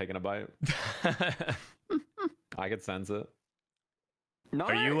 He's not taking a bite. I could sense it. Gnar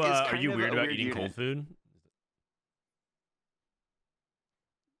Are you is are kind you of weird a about eating unit. cold food?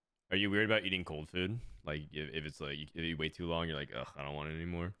 Are you weird about eating cold food? Like if it's like if you wait too long, you're like, ugh, I don't want it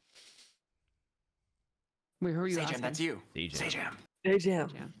anymore. Wait, who are you Sajam, asking? that's you. Sajam. Sajam. Hey, Jam.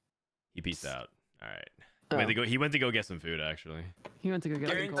 Jam. He peaced out. All right. Oh. He went to go get some food actually. He went to go get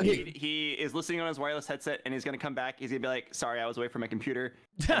some cold. Guaranteed, he is listening on his wireless headset, and he's gonna come back. He's gonna be like, "Sorry, I was away from my computer,"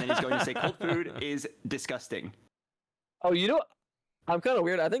 and then he's going to say, "Cold food is disgusting." Oh, you know, I'm kind of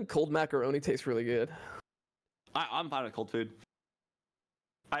weird. I think cold macaroni tastes really good. I'm fine with cold food.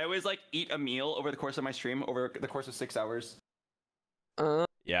 I always like eat a meal over the course of my stream, over the course of 6 hours.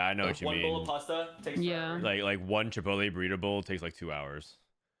 Yeah, I know what you One bowl of mean. pasta takes Yeah. forever. Like one Chipotle burrito bowl takes like 2 hours.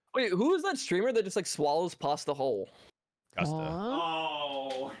 Wait, who is that streamer that just like swallows pasta whole? Custa. What?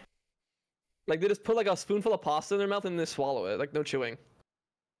 Oh. Like they just put like a spoonful of pasta in their mouth and they swallow it, like no chewing.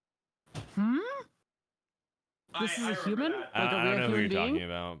 Hmm? This is a human? Like a I real don't know who you're human being? talking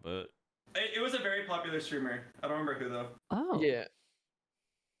about, but It was a very popular streamer. I don't remember who though. Oh. Yeah.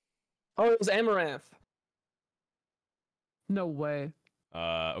 Oh, it was Amaranth. No way.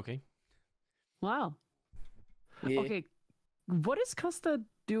 okay. Wow. Yeah. Okay. What is Custa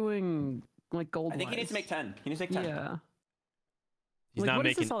doing like gold? I think he needs to make 10. He needs to make 10. Yeah. He's Like, not what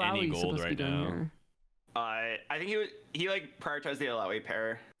is making this any Alawi gold supposed to be right doing now. here? I think he like prioritized the Alawi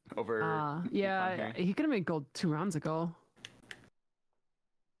pair over. Yeah, Okay. he could have made gold 2 rounds ago.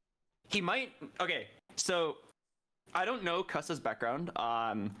 He might. Okay, so I don't know Custa's background.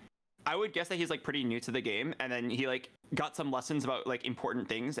 I would guess that he's like pretty new to the game, and then he like got some lessons about like important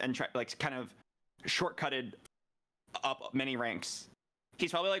things and like kind of shortcutted up many ranks.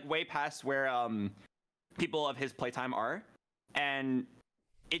 He's probably like way past where people of his playtime are, and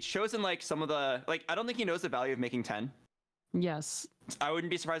it shows in like some of the like. I don't think he knows the value of making 10. Yes. I wouldn't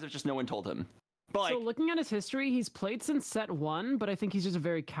be surprised if just no one told him. But like, So looking at his history, he's played since set 1, but I think he's just a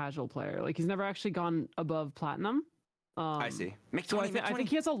very casual player. Like he's never actually gone above platinum. I see. Make So 20, make I 20. think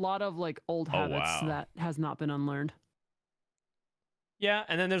he has a lot of like old Oh, habits wow. that has not been unlearned. Yeah,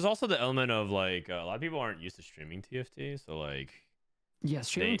 and then there's also the element of like a lot of people aren't used to streaming TFT, so like Yes,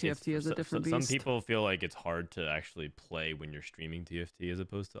 streaming it's- TFT is a different beast. Some people feel like it's hard to actually play when you're streaming TFT as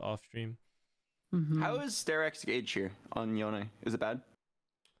opposed to off stream. Mhm. How is Sterex gauge here on Yone? Is it bad?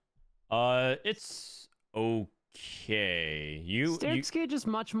 It's okay. Stair's Gauge is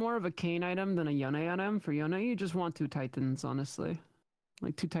much more of a Kane item than a Yone item. For Yone, you just want 2 Titans, honestly.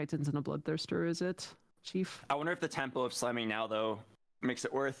 Like 2 Titans and a Bloodthirster is it, Chief? I wonder if the tempo of slamming now though makes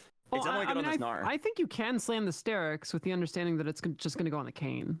it worth. It's Well, definitely good on this I Gnar. I think you can slam the Sterix with the understanding that it's just going to go on the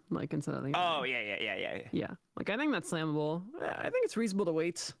Kane, like instead of the. Oh yeah. Yeah, like I think that's slammable. I think it's reasonable to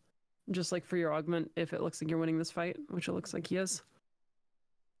wait, just like for your augment if it looks like you're winning this fight, which it looks like he is.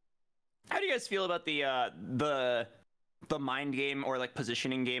 How do you guys feel about the the mind game or like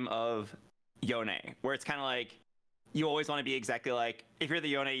positioning game of Yone, where it's kind of like you always want to be exactly like, if you're the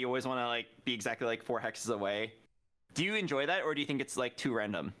Yone, you always want to like be exactly like 4 hexes away. Do you enjoy that, or do you think it's like too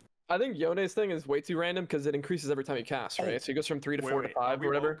random? I think Yone's thing is way too random because it increases every time you cast, right? So he goes from 3 to 4 to 5 or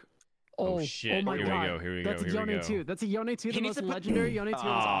whatever. Oh shit! my Here God. we go. Here we That's go. a Here we Yone go. 2. That's a Yone 2, He the needs most to put- legendary Yone 2.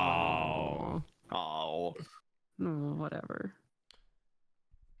 Oh. Oh. Whatever.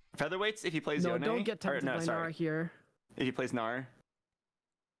 Featherweights if he plays No, Yone? don't get tempted no, by sorry. Nara here. If he plays Nar.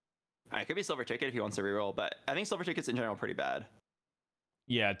 It could be Silver Ticket if he wants to reroll, but I think Silver Ticket's in general pretty bad.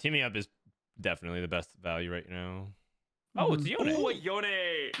 Yeah, teaming up is definitely the best value right now. Oh, it's Yone. Ooh, a Yone!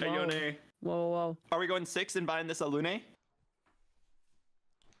 A Whoa. Yone. Whoa. Are we going 6 and buying this a Lune?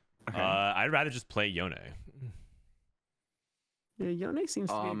 Okay. I'd rather just play Yone. Yeah, Yone seems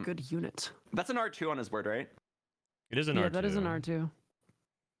to be a good unit. That's an R2 on his board, right? It is an Yeah, R2. that is an R2.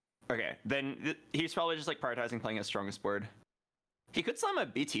 Okay, then he's probably just like prioritizing playing his strongest board. He could slam a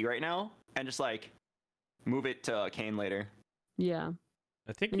BT right now and just like move it to Kane later. Yeah.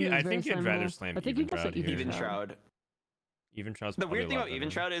 I think And he was I very think you'd rather slammable. slam I think he Even goes Shroud like here. Even Shroud. Shroud. Even Shroud's The probably weird thing a lot about Even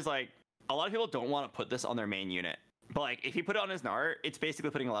better. Shroud is like a lot of people don't want to put this on their main unit. But like if you put it on his Nar, it's basically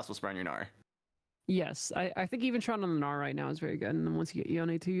putting a Last Whisper on your Nar. Yes, I think even Tron on the Nar right now is very good. And then once you get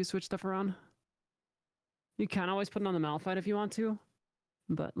Yone 2, you switch stuff around. You can always put it on the Malphite if you want to.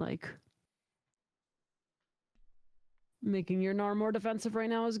 But like making your Nar more defensive right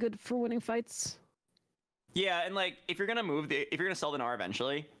now is good for winning fights. Yeah, and like if you're gonna sell the Nar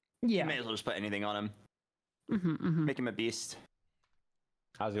eventually, Yeah. you may as well just put anything on him. Mm-hmm. Make him a beast.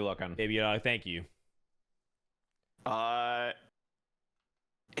 How's he looking? Baby, thank you.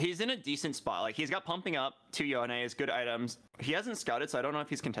 He's in a decent spot. Like he's got pumping up 2 Yone's, good items. He hasn't scouted, so I don't know if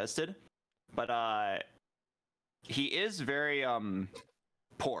he's contested. But he is very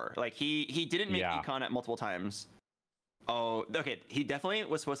poor. Like he didn't make econ at multiple times. Oh, okay. He definitely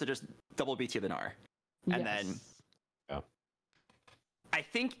was supposed to just double BT the Nar. And then I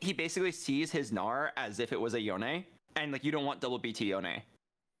think he basically sees his Nar as if it was a Yone, and like you don't want double BT Yone.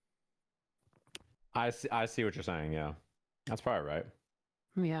 I see what you're saying. Yeah, that's probably right.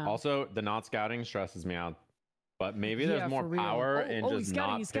 Yeah. Also, the not scouting stresses me out, but maybe there's more for real. power in he's just scouting,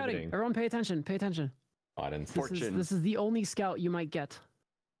 not he's scouting. pivoting. Everyone pay attention. Pay attention. Oh, I didn't see. Fortune. This is the only scout you might get.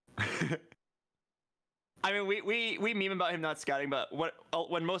 I mean, we meme about him not scouting, but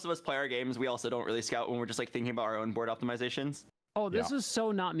when most of us play our games, we also don't really scout when we're just like thinking about our own board optimizations. Oh, this was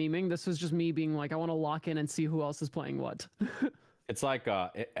so not memeing. This was just me being like, I want to lock in and see who else is playing what. It's like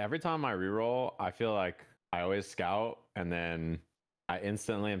every time I reroll, I feel like I always scout, and then I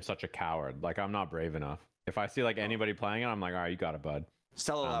instantly am such a coward. Like I'm not brave enough. If I see like anybody playing it, I'm like, all right, you got it, bud.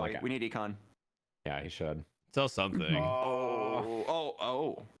 Sell it, like, we need econ. Yeah, he should. Tell something.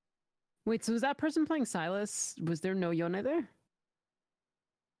 Oh. Wait, so was that person playing Silas? Was there no Yone there?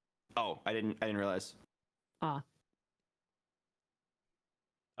 Oh, I didn't realize. Ah.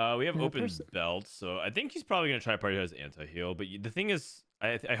 We have Yeah, open person- belts, so I think he's probably gonna try party as anti-heal. But the thing is,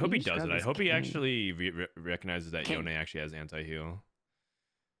 I hope he Maybe does it. Shroud I is hope he king. actually recognizes that King. Yone actually has anti-heal.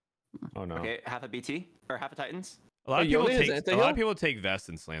 Oh no. Okay, half a BT or half a Titans. A lot of Yone people has take anti-heal? take Vest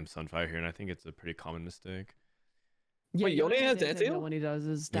and slam Sunfire here, and I think it's a pretty common mistake. Yeah, Wait, Yone has anti-heal anti-heal? when he does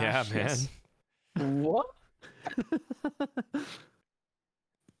his Yeah, dash. man. yes. What?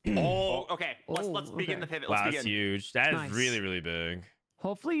 Oh, okay. Let's Oh, begin okay. the pivot. Wow, Let's that's begin. huge. That is Nice. really, really big.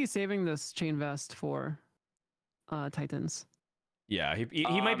 Hopefully he's saving this chain vest for Titans. Yeah, he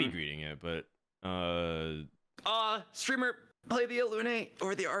might be Um, greeting it, but Streamer, play the Lune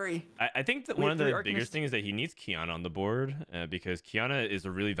or the Ari. I think that We one have of three the Arcanists. biggest things is that he needs Kiana on the board because Kiana is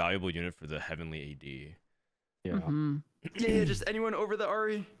a really valuable unit for the Heavenly AD. Yeah. Mhm. Yeah, just anyone over the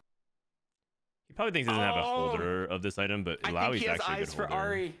Ari. He probably thinks he doesn't have a Oh! holder of this item, but I think Illaoi's he has actually a good eyes for holder.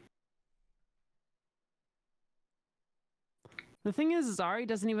 Ari. The thing is Ari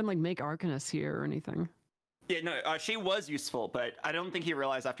doesn't even like make Arcanist here or anything. Yeah, no, she was useful, but I don't think he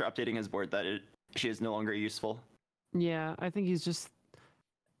realized after updating his board that she is no longer useful. Yeah, I think he's just.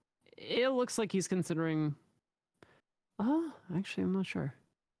 It looks like he's considering. Actually, I'm not sure.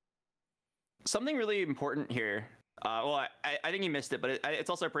 Something really important here. Well, I think he missed it, but it's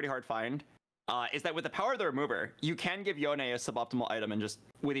also a pretty hard find. Is that with the power of the remover, you can give Yone a suboptimal item and just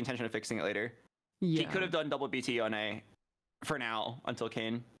with the intention of fixing it later. Yeah. He could have done double BT Yone for now until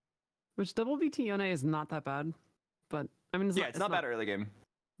Kane. Which double BT Yone is not that bad, but I mean, It's not bad early game.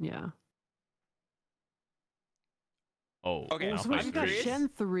 Yeah. Oh, Okay, Oh, now so I'm we got curious. Shen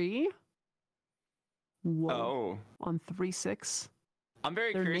 3. Whoa. Oh, On 3-6. I'm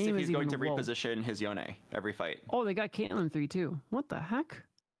very Their curious if name he's is going to even- whoa. reposition his Yone every fight. Oh, they got Caitlyn 3 too. What the heck?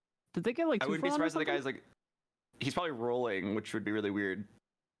 Did they get like I two wouldn't be for one or surprised if the something? guy's like, he's probably rolling, which would be really weird.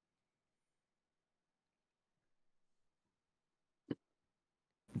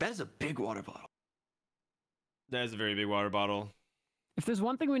 That is a big water bottle. That is a very big water bottle. If there's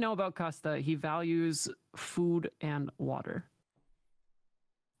one thing we know about Custa, he values food and water.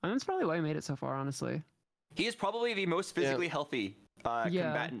 And that's probably why he made it so far, honestly. He is probably the most physically healthy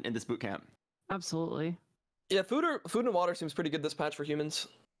combatant in this boot camp. Absolutely. Yeah, food and water seems pretty good this patch for humans.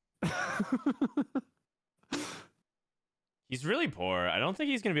 He's really poor. I don't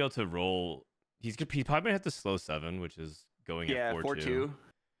think he's gonna be able to roll. He's probably gonna have to slow 7, which is going at 4-2.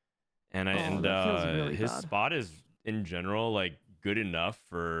 And his spot is in general like good enough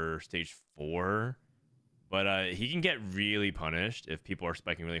for stage 4, but he can get really punished if people are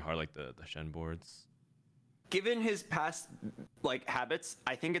spiking really hard, like the Shen boards. Given his past like habits,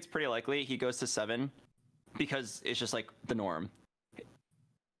 I think it's pretty likely he goes to 7 because it's just like the norm.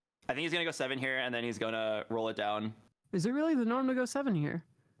 I think he's gonna go 7 here, and then he's gonna roll it down. Is it really the norm to go 7 here?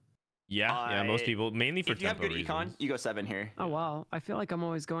 Yeah, most people, mainly for if you have good econ, you go 7 here. Oh wow, I feel like I'm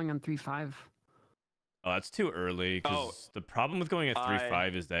always going on 3-5. Oh, that's too early. Because the problem with going at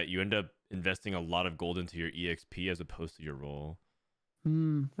 3-5 is that you end up investing a lot of gold into your EXP as opposed to your roll. I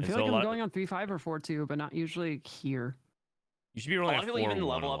feel like I'm going on 3-5 or 4-2, but not usually here. You should be rolling. A lot of people even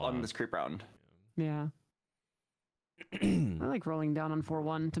level up on this creep round. Yeah. I like rolling down on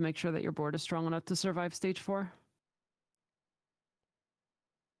 4-1 to make sure that your board is strong enough to survive stage 4.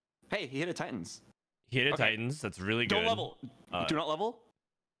 Hey, he hit a Titans. He hit a Titans. That's really good. Don't level. Do not level.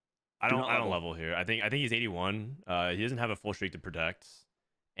 I don't level here. I think he's 81. He doesn't have a full streak to protect,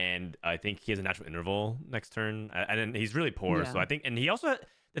 and I think he has a natural interval next turn. And then he's really poor. So I think, and he also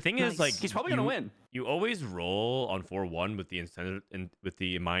the thing is like he's probably gonna win. You always roll on 4-1 with the incentive and with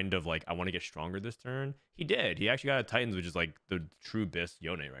the mind of like I want to get stronger this turn. He did. He actually got a Titans, which is like the true best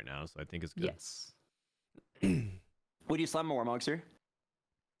Yone right now. So I think it's good. Yes. Would you slam a Warmogs here?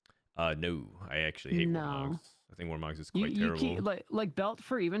 No, I actually hate Warmogs. I think Warmogs is quite terrible. Like belt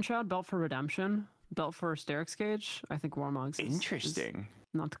for Even Shroud, belt for Redemption, belt for Sterix Gauge. I think Warmogs is interesting.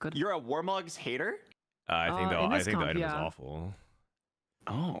 Not good. You're a Warmogs hater? I think the item is awful.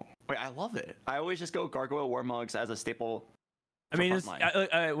 Oh, wait, I love it. I always just go Gargoyle Warmogs as a staple. I mean,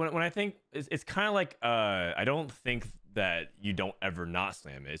 when I think it's kind of like I don't think that you don't ever not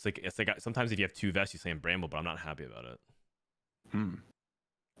slam it. It's like sometimes if you have 2 vests, you slam Bramble, but I'm not happy about it.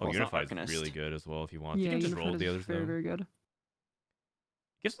 Oh, Unify is really good as well if you want. Yeah, you can just roll the others very, though. very good.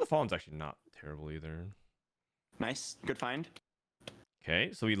 Gifts of the Fallen's actually not terrible either. Nice, good find.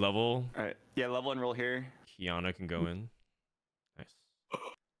 Okay, so we level. All right, yeah, level and roll here. Kiana can go in. Nice.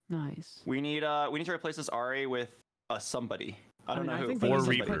 Nice. We need to replace this Ari with somebody. I don't know who. 4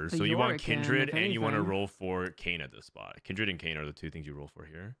 Reapers. So you want Kindred and you want to roll for Kane at this spot. Kindred and Kane are the 2 things you roll for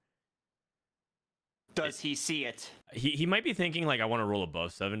here. Does he see it? He might be thinking like I want to roll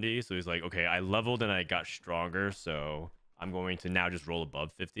above 70, so he's like, okay, I leveled and I got stronger, so I'm going to now just roll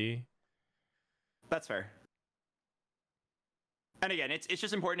above 50. That's fair. And again, it's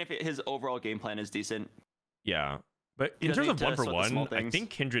just important if his overall game plan is decent. Yeah, but in terms of 1-for-1, I think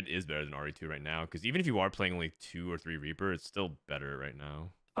Kindred is better than RE2 right now, because even if you are playing only 2 or 3 Reaper, it's still better right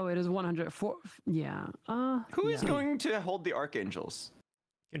now. Oh, it is 104. Yeah. Who is going to hold the Archangels?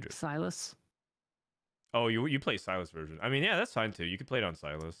 Kindred. Silas. Oh, you play Silas version. I mean, yeah, that's fine too. You could play it on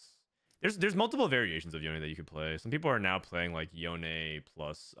Silas. There's multiple variations of Yone that you could play. Some people are now playing like Yone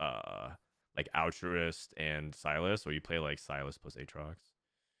plus like Altruist and Silas, or you play like Silas plus Aatrox.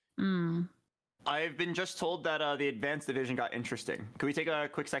 I've been just told that the advanced division got interesting. Can we take a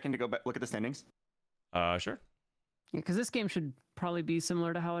quick second to go look at the standings? Sure. Yeah, because this game should probably be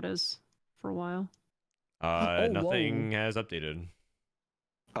similar to how it is for a while. Nothing has updated.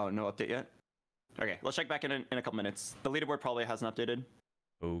 Oh, no update yet? Okay, let's check back in a couple minutes. The leaderboard probably hasn't updated.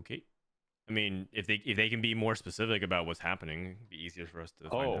 Okay. I mean, if they can be more specific about what's happening, it'd be easier for us to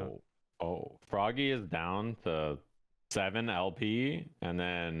find out. Oh, Froggy is down to 7 LP, and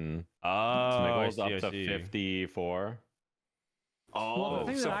then Smigle's up to 54. Oh, well,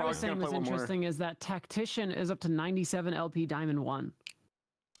 the thing that I was saying was interesting is that Tactician is up to 97 LP Diamond 1.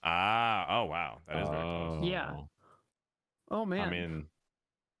 Oh wow, that is very close. Yeah. Oh man. I mean,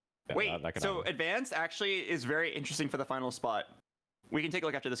 wait. So advanced actually is very interesting for the final spot. We can take a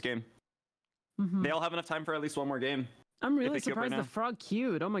look after this game. They all have enough time for at least one more game. I'm really surprised the frog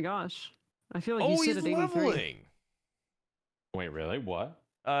queued. Oh my gosh. I feel like you sit at 83. Leveling. Wait, really? What?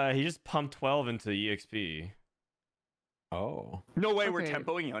 He just pumped 12 into EXP. Oh. No way, we're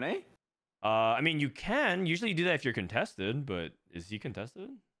tempoing Yone? I mean, you can. Usually you do that if you're contested, but is he contested?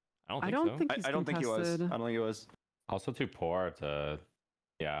 I don't think so. Think he's I don't think he was. I don't think he was. Also too poor to,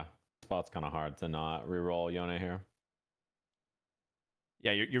 spot's kind of hard to not reroll Yone here.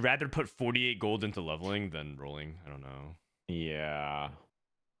 Yeah, you'd rather put 48 gold into leveling than rolling. I don't know. Yeah.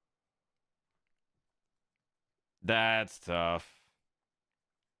 That's tough.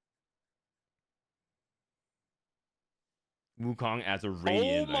 Wukong as a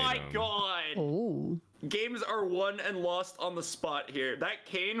radiant Oh my item. god! Oh. Games are won and lost on the spot here. That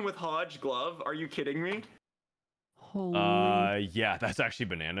Kane with Hodge glove, are you kidding me? Holy. Yeah, that's actually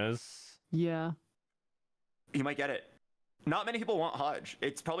bananas. Yeah. He might get it. Not many people want Hodge.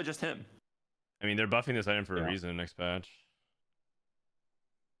 It's probably just him. I mean, they're buffing this item for a Yeah. reason next patch.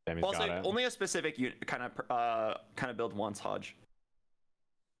 Damn, he's Also, got it. only a specific kind of build wants Hodge.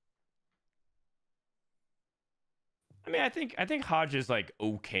 I mean, I think Hodge is like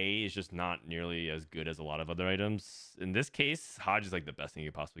okay. It's just not nearly as good as a lot of other items. In this case, Hodge is like the best thing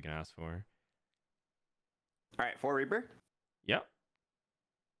you possibly can ask for. All right, 4 Reaper. Yep.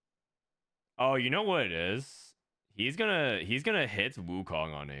 Oh, you know what it is? He's gonna hit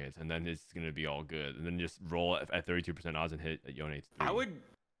Wukong on it, and then it's gonna be all good. And then just roll at 32% odds and hit Yone 3. I would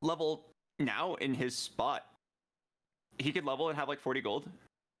level now in his spot. He could level and have like 40 gold.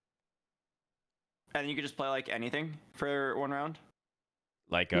 And you could just play like anything for 1 round.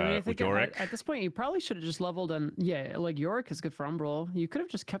 Like Yeah, I mean, I with think Yorick. at this point, you probably should have just leveled and yeah, like Yorick is good for Umbral. You could have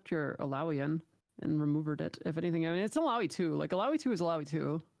just kept your Alawi in and removed it. If anything, I mean, it's Alawi 2. Like Alawi 2 is Alawi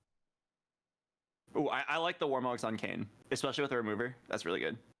 2. Ooh, I like the Warmogs on Kane, especially with the remover. That's really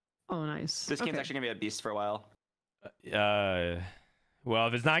good. Oh, nice. This Kane's Okay. actually gonna be a beast for a while. Well,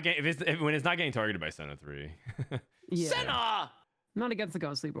 if it's not getting when it's not getting targeted by Senna 3. Yeah. Senna! Not against the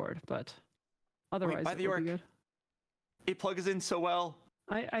Ghostly board, but otherwise by it the would be York. good. It plugs in so well.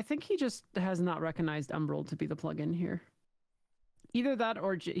 I think he just has not recognized Umbral to be the plugin here. Either that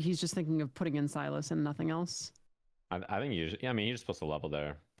or he's just thinking of putting in Silas and nothing else. I think you. I mean, you're just supposed to level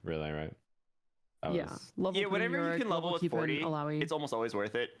there, really, right? That Yeah. was- Level Yeah, for whenever you Yorick, can level with keep in 40, Alawi. it's almost always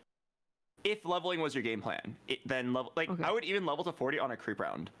worth it. If leveling was your game plan, then level Okay. I would even level to 40 on a creep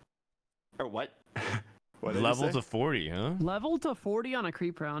round. Or what? What did you Level say? to 40, huh? Level to 40 on a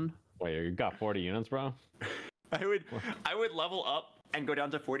creep round. Wait, you got 40 units, bro? I would level up and go down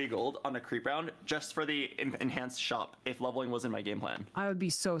to 40 gold on a creep round just for the enhanced shop if leveling was in my game plan. I would be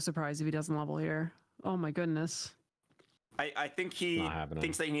so surprised if he doesn't level here. Oh my goodness. I think he Not happening.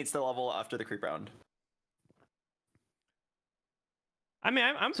 thinks that he needs to level after the creep round. I mean,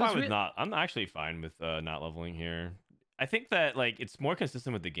 I'm So fine it's with not. I'm actually fine with not leveling here. I think that like it's more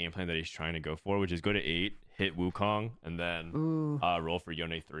consistent with the game plan that he's trying to go for, which is go to 8, hit Wukong, and then Ooh. roll for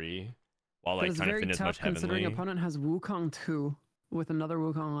Yone 3, while But like it's trying to very finish tough much considering heavenly. opponent has Wukong 2 with another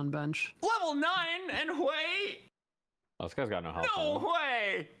Wukong on bench. Level 9 and wait! Oh, this guy's got no health. No though.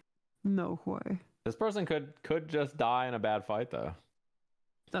 way! No way. This person could just die in a bad fight, though.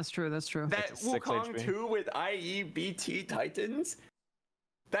 That's true. That's true. That It's a 6 Wukong HP. 2 with IE Titans?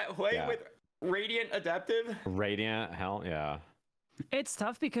 That way Yeah. with Radiant Adaptive? Radiant, hell, yeah. It's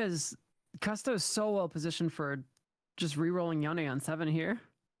tough because Custa is so well positioned for just re-rolling Yone on 7 here.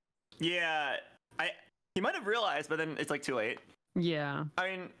 Yeah, he might have realized, but then it's like too late. Yeah. I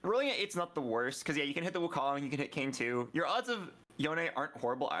mean, rolling at 8's not the worst, because yeah, you can hit the Wukong, you can hit Kane too. Your odds of Yone aren't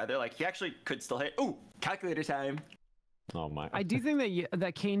horrible either. Like, he actually could still hit. Ooh, calculator time. Oh my. I do think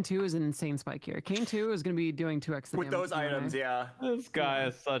that Kane 2 is an insane spike here. Kane 2 is going to be doing 2x the With damage those to Yone. items, yeah. This guy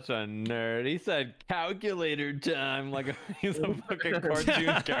is such a nerd. He said calculator time like he's a fucking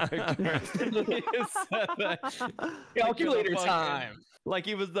cartoon character. He said that. Calculator Fucking- time. Like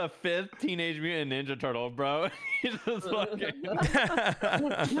he was the 5th Teenage Mutant Ninja Turtle, bro. He just fucking.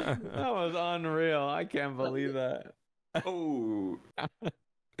 That was unreal. I can't believe that. Oh.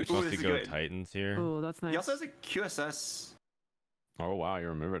 Supposed this to is go good. Titans here. Oh, that's nice. He also has a QSS. Oh wow, you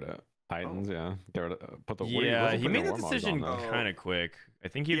remembered it. Titans, yeah. Get rid of, put the Yeah, he made the Warmogs on decision though. kind of quick. I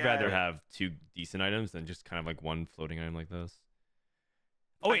think he'd Yeah. rather have 2 decent items than just kind of like one floating item like this.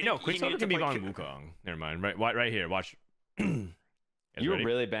 Oh I wait, no, think he Quicksilver needed can to be play on Wukong. Never mind. Right here. Watch. Guys You were ready?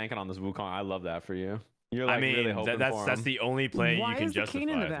 really banking on this Wukong. I love that for you. You're like I mean, really hoping that's for that's him. the only play Why you can is the justify. Kane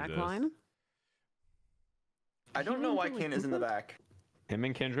in the after back this. line? I don't know why Kane is in the back. Him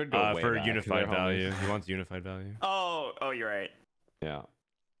and Kindred go way For back. unified They're homies. value. He wants unified value. Oh, you're right. Yeah.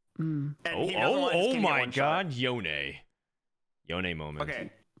 Mm. And he doesn't want his Kane to get my one shot. God, Yone moment. Okay.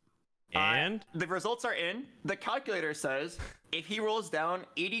 And The results are in. The calculator says if he rolls down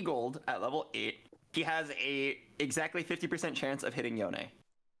 80 gold at level 8, he has a exactly 50% chance of hitting Yone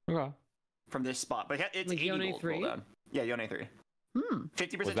Okay. from this spot. But it's Like 80 Yone gold 3? roll down. Yeah, Yone 3. Hmm.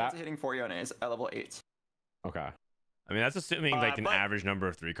 50% Was chance that- of hitting 4 Yones at level 8. Okay. I mean, that's assuming like an but- average number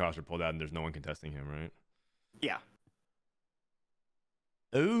of 3 costs are pulled out and there's no one contesting him, right? Yeah.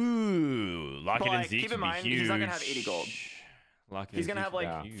 Ooh, lock But, it in like, Zeke keep would in be mind, huge. he's not gonna have 80 gold. Lock it He's in gonna Zeke have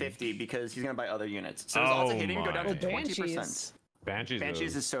like would be huge. 50 because he's gonna buy other units. So his odds of hitting go down to my. 20%.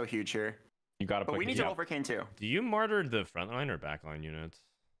 Banshees Is so huge here. You gotta But put we need to roll for Kane too. Do you martyr the frontline or backline units?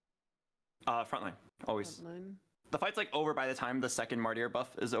 Frontline, always. The fight's like over by the time the second Martyr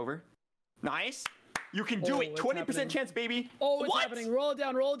buff is over. Nice. You can do it. 20% chance, baby. Oh, it's What? happening. Roll it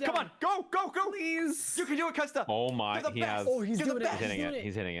down. Roll it down. Come on, go, go, go. Please. You can do it, Custa. Oh my, You're the he best. has. Oh, he's You're the doing it. best. He's hitting doing it.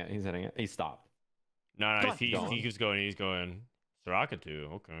 He's hitting it. He's hitting it. He stopped. No, Come on. he keeps going. He's going. Soraka too.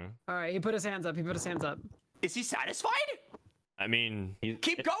 Okay. All right, he put his hands up. He put his hands up. Is he satisfied? I mean,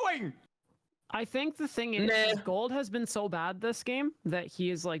 Keep going. I think the thing is, his gold has been so bad this game that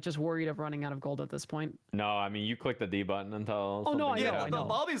he is like just worried of running out of gold at this point. No, I mean you click the D button until. Oh, no, I something know, Yeah, I the know.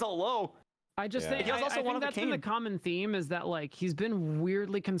 lobby's all low. I just Yeah. think, He was also I one think of the that's been the king. common theme is that like he's been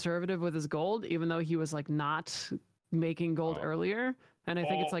weirdly conservative with his gold, even though he was like not making gold Oh. earlier. And I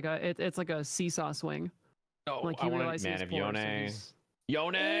think it's Oh. like it's like a seesaw swing. No, Like I he want realized to he was man of poor, so Yone. he's-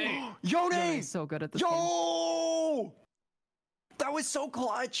 Yone. Yone's Yone! so good at this game. Yo! That was so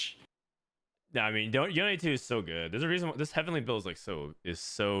clutch. no, I mean, don't Yone 2 is so good. There's a reason why this heavenly build is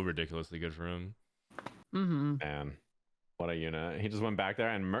so ridiculously good for him. Mm-hmm. Man, what a unit. He just went back there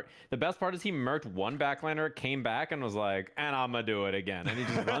and the best part is he murked one backliner, came back and was like, and I'm gonna do it again. And he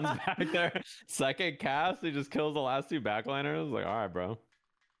just runs back there. Second cast, he just kills the last two backliners. Like, all right, bro.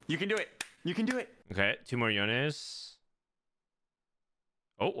 You can do it. You can do it. Okay, 2 more Yones.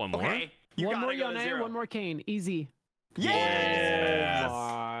 Oh, one more. Okay. You One more gotta go to Yone, zero. one more Kane. Easy.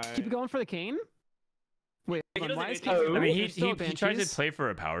 Yes! Keep going for the Kane. Wait, He hold on, doesn't why is need to- Kane? I mean, There's still he tried to Banshees? play for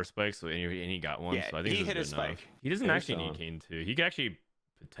a power spike, so and he got one. Yeah, so I think he this is hit his good enough. spike. He doesn't Yeah, actually so- need Kane 2. He could actually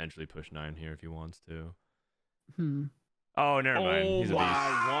potentially push 9 here if he wants to. Hmm. Oh, never mind. He's a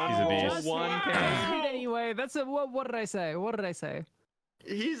beast. He's a beast. Just One one Kane. anyway. That's a what did I say? What did I say?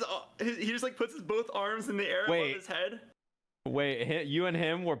 He just like puts his both arms in the air Wait. above his head. Wait, you and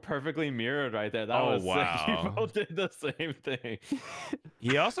him were perfectly mirrored right there. That Oh, was sick. wow. You both did the same thing.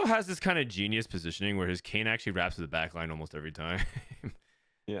 He also has this kind of genius positioning where his Kane actually wraps to the back line almost every time.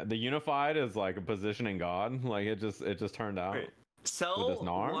 Yeah, the unified is like a positioning god. Like it just turned out. Wait. Sell With his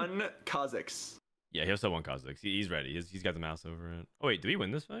Gnar? one Kazakhs. Yeah, he'll still want Kha'Zix. He's ready. He's got the mouse over it. Oh wait, do we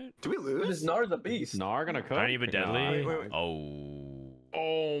win this fight? Do we lose? This Nar's a beast. Gnar gonna cook. Tiny but deadly. Wait. Oh.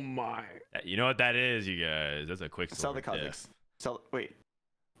 Oh my. You know what that is, you guys? That's a quick Sell the silver Kazakhs. death. Wait.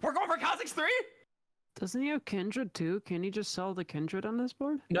 We're going for Kazakhs 3? Doesn't he have Kindred too? Can he just sell the Kindred on this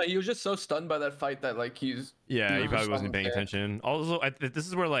board? No, he was just so stunned by that fight that like he's. Yeah, he Yeah. probably wasn't paying Yeah. attention. Also, this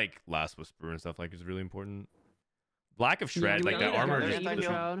is where like Last Whisper and stuff like is really important. Lack of shred, you like would that either armor, go just- Even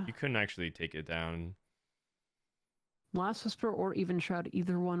Shroud. you couldn't actually take it down. Last Whisper or Even Shroud,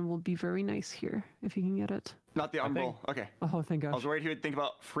 either one will be very nice here if you can get it. Not the I think- Umbral. Okay. Oh, thank I was gosh. worried he would think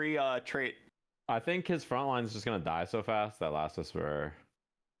about free trait. I think his front line's just gonna die so fast that Last Whisper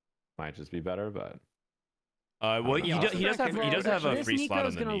might just be better, but Well, Yeah, he does have a This free slot on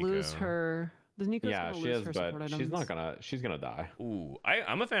Nico's the gonna Nico. lose her. This Nico's yeah, gonna she lose is, her but support she's items. not gonna. She's gonna die. Ooh,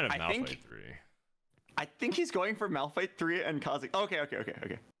 I'm a fan of I Malphite think- 3. I think he's going for Malphite 3 and Kazakh.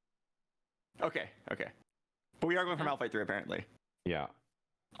 Okay. But we are going for Malphite 3 apparently. Yeah.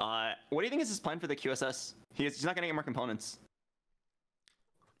 What do you think is his plan for the QSS? He's not gonna get more components.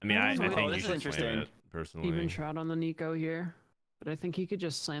 I mean, I Oh, think this you is should slam interesting. it personally. Even Shroud on the Nico here. But I think he could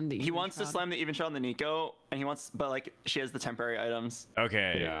just slam the He Even wants to Shroud. slam the even shot on the Nico, and he wants, but like she has the temporary items.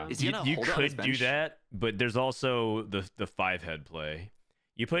 Okay. Yeah. Is he You, gonna you hold it on his could do bench? that, but there's also the 5-head play.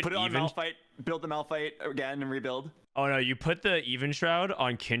 You put Put it on even. Malphite, build the Malphite again, and rebuild. Oh no, you put the even shroud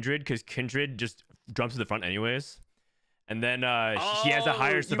on Kindred because Kindred just jumps to the front anyways, and then she has a Oh,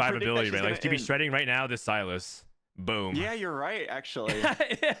 higher you predict that survivability she's rate. Like gonna if you be end. shredding right now, this Silas, boom. Yeah, you're right, actually.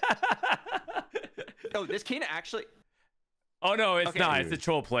 Oh, this Kane actually. Oh no, it's Okay. not. It's a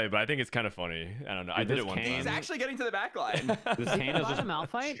troll play, but I think it's kind of funny. I don't know. I Dude, did this it one Kane- He's time. actually getting to the back line. This Did Kane he is buy just the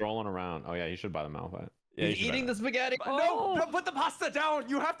Malphite? strolling around. Oh yeah, you should buy the Malphite. Yeah, you He's should buy eating that. the spaghetti. No, put the pasta down.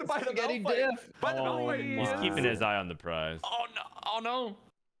 You have to buy the Spaghetti Malphite. dip. Buy the Oh Malphite. my. He's keeping his eye on the prize. Oh no! Oh no!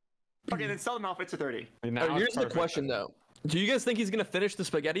 Okay, then sell the Malphite to 30. Now it's Here's the perfect. question though. Do you guys think he's gonna finish the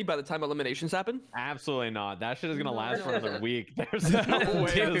spaghetti by the time eliminations happen? Absolutely not. That shit is gonna last for No. another week. There's no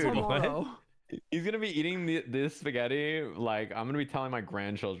way. Dude, this- what? Tomorrow. He's gonna be eating this spaghetti. Like I'm gonna be telling my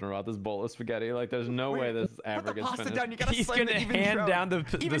grandchildren about this bowl of spaghetti. Like there's no way this ever Put the gets pasta finished. down. You gotta He's slam gonna the even hand shroud. down the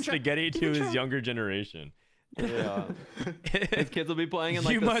Even shroud. spaghetti to Even his shroud. younger generation. Yeah. His kids will be playing in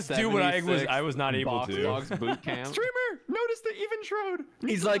like You the must do what I 76 was not able to. Boxbox Bootcamp. Streamer, notice the even shroud.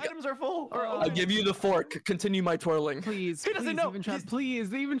 He's The like, items are full. Or I'll I'll give you the fork. Continue my twirling. Please, He doesn't please, know. Even Shroud, He's- please,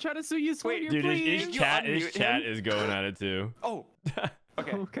 the Even Shroud is so useful Wait, here, Dude, please. his you chat unmute is him? going at it too. Oh,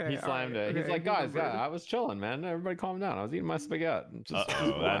 Okay. Okay. He slammed it. He's like, guys, I was chilling, man. Everybody calm down. I was eating my spaghetti. Just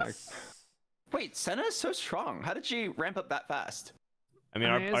relax. Wait, Senna is so strong. How did she ramp up that fast? I mean,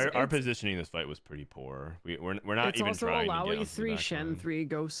 our it's- positioning in this fight was pretty poor. We're not It's even also trying to Alawi get 3, Shen 3,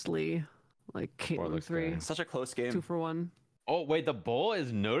 Ghostly, like Caitlyn looks 3. good. Such a close game. 2 for 1. Oh, wait, the bull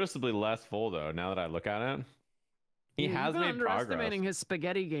is noticeably less full, though, now that I look at it. He Yeah, has you've been made progress. underestimating his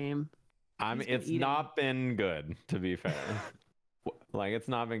spaghetti game. I mean, He's been it's eating. not been good, to be fair. Like, it's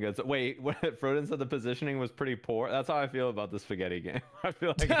not been good. So, wait, Frodan said the positioning was pretty poor. That's how I feel about the spaghetti game. I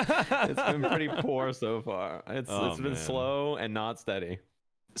feel like it's been pretty poor so far. It's been slow and not steady.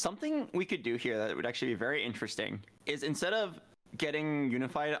 Something we could do here that would actually be very interesting is instead of getting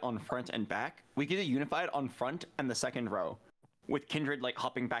unified on front and back, we get unified on front and the second row, with Kindred like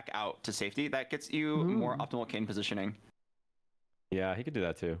hopping back out to safety. That gets you more optimal Kane positioning. Yeah, he could do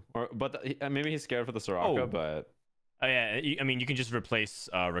that too. But maybe he's scared for the Soraka, but Oh yeah, I mean you can just replace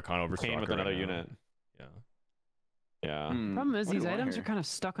Rakan over Kane Soraka with right another now. unit. Yeah. Yeah. Problem is, What do these we want items here? are kind of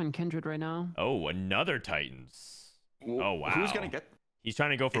stuck on Kindred right now. Oh, another Titans. Oh wow. Who's gonna get? He's trying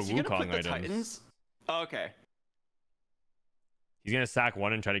to go for Is he gonna Wukong put the items. Titans? Oh, okay. He's gonna sack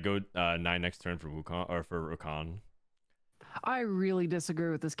one and try to go 9 next turn for Wukong or for Rakan. I really disagree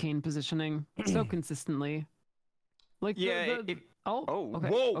with this Kane positioning so consistently. Like, Yeah. oh, okay,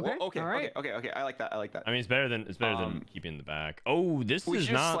 Whoa. okay, Okay. all right. Okay. I like that. I mean, it's better than keeping the back. Oh, this We is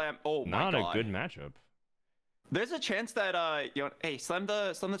should not slam. Oh my not god. a good matchup. There's a chance that hey, slam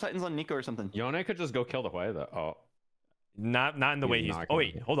the Titans on Nico or something. Yone could just go kill the Huey, though. Oh. Not in the way He's he's. not Oh gonna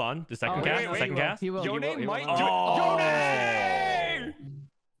wait, do it. hold on. The second Oh, cast. wait, The wait, second he will, cast. he will. Yone might do Oh. it. Yone!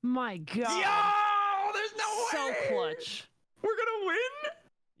 My God. Yo! There's no So way! clutch. We're gonna win?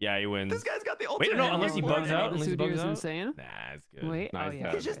 Yeah, he wins. This guy's got the Wait, ultimate. no, unless he bugs out. This Unless he dude bugs is out. insane. Nah, it's good. Wait, Nice oh yeah.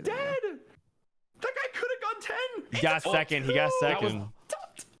 guy. He's just okay, there dead. That guy could have gone 10. He got second. He got second.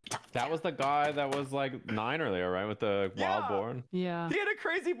 That was the guy that was like 9 earlier, right? With the wild board. we go. Yeah. He had a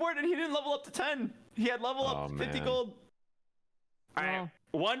crazy board and he didn't level up to 10. He had level up Oh, 50 man. gold. All right,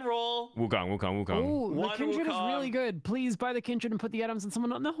 one roll. Wukong. Oh, the One Kindred is Wukong. really good. Please buy the Kindred and put the items on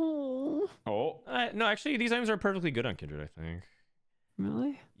someone. No. Oh. No, actually, these items are perfectly good on Kindred. I think.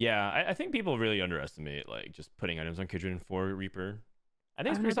 Really? Yeah, I think people really underestimate like just putting items on Kindred and for Reaper. I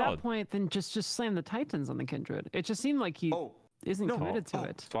think it's And pretty at solid. that point, then just slam the Titans on the Kindred. It just seemed like he Oh, isn't no. committed to Oh.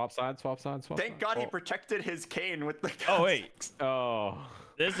 it. Swap side. thank God he protected his Kane with the. Oh wait, Oh.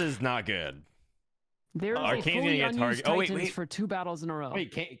 this is not good. There is a Arcane's gonna fully get unused target- oh, wait, Titans wait. for 2 battles in a row.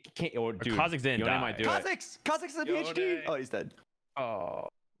 Wait, can't. Oh, dude. Kha'Zix didn't Yone die. might do it. Kha'Zix a PhD. Oh, he's dead. Oh.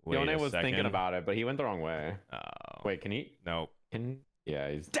 Wait Yone a was thinking second. about it, but he went the wrong way. Oh. Wait, can he? No. Yeah,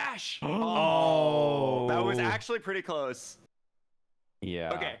 he's. Dash. Oh. That was actually pretty close.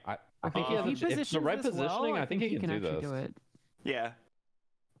 Yeah. Okay. I think he If has he if positions the right this well, positioning. I think he can do actually this. do it. Yeah.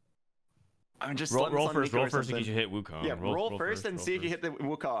 I'm just Roll slam this on first. Nico Roll or first. something. You should hit Wukong. Yeah, roll first and see if you hit the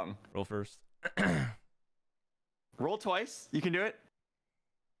Wukong. Roll first. Roll twice. You can do it.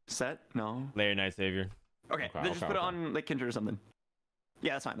 Set. No. Layer Night Savior. Okay. Then just put it on like Kindred or something.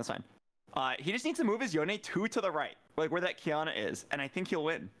 Yeah, that's fine. That's fine. He just needs to move his Yone 2 to the right, like where that Kiana is, and I think he'll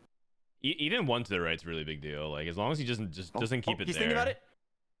win. Even 1 to the right's a really big deal. Like as long as he doesn't keep it He's there. thinking about it.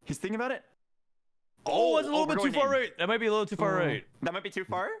 He's thinking about it. Oh, that's a little we're bit too going far in. right. That might be a little too far right. That might be too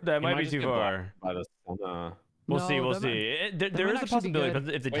far. That He might be just too get far. blocked by this. We'll No, see. We'll that might- see. There that is might a actually be possibility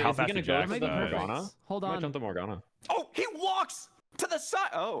good. if the Wait, how is he fast gonna the go Jax. That might be the perfect. Morgana? Hold I on. jumped to Morgana. Oh, he walks to the side.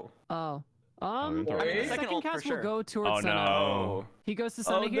 Oh. Oh. Wait. The Second second ult for cast sure. will go towards Oh Senna. no. He goes to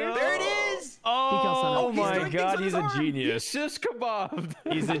Senna here. There it is. Oh He's my doing things god, with he's his a arm. genius. Shish kebabbed.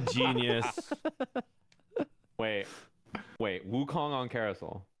 He's a genius. Wait, Wukong on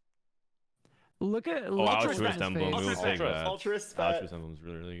Carousel. Look at Oh, look at Altruist his Emblem. face. We would take Ultra. that. Ultras. Altruist Emblem's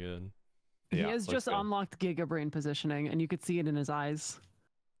really, really good. He Yeah, has looks just good. unlocked Giga Brain positioning, and you could see it in his eyes.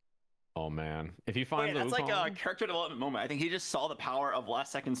 Oh man, if he Wait, finds that's the like Wukong, a character development moment. I think he just saw the power of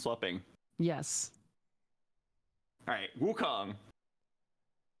last second swapping. Yes. All right, Wukong.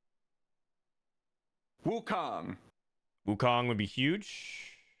 Wukong would be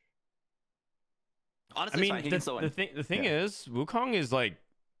huge. Honestly, I it's mean, fine. He can still win. the thing is, Wukong is like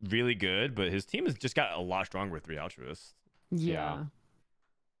really good, but his team has just got a lot stronger with 3 altruists. Yeah.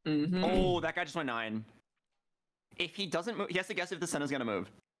 Oh, that guy just went 9. If he doesn't move, he has to guess if the Senna's gonna move.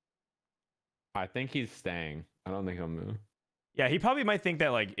 I think he's staying. I don't think he'll move. Yeah, he probably might think that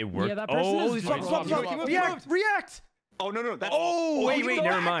like it worked. Yeah, that person oh, is swap, wrong. swap, swap, He moved, react, react. Oh no, that's. Oh, wait, he never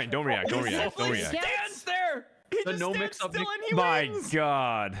back. mind. Don't react. Don't He react. Don't simply react. stands there. He The just no stands mix-up still and he My wins.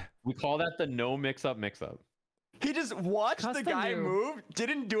 God. We call that the no mix-up mix-up. He just watched the Custom guy do. move,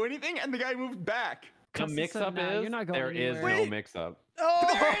 didn't do anything, and the guy moved back. The Custom said, mix-up "Nah, is you're not going there is anywhere." no Wait. mix-up.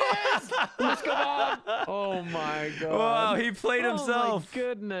 Let's go on. Oh my god. Wow, he played himself. Oh my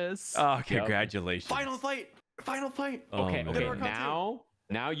goodness. Oh, congratulations. Final fight. Oh, Okay, man. okay.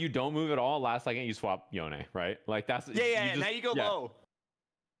 Now you don't move at all. Last second you swap Yone, right? Like that's Yeah. Now you go low.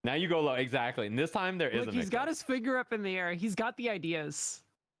 Now you go low, exactly. And this time there is Look, a he's got his finger up in the air. He's got the ideas.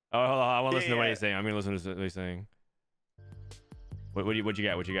 Oh, hold on. I want to listen to what Yeah. he's saying. I'm gonna listen to what he's saying. What you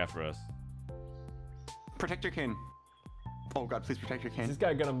got? What you got for us? Protect your king. Oh god, please protect your Is king. this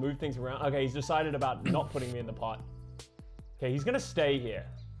guy gonna move things around? Okay, he's decided about not putting me in the pot. Okay, he's gonna stay here.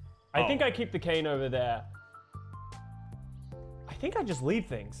 I think I keep the cane over there. I think I just leave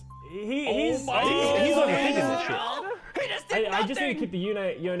things. He's overthinking this shit. He just did I just need to nothing! keep the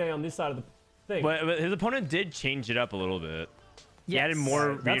Yone on this side of the thing. But his opponent did change it up a little bit. He added Yes.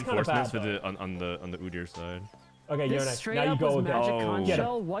 more That's kinda reinforcements bad, for the on the Udyr side. Okay, This Yone, straight now you up go was with that. magic Oh. conch Get him.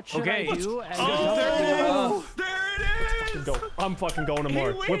 shell. What should Okay. I do? And Oh, there it is! I'm fucking going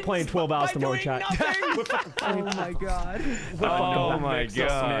tomorrow. We're wins playing 12 hours by tomorrow, doing chat. nothing! Oh my god. Oh my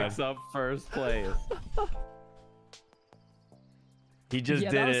god. Mix up first place. He just Yeah,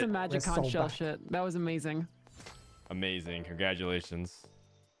 did that was it. some magic We're conch so shell back. shit. That was amazing. Amazing. Congratulations.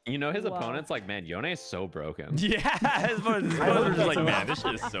 You know his Wow. opponent's like, man, Yone is so broken. Yeah, his opponents are like, man, this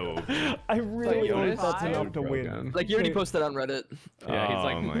shit is so. I really Yone hope that's is enough to win. broken. Like you already posted on Reddit. Yeah, he's Oh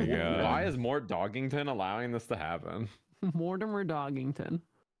like, my god. why is more Doggington allowing this to happen? Mortimer Doggington.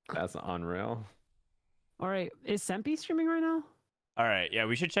 That's unreal. All right, is Sempi streaming right now? All right, yeah,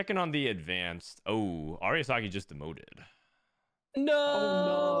 we should check in on the advanced. Oh, AriaSaki just demoted. No.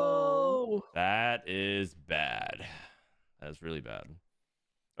 Oh, That is bad. That's really bad.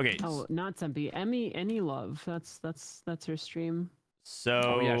 Okay. Oh, not Sempi. Any love. That's her stream. So.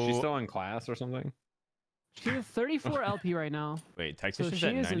 Oh yeah, she's still in class or something. She's at 34 LP right now. Wait, Tactician's she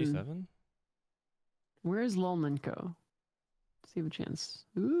at is in- 97. Where is lulnenko? Save a chance.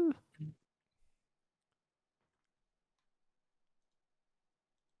 Ooh.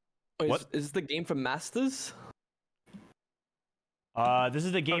 Wait, What? is the game from Masters? This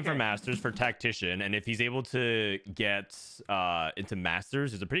is the game for Okay. Masters for Tactician, and if he's able to get into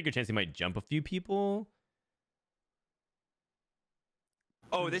Masters, there's a pretty good chance he might jump a few people.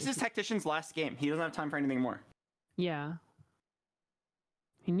 Oh, this is Tactician's last game. He doesn't have time for anything more. Yeah.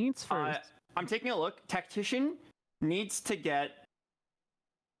 He needs first. I'm taking a look. Tactician needs to get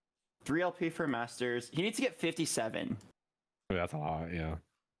 3 LP for Masters. He needs to get 57. Ooh, that's a lot, yeah.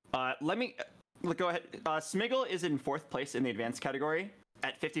 Let me go ahead. Smigle is in 4th place in the advanced category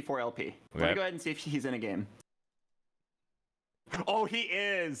at 54 LP. Let Okay. me go ahead and see if he's in a game. Oh, he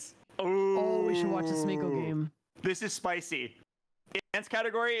is. Oh, we should watch the Smigle Ooh. game. This is spicy. Advanced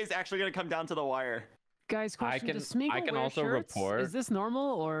category is actually going to come down to the wire. Guys, question, can- does Smigle I can wear also shirts? report- Is this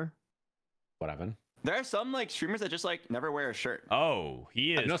normal or? What happened? There are some like streamers that just like never wear a shirt. Oh,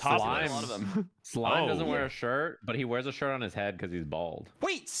 he I is know topless. Slime. A lot of them. Slime Oh. doesn't wear a shirt, but he wears a shirt on his head because he's bald.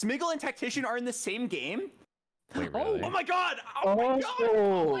 Wait, Smigle and Tactician are in the same game? Wait, Oh, really? Oh my god! Oh my god!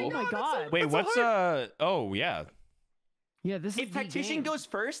 Oh my god. Wait, That's so what's hard. Oh yeah. Yeah, this is If the Tactician game. goes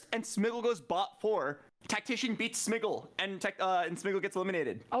first and Smigle goes bot 4, Tactician beats Smigle and Smigle gets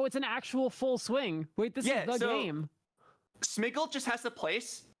eliminated. Oh, it's an actual full swing. Wait, this Yeah, is the so- game. Smiggle just has to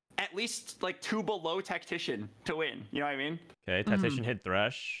place at least like 2 below Tactician to win. You know what I mean? Okay, Tactician hit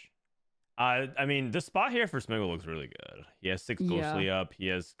Thresh. I mean, the spot here for Smigle looks really good. He has 6 Yeah. Ghostly up. He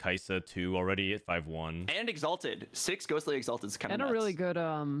has Kaisa 2 already at 5-1. And Exalted. 6 Ghostly Exalted is kind of And a really good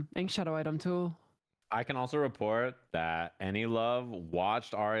Ink Shadow item too. I can also report that Any Love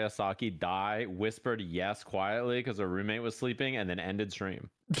watched AriaSaki die, whispered yes quietly because her roommate was sleeping, and then ended stream.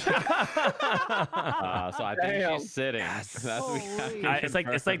 So I think Damn. she's sitting. That's what we have Holy. to It's like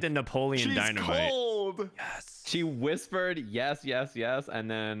confirm. the Napoleon She's Dynamite. cold! Yes. She whispered yes, yes, yes, and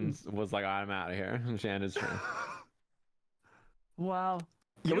then was like, I'm out of here. And she ended stream. Wow.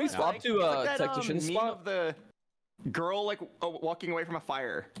 Can we swap to that, Tactician meme spot? of the girl like walking away from a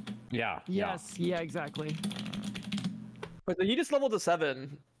fire. Yeah. Yes. Yeah. Exactly. But he just leveled to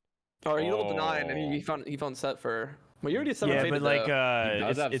 7, or he leveled to 9, and he found set for. Well, you already 7 Yeah, faded but like Yeah. He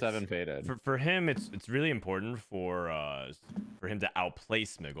does have it's 7 faded. for him it's really important for him to outplay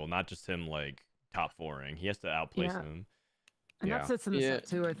Smigle, not just him like top 4ing. He has to outplace Yeah. him. And Yeah. that sits in the set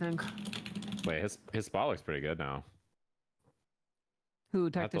too, I think. Wait, his spot looks pretty good now. Who,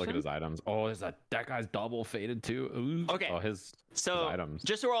 I have to look at Tactician? his items. Oh, is that guy's double faded too? Ooh. Okay. Oh, his So, items.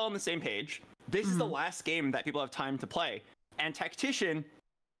 just so we're all on the same page, this is the last game that people have time to play. And Tactician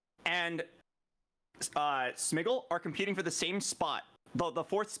and Smigle are competing for the same spot. The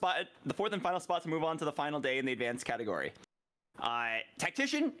 4th spot, the 4th and final spot to move on to the final day in the advanced category.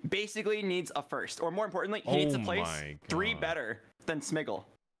 Tactician basically needs a first, or more importantly, he needs to Oh place my 3 God. better than Smigle.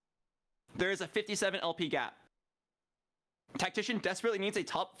 There is a 57 LP gap. Tactician desperately needs a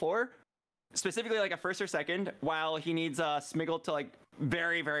top 4, specifically like a first or second, while he needs Smigle to like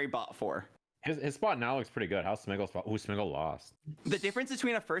very, very bot 4. His spot now looks pretty good. How's Smigle's spot? Ooh, Smigle lost. The difference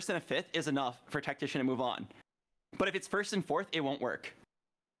between a first and a fifth is enough for Tactician to move on. But if it's first and fourth, it won't work.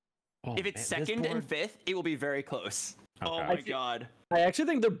 Oh, if it's second and fifth, it will be very close. Okay. Oh my god. I actually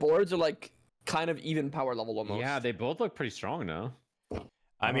think their boards are like kind of even power level almost. Yeah, they both look pretty strong now.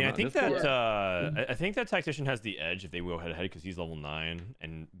 I mean, I think This board- that I think that Tactician has the edge if they go head because he's level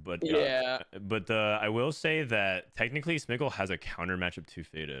 9. But I will say that technically Smigle has a counter matchup to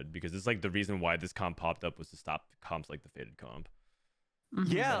Faded because it's like the reason why this comp popped up was to stop comps like the Faded comp.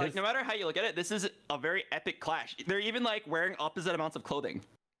 Yeah, like no matter how you look at it, this is a very epic clash. They're even like wearing opposite amounts of clothing.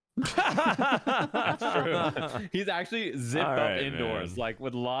 That's true. He's actually zipped All up right, indoors, man. like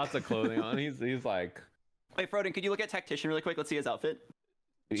with lots of clothing on. He's like. Wait, Frodan, could you look at Tactician really quick? Let's see his outfit.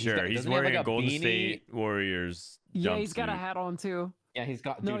 Sure, he's doesn't he have, wearing like, a Golden beanie? State Warriors Yeah, he's got a jumpsuit. hat on too. Yeah, he's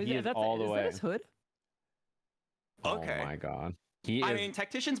got. No, Dude, he is that's all the is way. that his hood? Okay. Oh my god. He I is. mean,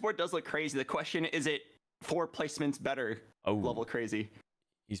 Tactician's board does look crazy. The question is, it 4 placements better Oh, level crazy?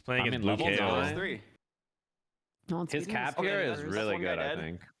 he's playing I against mean, Blue level KO. nine. 3. No, it's His getting cap his here colors. is That's really one guy good, I dead.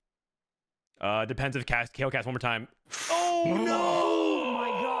 think. Depends if KO cast one more time. Oh Oh my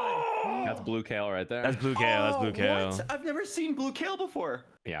god. That's blue kale right there. That's Blue KO. That's Blue KO. What? I've never seen blue kale before.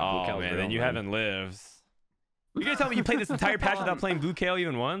 Yeah, blue Oh kale's man, real, then you man. haven't lived. You gonna tell me you played this entire patch without playing Blue KO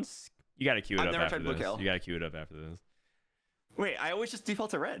even once? You gotta queue it I've up never after tried Blue this. KO. You gotta queue it up after this. Wait, I always just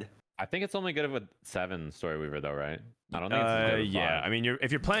default to red. I think it's only good with 7 Storyweaver though, right? I don't think it's as good with Yeah. 5. I mean,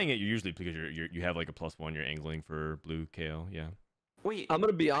 if you're playing it, you're usually because you have like a +1. You're angling for Blue KO. Yeah. Wait, I'm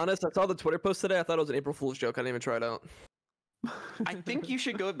gonna be honest. I saw the Twitter post today. I thought it was an April Fool's joke. I didn't even try it out. I think you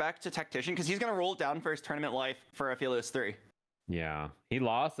should go back to Tactician because he's gonna roll it down for his tournament life for Aphelios 3. Yeah, he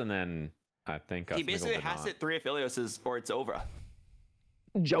lost, and then I think He Smigle basically did has not. it 3 Aphelioses or it's over.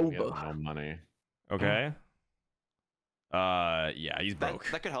 He has Jova. no money. Okay. Yeah, he's broke.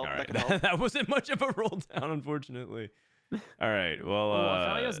 That could help. All That right. could help. That wasn't much of a roll down, unfortunately. All right. Well,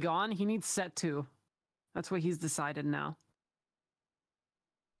 Ophelio's gone. He needs set 2. That's what he's decided now.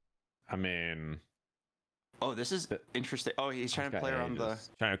 I mean, Oh, this is interesting. Oh, he's trying to got play around the. Aegis.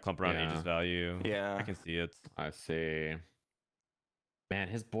 trying to clump around Yeah. Aegis value. Yeah. I can see it. I see. Man,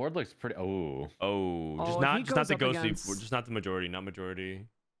 his board looks pretty. Oh, Oh, Oh, just he not the goes up ghostly, against- just not the majority, not majority.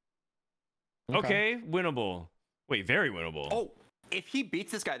 Okay, winnable. Wait, very winnable. Oh, if he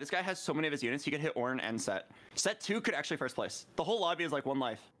beats this guy has so many of his units, he could hit Ornn and Set. Set 2 could actually first place. The whole lobby is like 1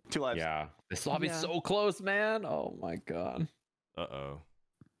 life, 2 lives. yeah. This lobby's Yeah. so close, man. Oh my god. Uh-oh.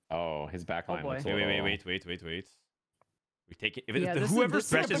 Oh, his backline. boy. looks a Wait. little- We take it. If Yeah, this is- whoever this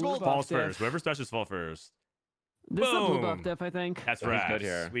is a stretches blue buff falls diff. first. Whoever stretches falls first. This is a blue buff Boom. diff, I think. That's So he's right. good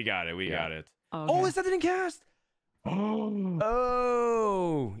here. We got it. We Yeah. got it. Oh, Oh, okay. is that didn't cast?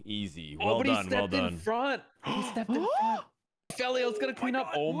 Oh, easy. Well but he done. Well stepped in done. front. He stepped in front. Felio's gonna clean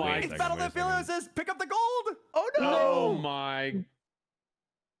up. Oh my. Wait a It's second, Battle wait a of the Aphelioses! Pick up the gold! Oh Oh my.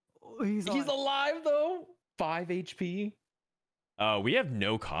 Oh, he's He's alive though. 5 HP. We have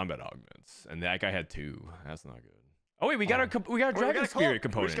no combat augments, and that guy had 2. That's not good. Oh wait, we got a Dragon got a Spirit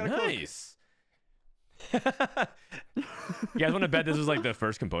cloak. We just component. got a cloak. Nice. You guys want to bet this was like the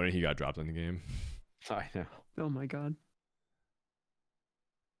first component he got dropped in the game? I know. Oh my god.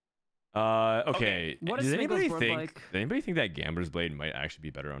 Okay. What is Does Smigle's anybody board think? like? Does anybody think that Gambler's Blade might actually be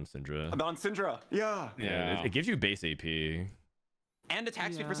better on Syndra? About Syndra. Yeah. Yeah. It gives you base AP. And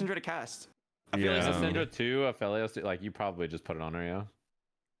attack speed for Yeah. Syndra to cast. Yeah. Yeah. Syndra 2, a Felios 2, like you probably just put it on her, yeah.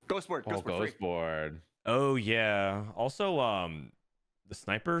 Ghost board. Oh, Ghost board. ghost board. Oh yeah. Also, the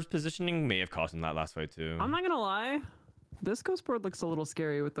sniper's positioning may have cost him that last fight too. I'm not gonna lie. This ghost board looks a little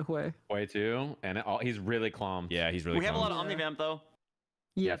scary with the Hui. Way 2, and he's really clumped. Yeah, he's really. We have a lot of Yeah. Omnivamp though.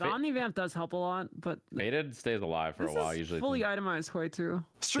 Yeah, Yeah, the fa- Omnivamp does help a lot, but Faded stays alive for this a while is usually. fully too. itemized Hui too.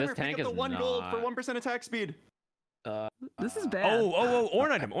 Streamer, tank pick up is the 1 gold for not- 1% attack speed. This is bad. Oh,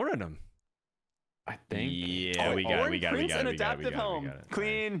 Ornn on him. I think. Yeah, Oh, we got it. Ornn, We got it. We Prince, got it. and We got it. We Adaptive got it. Helm. We got it.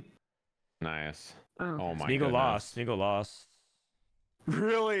 Clean. Nice. Oh. Oh my Smigle goodness. lost. Smigle lost.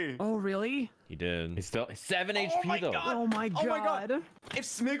 Really? Oh really? He did. He's still 7 HP my though. God. Oh my god. Oh my God. If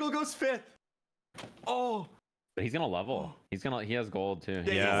Smigle goes 5th. Oh. But he's gonna level. He has gold too.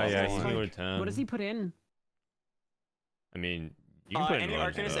 Yeah, Yeah, he's yeah. level He's one. going 10. What does he put in? I mean, you can put in Any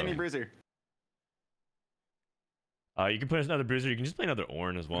Rogue, Arcanist, though. any Bruiser. You can put another Bruiser. You can just play another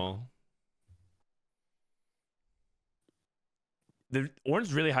Ornn as well. The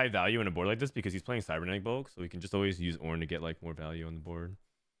Ornn's really high value in a board like this because he's playing Cybernetic Bulk, so we can just always use Ornn to get like more value on the board.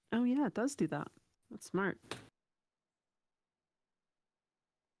 Oh yeah, it does do that. That's smart.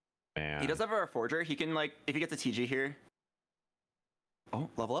 Man. He does have a forger. He can like if he gets a TG here. Oh,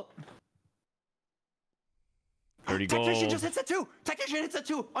 level up. 30 Tactician gold. just hits at 2. Tactician hits at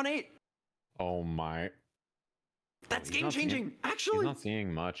 2 on 8. Oh my. That's he's game not seeing- changing. He's Actually. not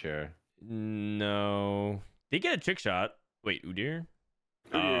seeing much here. No. Did he get a trick shot? Wait, Udyr?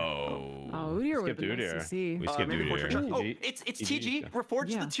 Oh. Oh, Udyr would Skipped have been nice Udyr. to see. We skipped Maybe forger shot. Udyr. Oh, TG. it's TG. TG.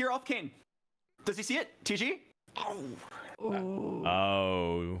 Reforged Yeah. the tier off Kane. Does he see it? TG? Oh. Oh,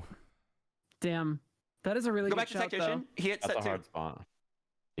 Oh. damn. That is a really Go good back to shout, Tactician. though. He hits That's a set 2. hard spot.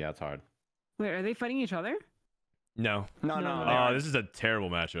 Yeah, it's hard. Wait, are they fighting each other? No. No. No. they Oh, aren't. this is a terrible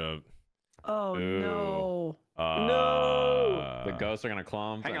matchup. Oh, Ooh. no. No! The ghosts are gonna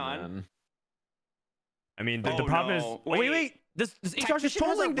clump. Hang and on. then- I mean, the Oh, problem is. no. Oh, wait. This Aatrox is Tactician has a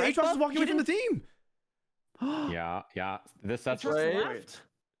trolling. The red Aatrox is buff? walking away He from the team. Yeah. This sets Just Right. left?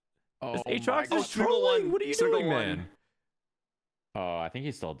 Oh, This my Aatrox God. is trolling. What are you Single doing, one. man? Oh, I think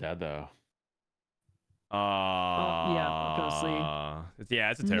he's still dead though. yeah, ghostly.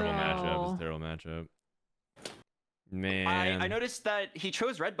 Yeah, it's a terrible matchup. It's No. a terrible matchup. Man. I noticed that he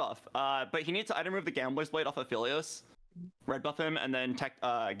chose red buff, but he needs to item remove the Gambler's Blade off of Philios, red buff him, and then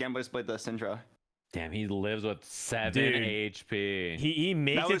Gambler's Blade the Syndra. Damn, he lives with 7 Dude. HP. He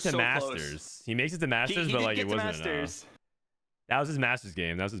makes That it was to so Masters. close. He makes it to Masters, He but did like get it to wasn't enough. Masters. That was his Masters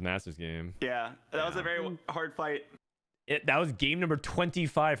game. That was his Masters game. Yeah, that was a Yeah. very hard fight. That was game number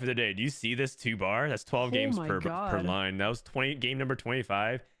 25 for the day. Do you see this 2-bar? That's 12 Oh games my per God. line. That was game number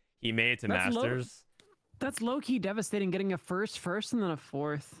 25. He made it to That's low. Masters. That's low-key devastating, getting a first, and then a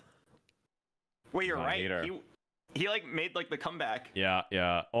fourth. Wait, you're Oh, right. hater. He like made like the comeback.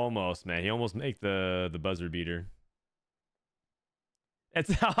 Yeah, almost, man. He almost made the buzzer beater.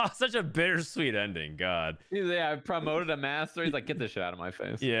 It's such a bittersweet ending. God. I promoted a master. He's like, get this shit out of my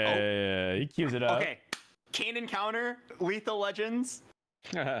face. Yeah. He cues it up. Okay, Kane encounter, Lethal Legends.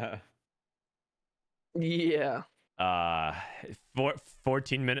 Yeah.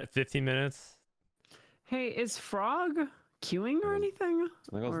 14 minutes, 15 minutes. Hey, is Frog queuing or anything?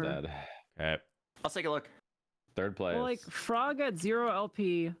 Smiggle's Or- dead. Okay. Let's take a look. Third place. Well, like, Frog at 0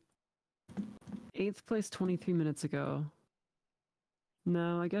 LP. 8th place 23 minutes ago.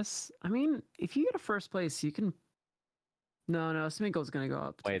 No, I guess, I mean, if you get a first place, you can... No, Smiggle's gonna go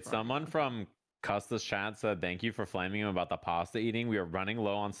up. Wait, someone from Custa's chat said thank you for flaming him about the pasta eating. We are running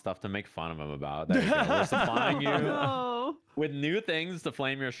low on stuff to make fun of him about. There you go. We're supplying you No. with new things to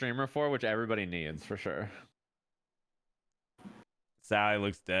flame your streamer for, which everybody needs for sure. Sally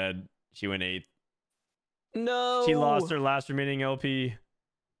looks dead. She went 8th. No. She lost her last remaining LP.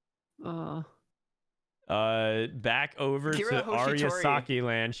 Back over to KiraHishotori. AriaSaki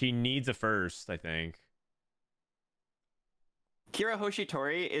land. She needs a first, I think.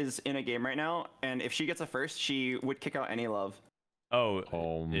 KiraHishotori is in a game right now, and if she gets a first, she would kick out any love. Oh,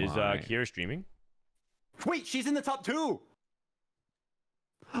 is my. Kira streaming? Wait, she's in the top 2.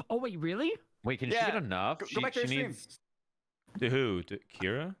 Oh, wait, really? Wait, can Yeah. she get enough? Go back to her stream. needs To who? To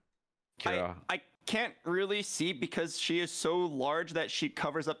Kira? Kira. I can't really see because she is so large that she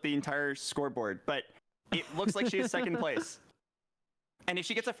covers up the entire scoreboard, but it looks like she is second place. And if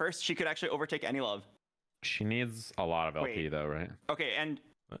she gets a first, she could actually overtake any love. She needs a lot of LP Wait. though, right? Okay, and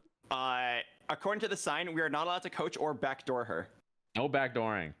according to the sign, we are not allowed to coach or backdoor her. No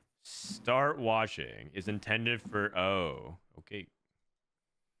backdooring. Start watching is intended for. Oh, okay.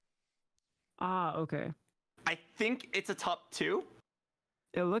 Ah, okay. I think it's a top 2.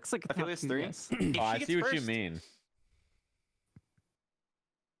 It looks like a top Affiliates 2, 3? yes. If Oh, I she see gets what you first- mean.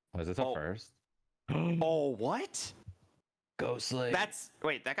 Was this a Oh. first? Oh, what? Ghostly.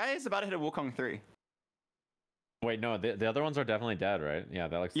 Wait, that guy is about to hit a Wukong 3. Wait, no, the other ones are definitely dead, right? Yeah,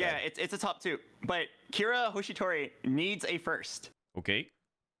 that looks Yeah, dead. it's a top 2. But KiraHishotori needs a first. Okay.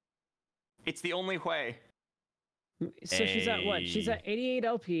 It's the only way. So she's at what? She's at 88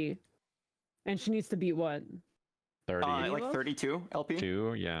 LP. And she needs to beat what? 30. Like Love? 32 LP.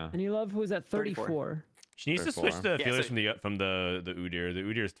 2, yeah. And you love who's at 34. 34. She needs to 34. switch the Yeah, affiliates so- from the Udyr. The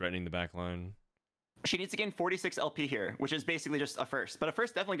Udyr is threatening the back line. She needs to gain 46 LP here, which is basically just a first. But a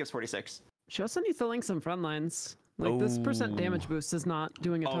first definitely gives 46. She also needs to link some front lines. Like, this percent damage boost is not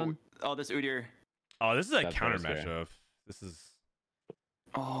doing a ton. Oh, this Udyr. Oh, this is a That's counter very scary. matchup. This is.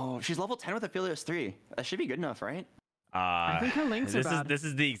 Oh, she's level 10 with Affiliates 3. That should be good enough, right? I think her links are this is bad. this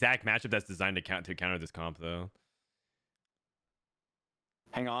is the exact matchup that's designed to counter this comp though.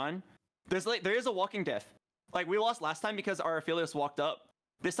 Hang on. There is a walking diff. Like, we lost last time because our Affiliates walked up.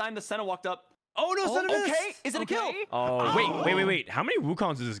 This time the Senna walked up. Oh no, Senna missed! Okay, is it a kill? Okay. Oh, wait. How many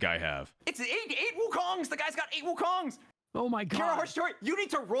Wukongs does this guy have? It's eight Wukongs. The guy's got 8 Wukongs. Oh my god. KiraHishotori, you need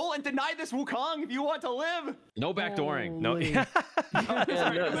to roll and deny this Wukong if you want to live. No backdooring. No, Holy.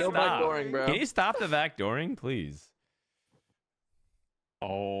 No backdooring, bro. Can you stop the backdooring, please?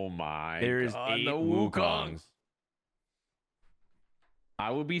 Oh my There's god. 8 the Wukongs. I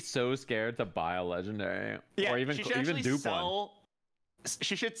would be so scared to buy a legendary, or even she should even actually dupe one.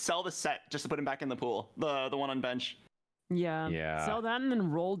 She should sell the set just to put him back in the pool. The one on bench. Yeah. Yeah. Sell that and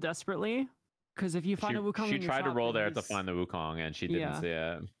then roll desperately. Because if you find a Wukong She in your tried to shop, roll then there to he's- find the Wukong, and she didn't Yeah. see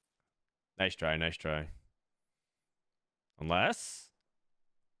it. Nice try, nice try. Unless.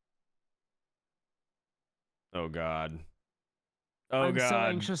 Oh god. Oh I'm so god.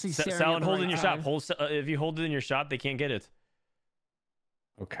 anxiously staring Sell at and the hold right in your side. shop. Hold. If you hold it in your shop, they can't get it.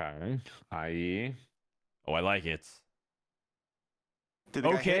 Okay. I.e. Oh, I like it. Did the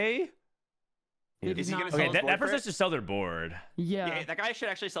guy hit? Okay. He Is did he gonna not- sell Okay, his that board for person it? should sell their board. Yeah. Yeah, that guy should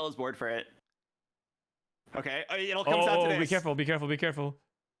actually sell his board for it. Okay, it all comes down to Oh, this. be careful, be careful, be careful.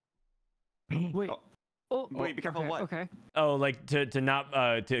 Wait. Oh. Oh, Wait, be careful okay, of what? Okay. Oh, like to not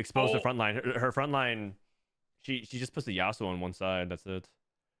to expose the Oh. front line. Her front line. She just puts the Yasuo on one side. That's it.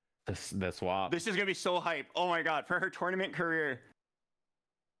 The swap. This is gonna be so hype. Oh my god, for her tournament career.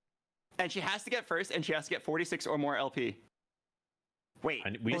 And she has to get first, and she has to get 46 or more LP. Wait,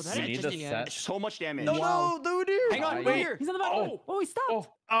 We, Oh, that we is need just the the set. so much damage. No, Wow. no, dude. Hang on, Wait. wait here. He's on the back. Oh. Oh, he stopped.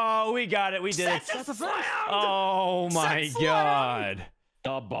 Oh, we got it. We did it. That's a first. Oh my Set god. The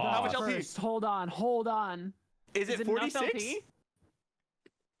How boss. much LP? First, hold on, hold on. Is it enough 46? LP?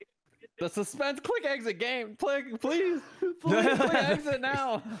 The suspense. Click exit game. Click, please. Please click exit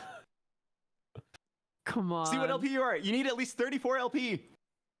now. Come on. See what LP you are. You need at least 34 LP.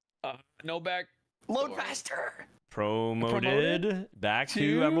 No back. Load Sorry. faster. Promoted. Back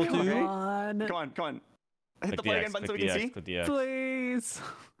to Emerald Come 2. on. Come on, come on. Hit Click the play again X, button so we click can the see. X, click the X. Please.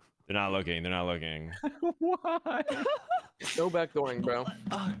 They're not looking. They're not looking. Why? No backdooring, bro.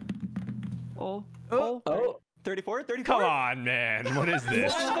 Oh. Oh. Oh. 34? 34? Come on, man. What is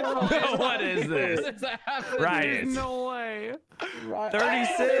this? What is this? What is happening? Right. There's no way.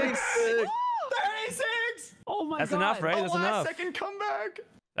 36. 36! Oh my That's god. enough, right? A That's last enough. second comeback.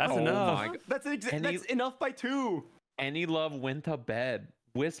 That's Oh enough. my God. That's And that's enough by 2. Any love went to bed,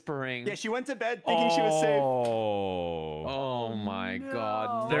 whispering. Yeah, she went to bed thinking she was safe. Oh. Oh my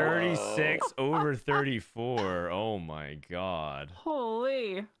god. No. 36 over 34. Oh my god.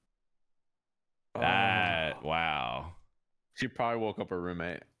 Holy. That wow. She probably woke up her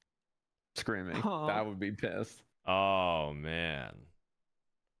roommate screaming. Oh. That would be pissed. Oh man.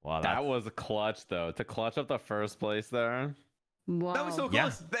 Wow, That was clutch though. To clutch up the first place there. Wow. That was so Yeah.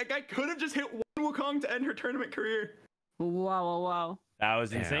 close. That guy could have just hit one Wukong to end her tournament career. Wow. that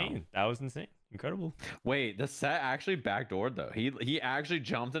was Damn. insane. That was insane. Incredible. Wait, the set actually backdoored though. He actually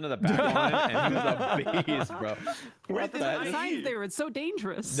jumped into the back line and he was a beast, bro. Where's What this the guy? The signs there, it's so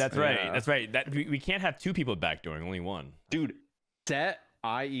dangerous. That's right. Yeah. That's right. That we can't have 2 people backdooring, only one. Dude, set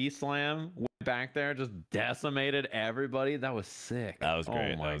IE slam went back there, just decimated everybody. That was sick. That was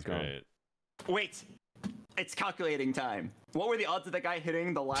great. Oh my that was God. great. Wait. It's calculating time. What were the odds of that guy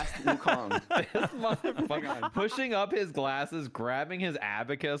hitting the last Wukong? This motherfucker pushing up his glasses, grabbing his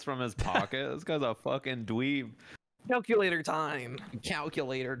abacus from his pocket. This guy's a fucking dweeb. Calculator time.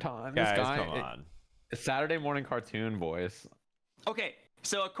 Calculator time. Guys, this guy, come on. Saturday morning cartoon voice. Okay,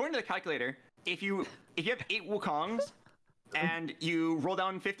 so according to the calculator, if you have 8 Wukongs and you roll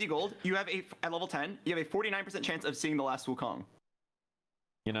down 50 gold, you have at level 10, you have a 49% chance of seeing the last Wukong.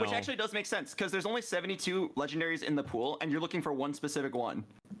 You know, Which actually does make sense, because there's only 72 legendaries in the pool, and you're looking for one specific one.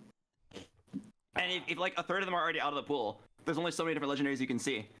 And if like a third of them are already out of the pool, there's only so many different legendaries you can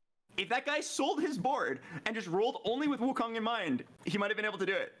see. If that guy sold his board and just rolled only with Wukong in mind, he might have been able to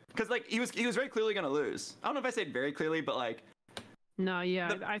do it. Because like he was very clearly gonna lose. I don't know if I said very clearly, but like No,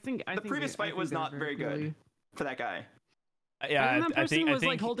 yeah, The- I think the previous fight was not very good for that guy. Yeah, I think that person was I think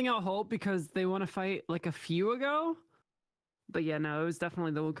like holding out hope because they want to fight like a few ago. But yeah, no, it was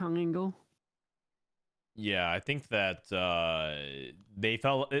definitely the Wukong angle. Yeah, I think that they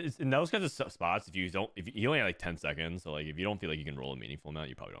felt in those kinds of spots. If you only have like 10 seconds, so like if you don't feel like you can roll a meaningful amount,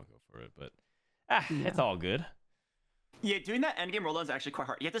 you probably don't go for it. But it's all good. Yeah, doing that endgame rolldown is actually quite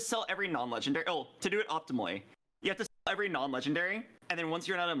hard. You have to sell every non-legendary. Oh, to do it optimally, you have to sell every non-legendary, and then once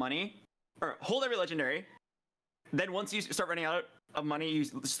you're out of money, or hold every legendary. Then once you start running out of money, you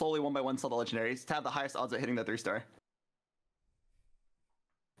slowly one by one sell the legendaries to have the highest odds at hitting that 3-star.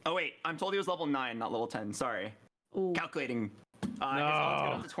 Oh wait, I'm told he was level 9, not level 10. Sorry. Ooh, Calculating. His odds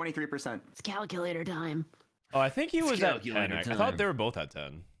get up to 23%. it's calculator time. Oh, I think he was at 10. Calculator I time. thought they were both at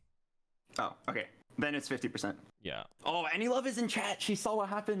 10. Oh, okay. Then it's 50%. Yeah. Oh, Any Love is in chat. She saw what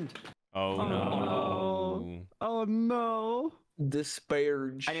happened. Oh Oh. no. Oh no.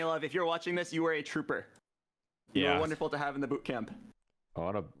 Disparage. Any love, if you're watching this, you are a trooper. You Yeah. are wonderful to have in the boot camp.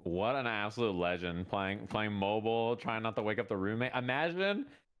 What an absolute legend playing mobile, trying not to wake up the roommate. Imagine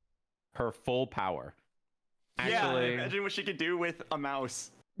her full power. Actually, imagine what she could do with a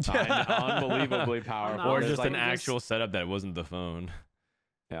mouse. unbelievably powerful. Or There's just like an actual setup that wasn't the phone.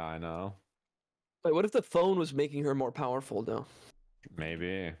 Yeah, I know. Wait, what if the phone was making her more powerful though?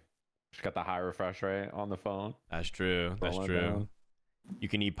 Maybe. She's got the high refresh rate on the phone. That's true. That's Scroll it true. down. You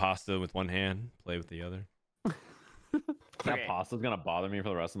can eat pasta with one hand, play with the other. That Okay. pasta's gonna bother me for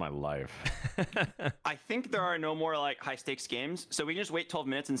the rest of my life. I think there are no more like high stakes games, so we can just wait 12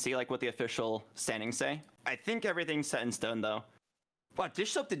 minutes and see like what the official standings say. I think everything's set in stone though. Wow,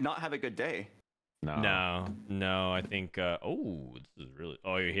 Dishsoap did not have a good day. No, I think oh, this is really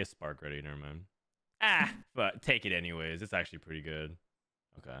he has Spark ready, never mind. But take it anyways. It's actually pretty good.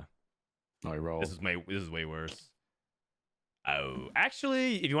 Okay. Oh, he rolled. This is way worse. Oh,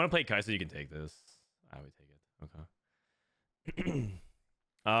 actually, if you want to play Kaisa, you can take this. I would take it. Okay.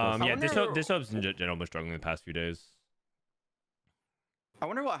 Yeah, wonder- Dishsoap's in general been struggling the past few days. I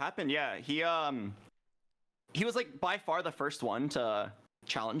wonder what happened. Yeah, he was like by far the first one to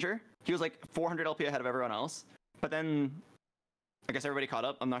challenger. He was like 400 LP ahead of everyone else. But then I guess everybody caught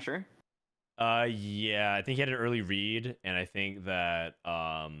up. I'm not sure. Yeah, I think he had an early read, and I think that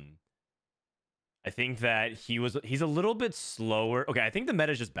he's a little bit slower. Okay, I think the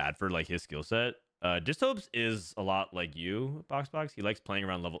meta is just bad for like his skill set. Dishsoap's is a lot like you, Boxbox. He likes playing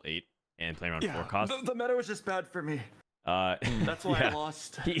around level 8 and playing around forecast. The meta was just bad for me. That's why I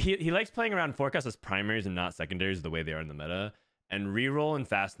lost. He likes playing around forecast as primaries and not secondaries the way they are in the meta. And reroll and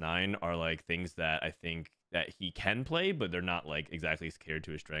fast 9 are like things that I think that he can play, but they're not like exactly catered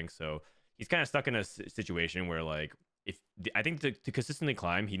to his strengths. So he's kind of stuck in a situation where like I think to consistently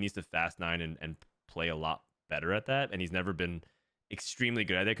climb, he needs to fast 9 and play a lot better at that. And he's never been extremely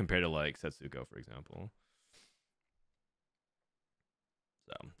good at it compared to like Setsuko, for example.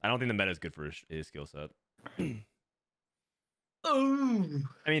 So I don't think the meta is good for his skill set.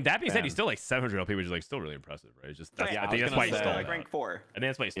 I mean, that being said, he's still like 700 LP, which is like still really impressive, right? Just I think that's why he stalled like out. rank 4. I think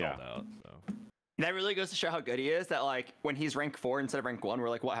that's why he stalled out. So That really goes to show how good he is. That like when he's rank 4 instead of rank 1, we're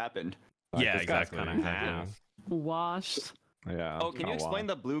like, what happened? Like, yeah, this guy's exactly. kinda ass. Washed. Yeah. Oh, can you explain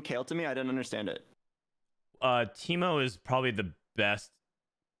the blue kale to me? I didn't understand it. Teemo is probably the best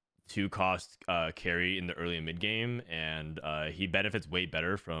 2-cost carry in the early and mid game, and he benefits way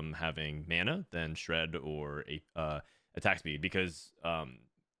better from having mana than Shred or attack speed, because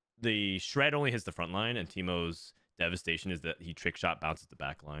the Shred only hits the front line, and Teemo's devastation is that he trick shot bounces the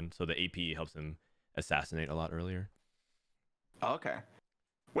back line, so the AP helps him assassinate a lot earlier. Oh, okay.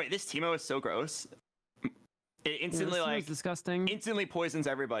 Wait, this Teemo is so gross. It instantly Yeah, this like is disgusting. instantly poisons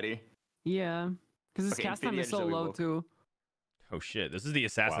everybody. Yeah, because his Okay, cast time Infinity is so Edge that we low would- too. Oh shit, this is the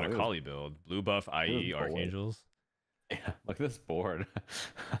Assassin Wow, Akali build. Blue buff, IE, bold. Archangels. Yeah, look at this board.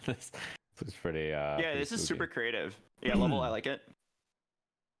 this is pretty. Yeah, pretty this is spooky. super creative. Yeah, level, I like it.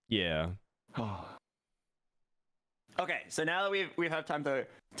 Yeah. Okay, so now that we've had time to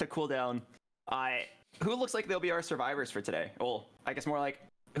cool down, who looks like they'll be our survivors for today? Well, I guess more like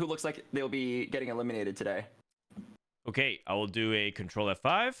who looks like they'll be getting eliminated today. Okay, I will do a Control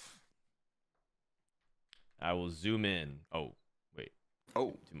F5. I will zoom in. Oh, wait.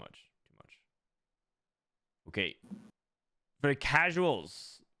 Oh, Too much. Okay. For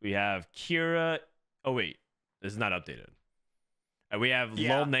casuals, we have Kira. Oh, wait. This is not updated. We have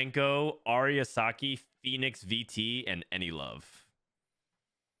Yeah. lulnenko, AriaSaki, Phoenix VT, and Any Love.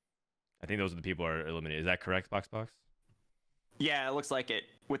 I think those are the people who are eliminated. Is that correct, Boxbox? yeah, it looks like it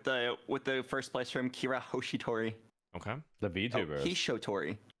with the first place from KiraHishotori. Okay. The Oh, VTubers.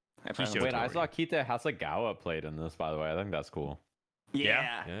 Hishotori. Hishotori. Wait, I saw Kita Hasagawa played in this, by the way. I think that's cool.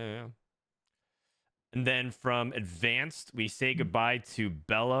 Yeah. Yeah. And then from Advanced, we say goodbye to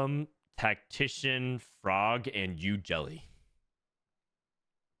Bellum, Tactician, Frog, and Yougelly.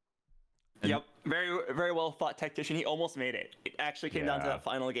 Yep. Very, very well fought Tactician. He almost made it. It actually came down to Yeah. that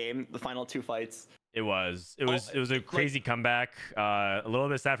final game, the final 2 fights. It was a crazy comeback. A little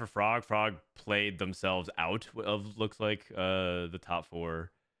bit sad for Frog. Frog played themselves out of looks like the top 4,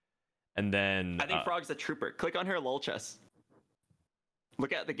 and then I think Frog's a trooper. Click on her lol chest.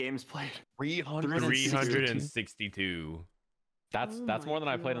 Look at the games played. 362. That's Oh more than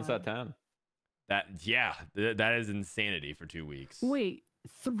my I played in set God. 10. That is insanity for 2 weeks. Wait,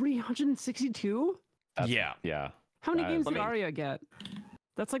 362? Yeah. Yeah. How many That- games let did me- Arya get?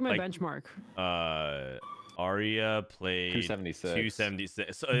 That's like my Like- benchmark. Arya played 276.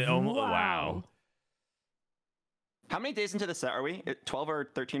 276. So, wow. How many days into the set are we? 12 or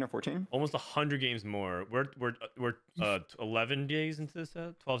 13 or 14? Almost 100 games more. We're 11 days into the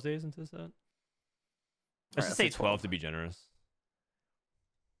set. 12 days into the set. Let's just say 12 to be generous.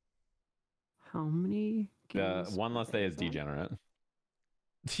 How many games? One less day is degenerate.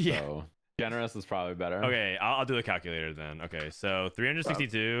 Yeah. So generous is probably better. Okay, I'll do the calculator then. Okay, so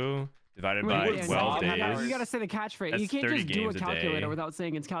 362 divided Wait, by yeah, 12 days. You gotta say the catchphrase. That's You can't 30 just do a games a calculator day. without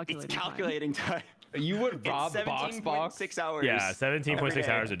saying it's calculating. It's calculating time. You would rob It's Boxbox? 17.6 hours. Yeah, 17.6 day.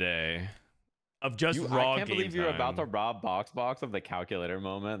 hours a day of just raw I can't game believe you're about to time. rob Boxbox of the calculator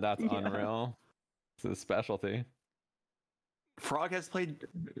moment. That's unreal. It's a specialty. Frog has played.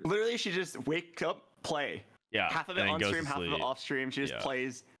 Literally, she just wakes up, play. Yeah, Half of it and then on goes stream, to half of it sleep. off stream. She just Yeah.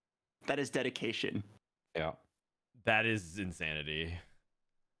 plays. That is dedication. Yeah. That is insanity.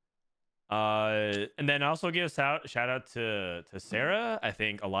 And then also give a shout out to Sarah. I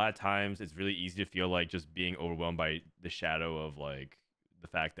think a lot of times it's really easy to feel like just being overwhelmed by the shadow of like the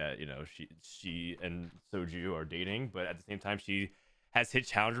fact that, you know, she and Soju are dating, but at the same time she has hit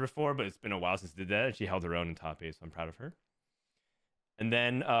Challenger before, but it's been a while since she did that, and she held her own in top 8, so I'm proud of her. And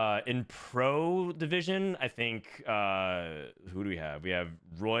then in pro division, I think who do we have? We have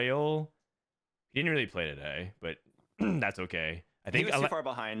Royal. He didn't really play today, but that's okay. I think He was too far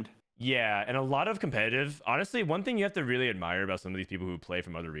behind. Yeah, and a lot of competitive. Honestly, one thing you have to really admire about some of these people who play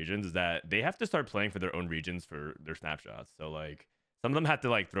from other regions is that they have to start playing for their own regions for their snapshots. So like some of them have to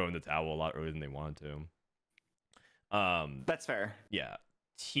like throw in the towel a lot earlier than they wanted to. That's fair. Yeah.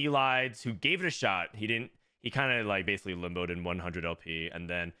 T-Lides, who gave it a shot. He kind of like basically limboed in 100 LP, and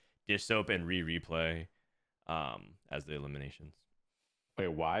then Dishsoap and replay as the eliminations. Wait,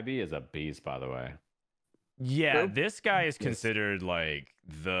 YB is a beast, by the way. Yeah, this guy is considered like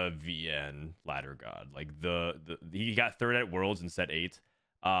the VN ladder god. Like he got third at Worlds in set 8.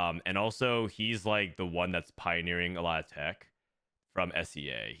 And also he's like the one that's pioneering a lot of tech from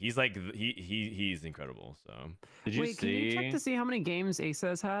SEA. He's like he's incredible. So Did you Wait, can you check to see how many games Asa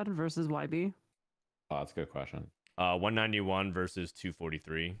has had versus YB? Oh, that's a good question. 191 versus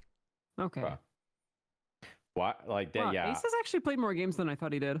 243. Okay. Wow. What? Like, Wow, yeah. Asa's actually played more games than I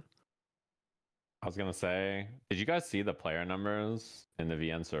thought he did. I was gonna say, did you guys see the player numbers in the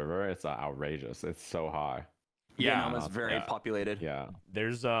VN server? It's outrageous. It's so high. Yeah, Yeah, it's very populated. Yeah.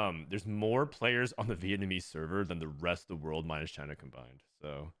 There's more players on the Vietnamese server than the rest of the world minus China combined.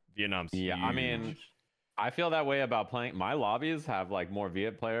 So Vietnam's Yeah, I mean, huge. I feel that way about playing. My lobbies have like more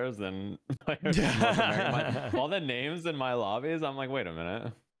Viet players than players from North America. All the names in my lobbies, I'm like, wait a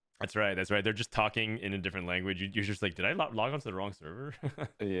minute. That's right. They're just talking in a different language. You're just like, did I log onto the wrong server?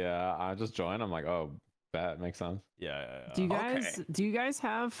 Yeah, I just joined. I'm like, oh, that makes sense. Yeah. Do you guys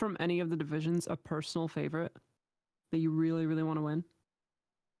have from any of the divisions a personal favorite that you really, really want to win?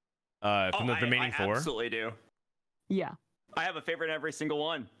 From the remaining I 4? absolutely do. Yeah. I have a favorite in every single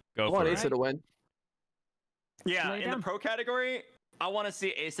one. Go I for want it. Asa to win. Yeah, Lay it in the down. pro category, I want to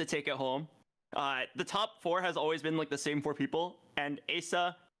see Asa take it home. The top 4 has always been like the same 4 people, and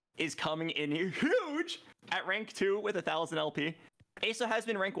Asa is coming in huge at rank 2 with 1,000 LP. Asa has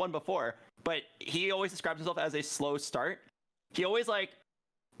been rank 1 before, but he always describes himself as a slow start. He always like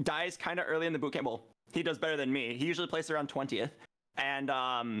dies kind of early in the bootcamp. Well, he does better than me. He usually plays around 20th, and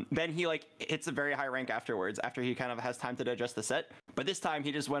then he like hits a very high rank afterwards after he kind of has time to digest the set. But this time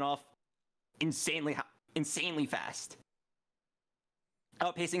he just went off insanely fast,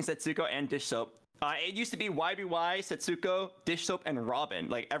 outpacing Setsuko and Dishsoap. It used to be YBY, Setsuko, Dishsoap, and Robin,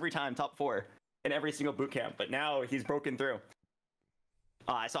 like every time top 4 in every single bootcamp. But now he's broken through.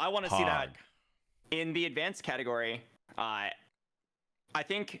 So I want to see that in the advanced category. I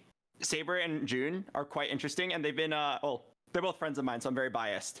think Saber and June are quite interesting, and they've been they're both friends of mine, so I'm very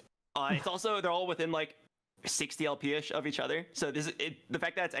biased. It's also they're all within like 60 LP-ish of each other. So the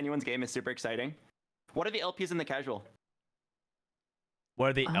fact that it's anyone's game is super exciting. What are the LPs in the casual?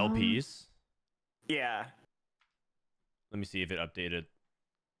 What are the LPs? Yeah. Let me see if it updated.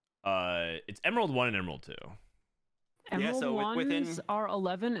 It's Emerald 1 and Emerald 2. Emerald so ones within- are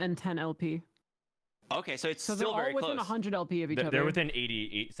 11 and 10 LP. Okay, so it's So still they're very all within close. 100 LP of each They're other. within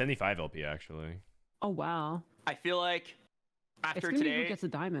 75 LP actually. Oh wow. I feel like It's after gonna be who today, gets a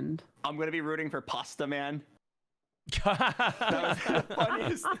diamond. I'm gonna be rooting for Pasta Man. That was the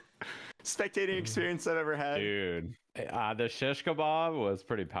funniest spectating experience I've ever had. Dude, the shish kebab was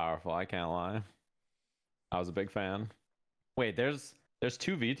pretty powerful. I can't lie. I was a big fan. Wait, there's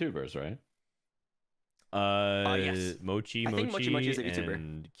 2 VTubers, right? Yes. Mochi I think Mochi is a VTuber.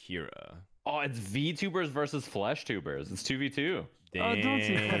 and Kira. Oh, it's VTubers versus Flesh Tubers. It's 2v2. Oh, don't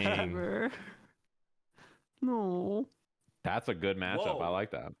say Dang. Flesh. No. That's a good matchup. Whoa. I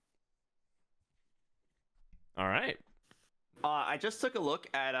like that. All right. I just took a look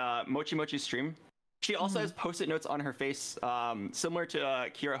at Mochi Mochi's stream. She also has post-it notes on her face, similar to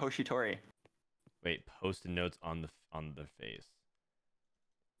KiraHishotori. Wait, post-it notes on the face.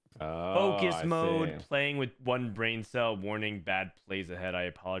 Oh, Focus I mode, see. playing with one brain cell, warning, bad plays ahead. I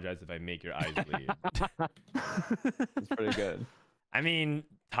apologize if I make your eyes bleed. It's pretty good. I mean,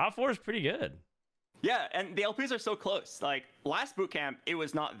 top 4 is pretty good. Yeah, and the LPs are so close. Like, last bootcamp, it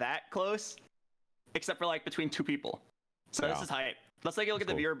was not that close, except for, like, between 2 people. So this is hype. Let's take a look at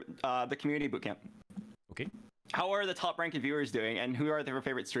the community bootcamp. Okay. How are the top-ranked viewers doing, and who are their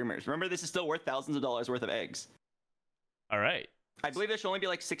favorite streamers? Remember, this is still worth thousands of dollars worth of eggs. All right. I believe there should only be,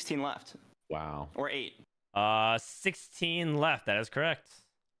 like, 16 left. Wow. Or 8. 16 left. That is correct.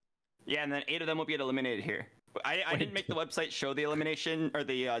 Yeah, and then 8 of them will get eliminated here. I didn't make the website show the elimination, or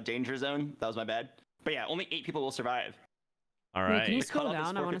the danger zone. That was my bad. But yeah, only 8 people will survive. All Wait, right. can you The scroll cutoff is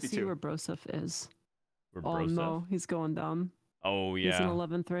down? I want to see 452. where Broseph is. We're Oh Broseph. no, he's going down. Oh He's in yeah.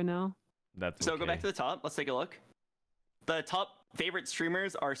 11th right now. That's So okay. go back to the top. Let's take a look. The top favorite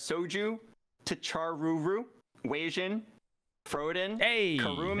streamers are Soju, Tacharuru, Weijin, Frodan, Hey,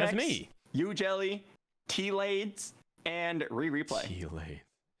 Karumex, that's me. Yougelly, T-Lades, and Replay. Chile.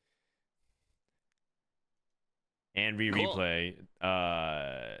 And Cool. replay.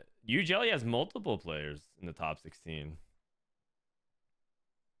 Yougelly has multiple players in the top 16.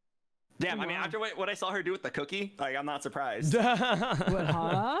 Damn, Oh, I mean, wow. after what I saw her do with the cookie, like, I'm not surprised. What,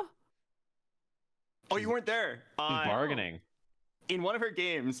 huh? Oh, you weren't there. She's bargaining. In one of her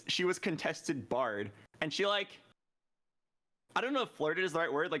games, she was contested Bard, and she, like, I don't know if flirted is the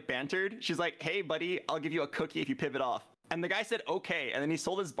right word, like bantered. She's like, hey, buddy, I'll give you a cookie if you pivot off. And the guy said, okay, and then he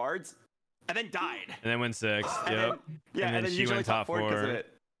sold his Bards, and then died. And then went 6. And Yep. then, yeah, And then and then she usually went top top 4 because of 4. it.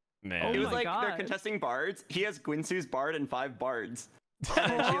 Man. Oh It was my like they're God. contesting Bards. He has Guinsu's Bard and 5 Bards.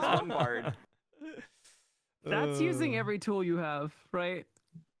 And then she has 1 Bard. That's using every tool you have, right?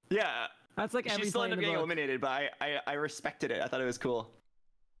 Yeah. That's like every She still play in ended up the getting book. eliminated, but I respected it. I thought it was cool.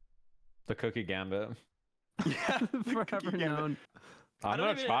 The cookie gambit. Yeah. the Forever cookie gambit. known. I I'm don't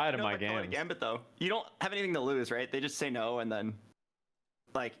gonna even try it in know my if I call it a games. Gambit though. You don't have anything to lose, right? They just say no and then,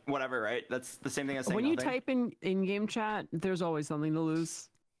 like, whatever, right? That's the same thing as saying When you nothing. type in game chat, there's always something to lose.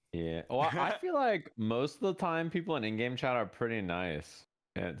 Yeah. Well, I feel like most of the time people in in-game chat are pretty nice,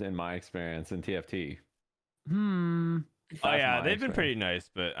 in my experience in TFT. Oh That's yeah, my they've been experience. pretty nice,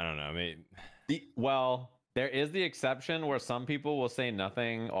 but I don't know. Maybe Well, there is the exception where some people will say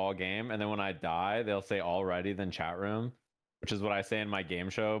nothing all game, and then when I die, they'll say alrighty, then chat room, which is what I say in my game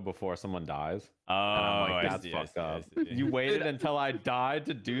show before someone dies. Oh, And I'm like, I that's see, I fucked see, I up. see. You waited until I died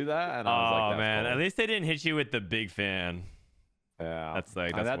to do that, and I was like, Oh that's man, cool. at least they didn't hit you with the big fan. Yeah, That's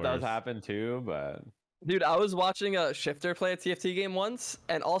like and that's that does worse. happen too, but Dude, I was watching a Shifter play a TFT game once,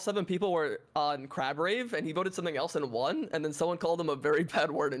 and all 7 people were on Crab Rave, and he voted something else and won, and then someone called him a very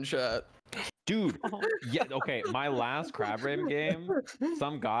bad word in chat. dude, yeah, okay. My last Crab Rave game,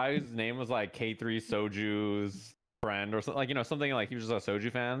 some guy's name was like K3 Soju's friend or something, like, you know, something like he was just a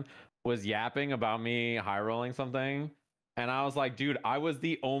Soju fan, was yapping about me high rolling something. And I was like, dude, I was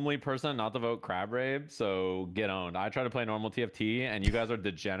the only person not to vote Crab Rave, so get owned. I try to play normal TFT, and you guys are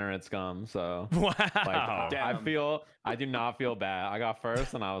degenerate scum. So, Wow. like, Damn. I do not feel bad. I got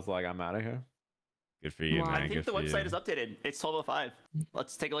first, and I was like, I'm out of here. Good for you, Wow. man. I think Good the for website you. is updated. It's 12:05.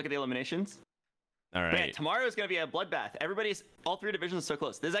 Let's take a look at the eliminations. All Man, right. tomorrow is going to be a bloodbath. All 3 divisions are so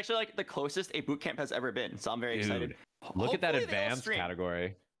close. This is actually like the closest a bootcamp has ever been, so I'm very excited. Dude, look at that Hopefully they all advanced stream.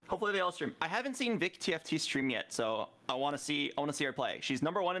 category. Hopefully they all stream. I haven't seen Vic TFT stream yet, so I want to see her play. She's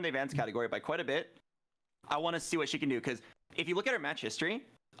number 1 in the advanced category by quite a bit. I want to see what she can do, because if you look at her match history,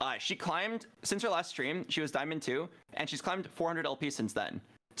 she climbed since her last stream. She was Diamond 2, and she's climbed 400 LP since then.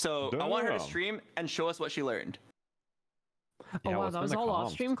 So I want her to Damn. stream and show us what she learned. Oh Yeah, wow, what's that been was the all off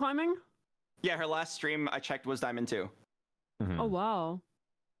comps? stream climbing? Yeah, her last stream I checked was Diamond 2. Mhm. Oh wow.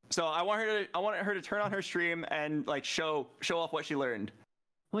 So I want her to turn on her stream and like show off what she learned.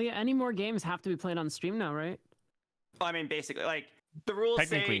 Well yeah, any more games have to be played on stream now, right? I mean, basically, like the rules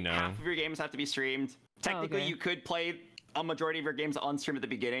Technically, say no. half of your games have to be streamed. Technically, okay. you could play a majority of your games on stream at the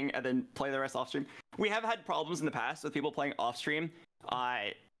beginning and then play the rest off stream. We have had problems in the past with people playing off stream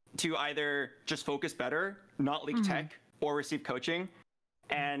to either just focus better, not leak tech, or receive coaching.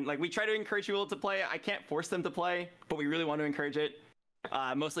 And like we try to encourage people to play. I can't force them to play, but we really want to encourage it.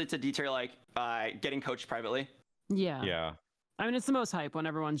 Mostly to deter like getting coached privately. Yeah. Yeah. I mean, it's the most hype when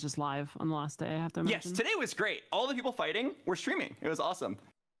everyone's just live on the last day, I have to imagine. Yes, today was great. All the people fighting were streaming. It was awesome.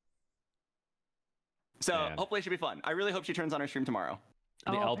 So Man. hopefully it should be fun. I really hope she turns on her stream tomorrow.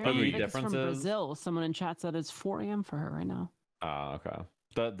 The Oh, LP apparently Vic is from differences? Brazil. Someone in chat said it's 4 a.m. for her right now. Oh, okay.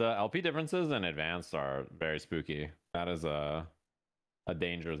 The LP differences in advanced are very spooky. That is a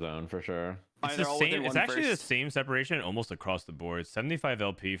danger zone for sure. It's the same. It's actually the same separation almost across the board. 75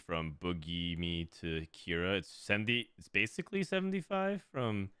 LP from Boogie Me to Kira. It's 70. It's basically 75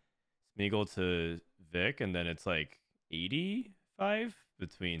 from Smigle to Vic, and then it's like 85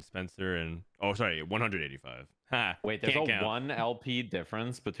 between Spencer and 185. Ha, wait, there's a 1 LP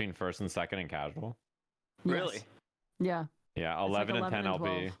difference between first and second in casual. Really? Yeah. Yeah, 11 and 10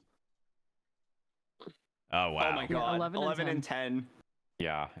 LP. Oh wow. Oh my god. 11 and 10.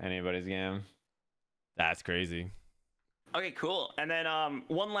 Yeah, anybody's game. That's crazy. Okay, cool. And then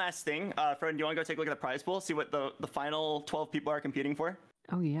one last thing. Frodan, do you want to go take a look at the prize pool? See what the final 12 people are competing for?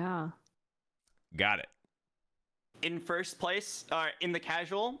 Oh yeah. Got it. In first place, in the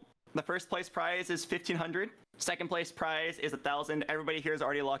casual, the first place prize is $1,500. Second place prize is $1,000. Everybody here is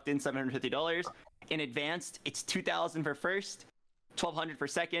already locked in $750. In advanced, it's $2,000 for first, $1,200 for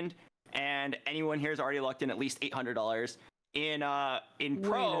second, and anyone here is already locked in at least $800. In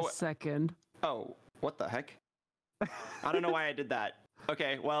pro. Wait a second. Oh, what the heck? I don't know why I did that.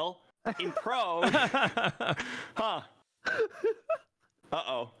 Okay, well, in pro. Huh.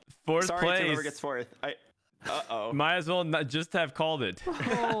 Uh-oh. Fourth Sorry place. to whoever gets fourth. Uh-oh. Might as well not just have called it.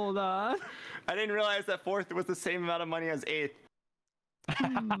 Hold on. I didn't realize that fourth was the same amount of money as eighth.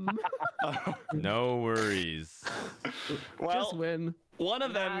 No worries. Well, Just win. one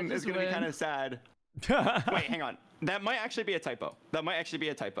of them is going to be kind of sad. Wait, hang on. That might actually be a typo. But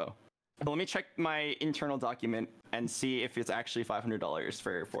let me check my internal document and see if it's actually $500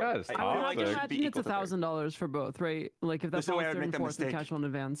 for fourth. That is I toxic. would imagine it's $1,000 for both, right? Like if that's There's no all way I'd third make and that fourth in mistake. casual and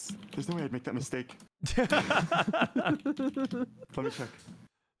advance. There's no way I'd make that mistake. Let me check.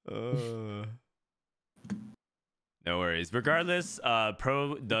 No worries. Regardless,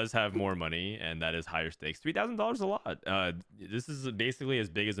 pro does have more money, and that is higher stakes. $3,000 a lot. This is basically as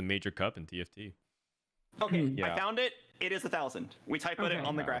big as a major cup in TFT. Okay, Yeah. I found it. It is $1,000. We type it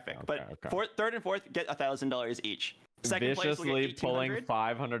on the graphic. okay. Third and fourth get $1,000 each. Second place will Viciously get pulling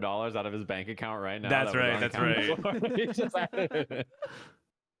 $1,800. $500 out of his bank account right now. That's that was right, that's unaccounted for. He just added it.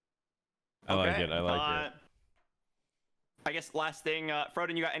 I like it. I like it. I guess last thing,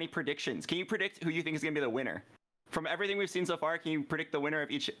 Frodan, you got any predictions? Can you predict who you think is going to be the winner? From everything we've seen so far, can you predict the winner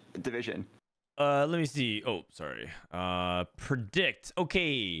of each division? Let me see. Oh, sorry. Predict.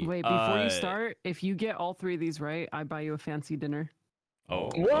 Okay. Wait, before you start, if you get all 3 of these right, I buy you a fancy dinner. Oh.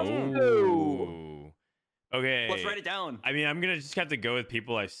 Whoa. Okay. Let's write it down. I mean, I'm gonna just have to go with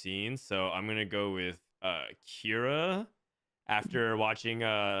people I've seen. So I'm gonna go with Kira. After watching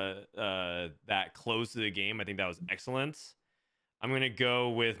that close to the game, I think that was excellent. I'm gonna go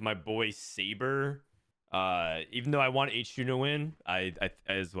with my boy Saber. Even though I want H2 to win,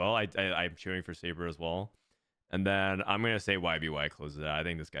 I'm cheering for Saber as well. And then I'm gonna say YBY closes it out. I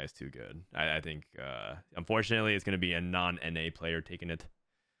think this guy's too good. I think unfortunately it's gonna be a non-NA player taking it.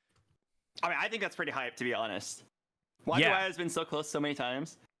 I mean, I think that's pretty hype, to be honest. YBY has been so close so many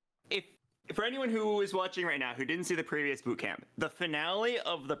times. If for anyone who is watching right now who didn't see the previous bootcamp, the finale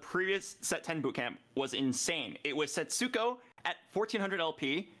of the previous Set 10 bootcamp was insane. It was Setsuko at 1400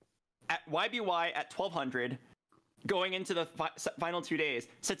 LP, at YBY at 1200, going into the final 2 days.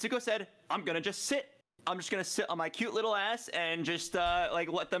 Setsuko said, I'm gonna just sit. I'm just gonna sit on my cute little ass and just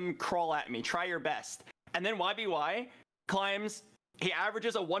like let them crawl at me. Try your best. And then YBY climbs. He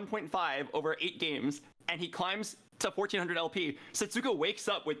averages a 1.5 over 8 games, and he climbs to 1400 LP. Setsuko wakes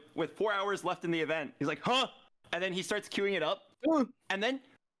up with 4 hours left in the event. He's like, huh? And then he starts queuing it up. And then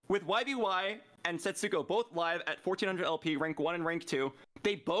with YBY and Setsuko both live at 1400 LP, rank 1 and rank 2,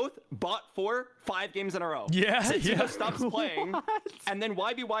 they both bought 5 games in a row. Yeah. Setsuko stops playing, and then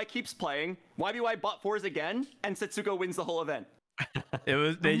YBY keeps playing. YBY bought 4s again, and Setsuko wins the whole event. It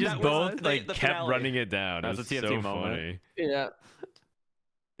was they just That both was like the kept finale. running it down. That It was was a TFT so moment. funny. Yeah.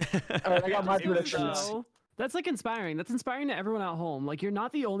 All right, I got my It was, predictions. So, that's like inspiring. That's inspiring to everyone at home. Like you're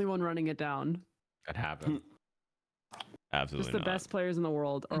not the only one running it down. That happened. Absolutely Just the not. best players in the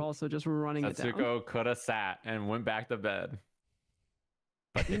world are also just running it down. Setsuko could have sat and went back to bed.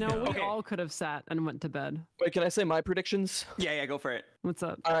 But You know, we Okay. all could have sat and went to bed. Wait, can I say my predictions? Yeah, go for it. What's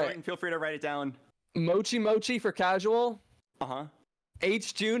up? All Go right. ahead and feel free to write it down. Mochi for casual, Uh-huh.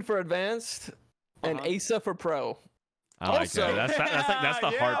 H June for advanced, and Uh-huh. Asa for pro. I like Also- it. That's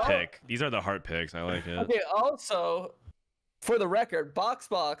the heart Yeah. pick. These are the heart picks. I like it. Okay, also, for the record,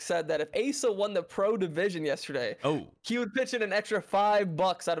 Boxbox said that if Asa won the pro division yesterday, Oh. he would pitch in an extra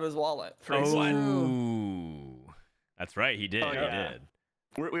 $5 out of his wallet. For Asa. Oh. That's right. He did. Oh, yeah. He did.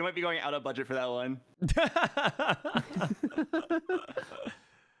 We might be going out of budget for that one.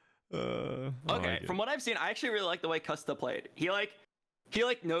 I Okay, like it. from what I've seen, I actually really like the way Custa played. He he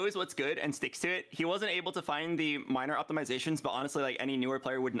like knows what's good and sticks to it. He wasn't able to find the minor optimizations, but honestly, like any newer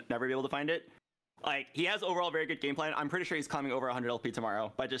player would never be able to find it. Like he has overall very good game plan. I'm pretty sure he's climbing over 100 LP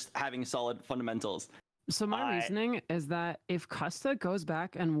tomorrow by just having solid fundamentals. So my reasoning is that if Custa goes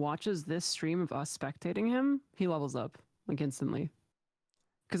back and watches this stream of us spectating him, he levels up like instantly.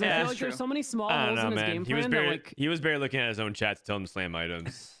 Because I feel like there's so many small holes in his game plan that like he was barely looking at his own chat to tell him to slam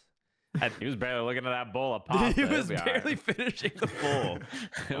items. He was barely looking at that bowl of pasta. He was barely finishing the bowl.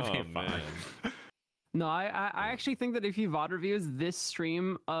 Oh man. No, I actually think that if he VOD reviews this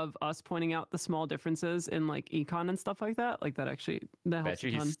stream of us pointing out the small differences in like econ and stuff like that actually that helps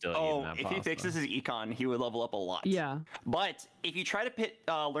a ton. He's still eating that if pasta. he fixes his econ, he would level up a lot. Yeah. But if you try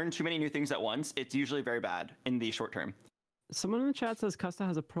to learn too many new things at once, it's usually very bad in the short term. Someone in the chat says Custa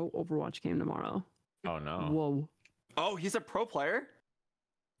has a pro Overwatch game tomorrow. Oh no. Whoa. Oh, he's a pro player?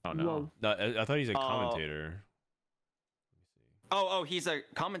 Oh no. Whoa. No, I thought he's a commentator. Oh, he's a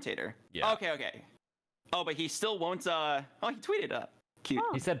commentator. Yeah. Okay. Oh, but he still won't. Oh, he tweeted up. Cute.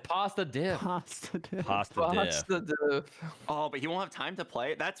 He said pasta dip. Pasta dip. Pasta dip. Oh, but he won't have time to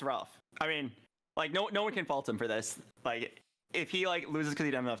play. That's rough. I mean, like no one can fault him for this. Like if he like loses because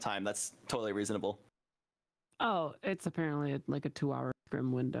he doesn't have enough time, that's totally reasonable. Oh, it's apparently like a 2-hour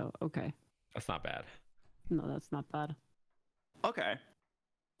scrim window. Okay. That's not bad. No, that's not bad. Okay.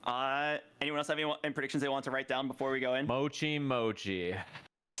 Anyone else have any predictions they want to write down before we go in? Mochi.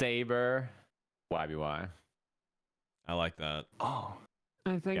 Saber. YBY. I like that. Oh.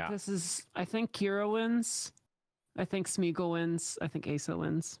 I think this is. I think Kira wins. I think Smigle wins. I think Asa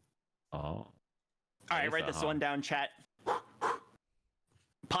wins. Oh. All right, write this one down, chat.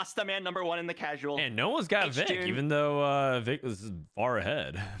 Pasta Man #1 in the casual. And no one's got Vic, even though Vic was far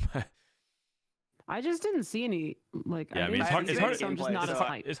ahead. I just didn't see any like. Yeah, I mean, it's hard. So I'm just not as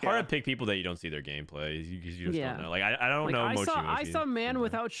hyped. It's hard to pick people that you don't see their gameplay. You just don't know. Like I don't like, know. I saw Man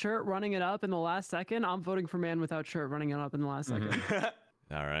Without Shirt running it up in the last second. I'm voting for Man Without Shirt running it up in the last second.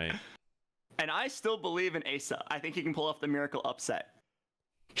 All right. And I still believe in Asa. I think he can pull off the miracle upset.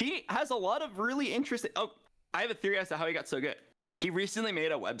 He has a lot of really interesting. Oh, I have a theory as to how he got so good. He recently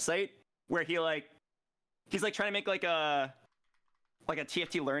made a website where he's trying to make like a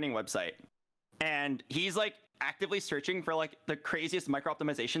TFT learning website. And he's like actively searching for like the craziest micro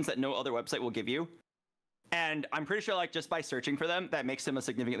optimizations that no other website will give you. And I'm pretty sure like just by searching for them, that makes him a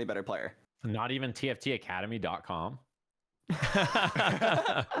significantly better player. Not even tftacademy.com.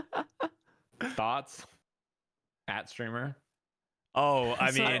 Thoughts? At streamer? Oh,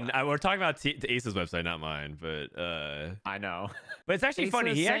 I mean, we're talking about Ace's website, not mine, but I know. But it's actually Ace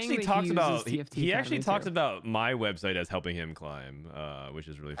funny. He actually talks about he actually talks too. about my website as helping him climb, which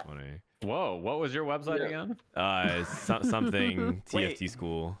is really funny. Whoa, what was your website again? Something Wait. TFT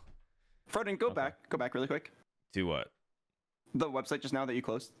school. Frodan, go back really quick. Do what? The website just now that you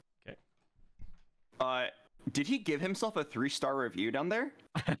closed. Okay. Did he give himself a 3-star review down there?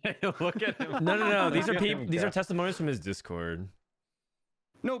 Look at him. No. These are testimonials from his Discord.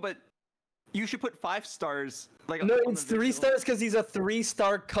 No, but you should put 5 stars. Like No, on it's the 3 visual. stars because he's a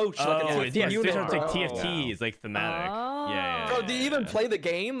 3-star coach. Like Oh, it's yeah, unit, it's like bro. TFT. It's like thematic. Yeah. Bro, do you even play the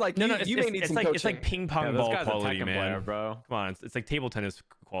game? Like, No, you may need some coaching. it's like ping pong Yeah, this ball guy's a quality, Tekken man. player, bro. Come on, it's like table tennis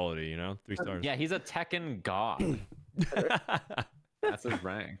quality, you know? 3 stars. Yeah, he's a Tekken god. That's his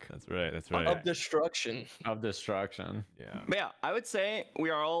rank. That's right. That's right. Of destruction. Of destruction. Yeah. But yeah, I would say we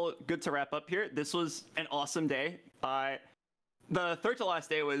are all good to wrap up here. This was an awesome day. The third to last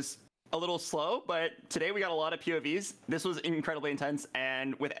day was a little slow, but today we got a lot of POVs. This was incredibly intense,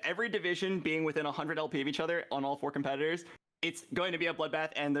 and with every division being within 100 LP of each other on all 4 competitors, it's going to be a bloodbath,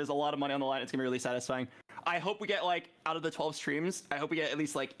 and there's a lot of money on the line. It's gonna be really satisfying. I hope we get like out of the 12 streams, I hope we get at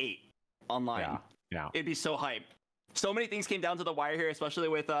least like 8 online. Yeah. It'd be so hype. So many things came down to the wire here, especially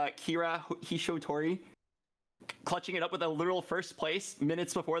with KiraHishotori clutching it up with a literal first place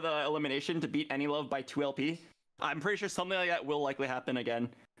minutes before the elimination to beat Anilove by 2 LP. I'm pretty sure something like that will likely happen again.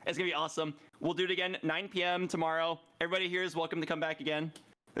 It's gonna be awesome. We'll do it again 9 p.m. tomorrow. Everybody here is welcome to come back again.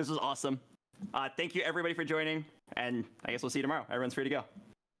 This was awesome. Thank you everybody for joining, and I guess we'll see you tomorrow. Everyone's free to go. All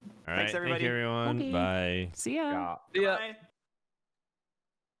right. Thanks, everybody. Thank you, everyone. Okay. Bye. See ya. Yeah. Bye.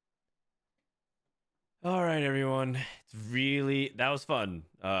 All right, everyone. That was fun.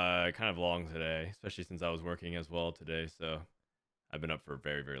 Kind of long today, especially since I was working as well today. So I've been up for a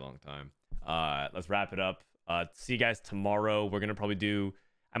very, very long time. Let's wrap it up. See you guys tomorrow. We're gonna probably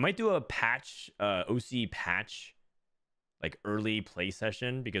I might do a patch, OC patch, like early play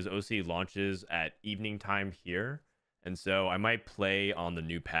session, because OC launches at evening time here, and so I might play on the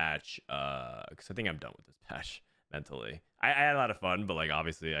new patch. Because I think I'm done with this patch mentally. I had a lot of fun, but like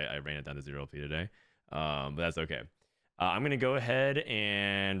obviously I ran it down to 0 LP today. But that's okay. I'm gonna go ahead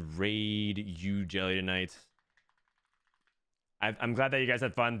and raid Yougelly tonight. I'm glad that you guys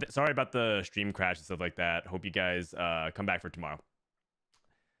had fun. Sorry about the stream crash and stuff like that. Hope you guys come back for tomorrow.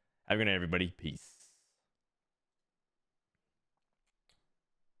 Have a good night, everybody. Peace.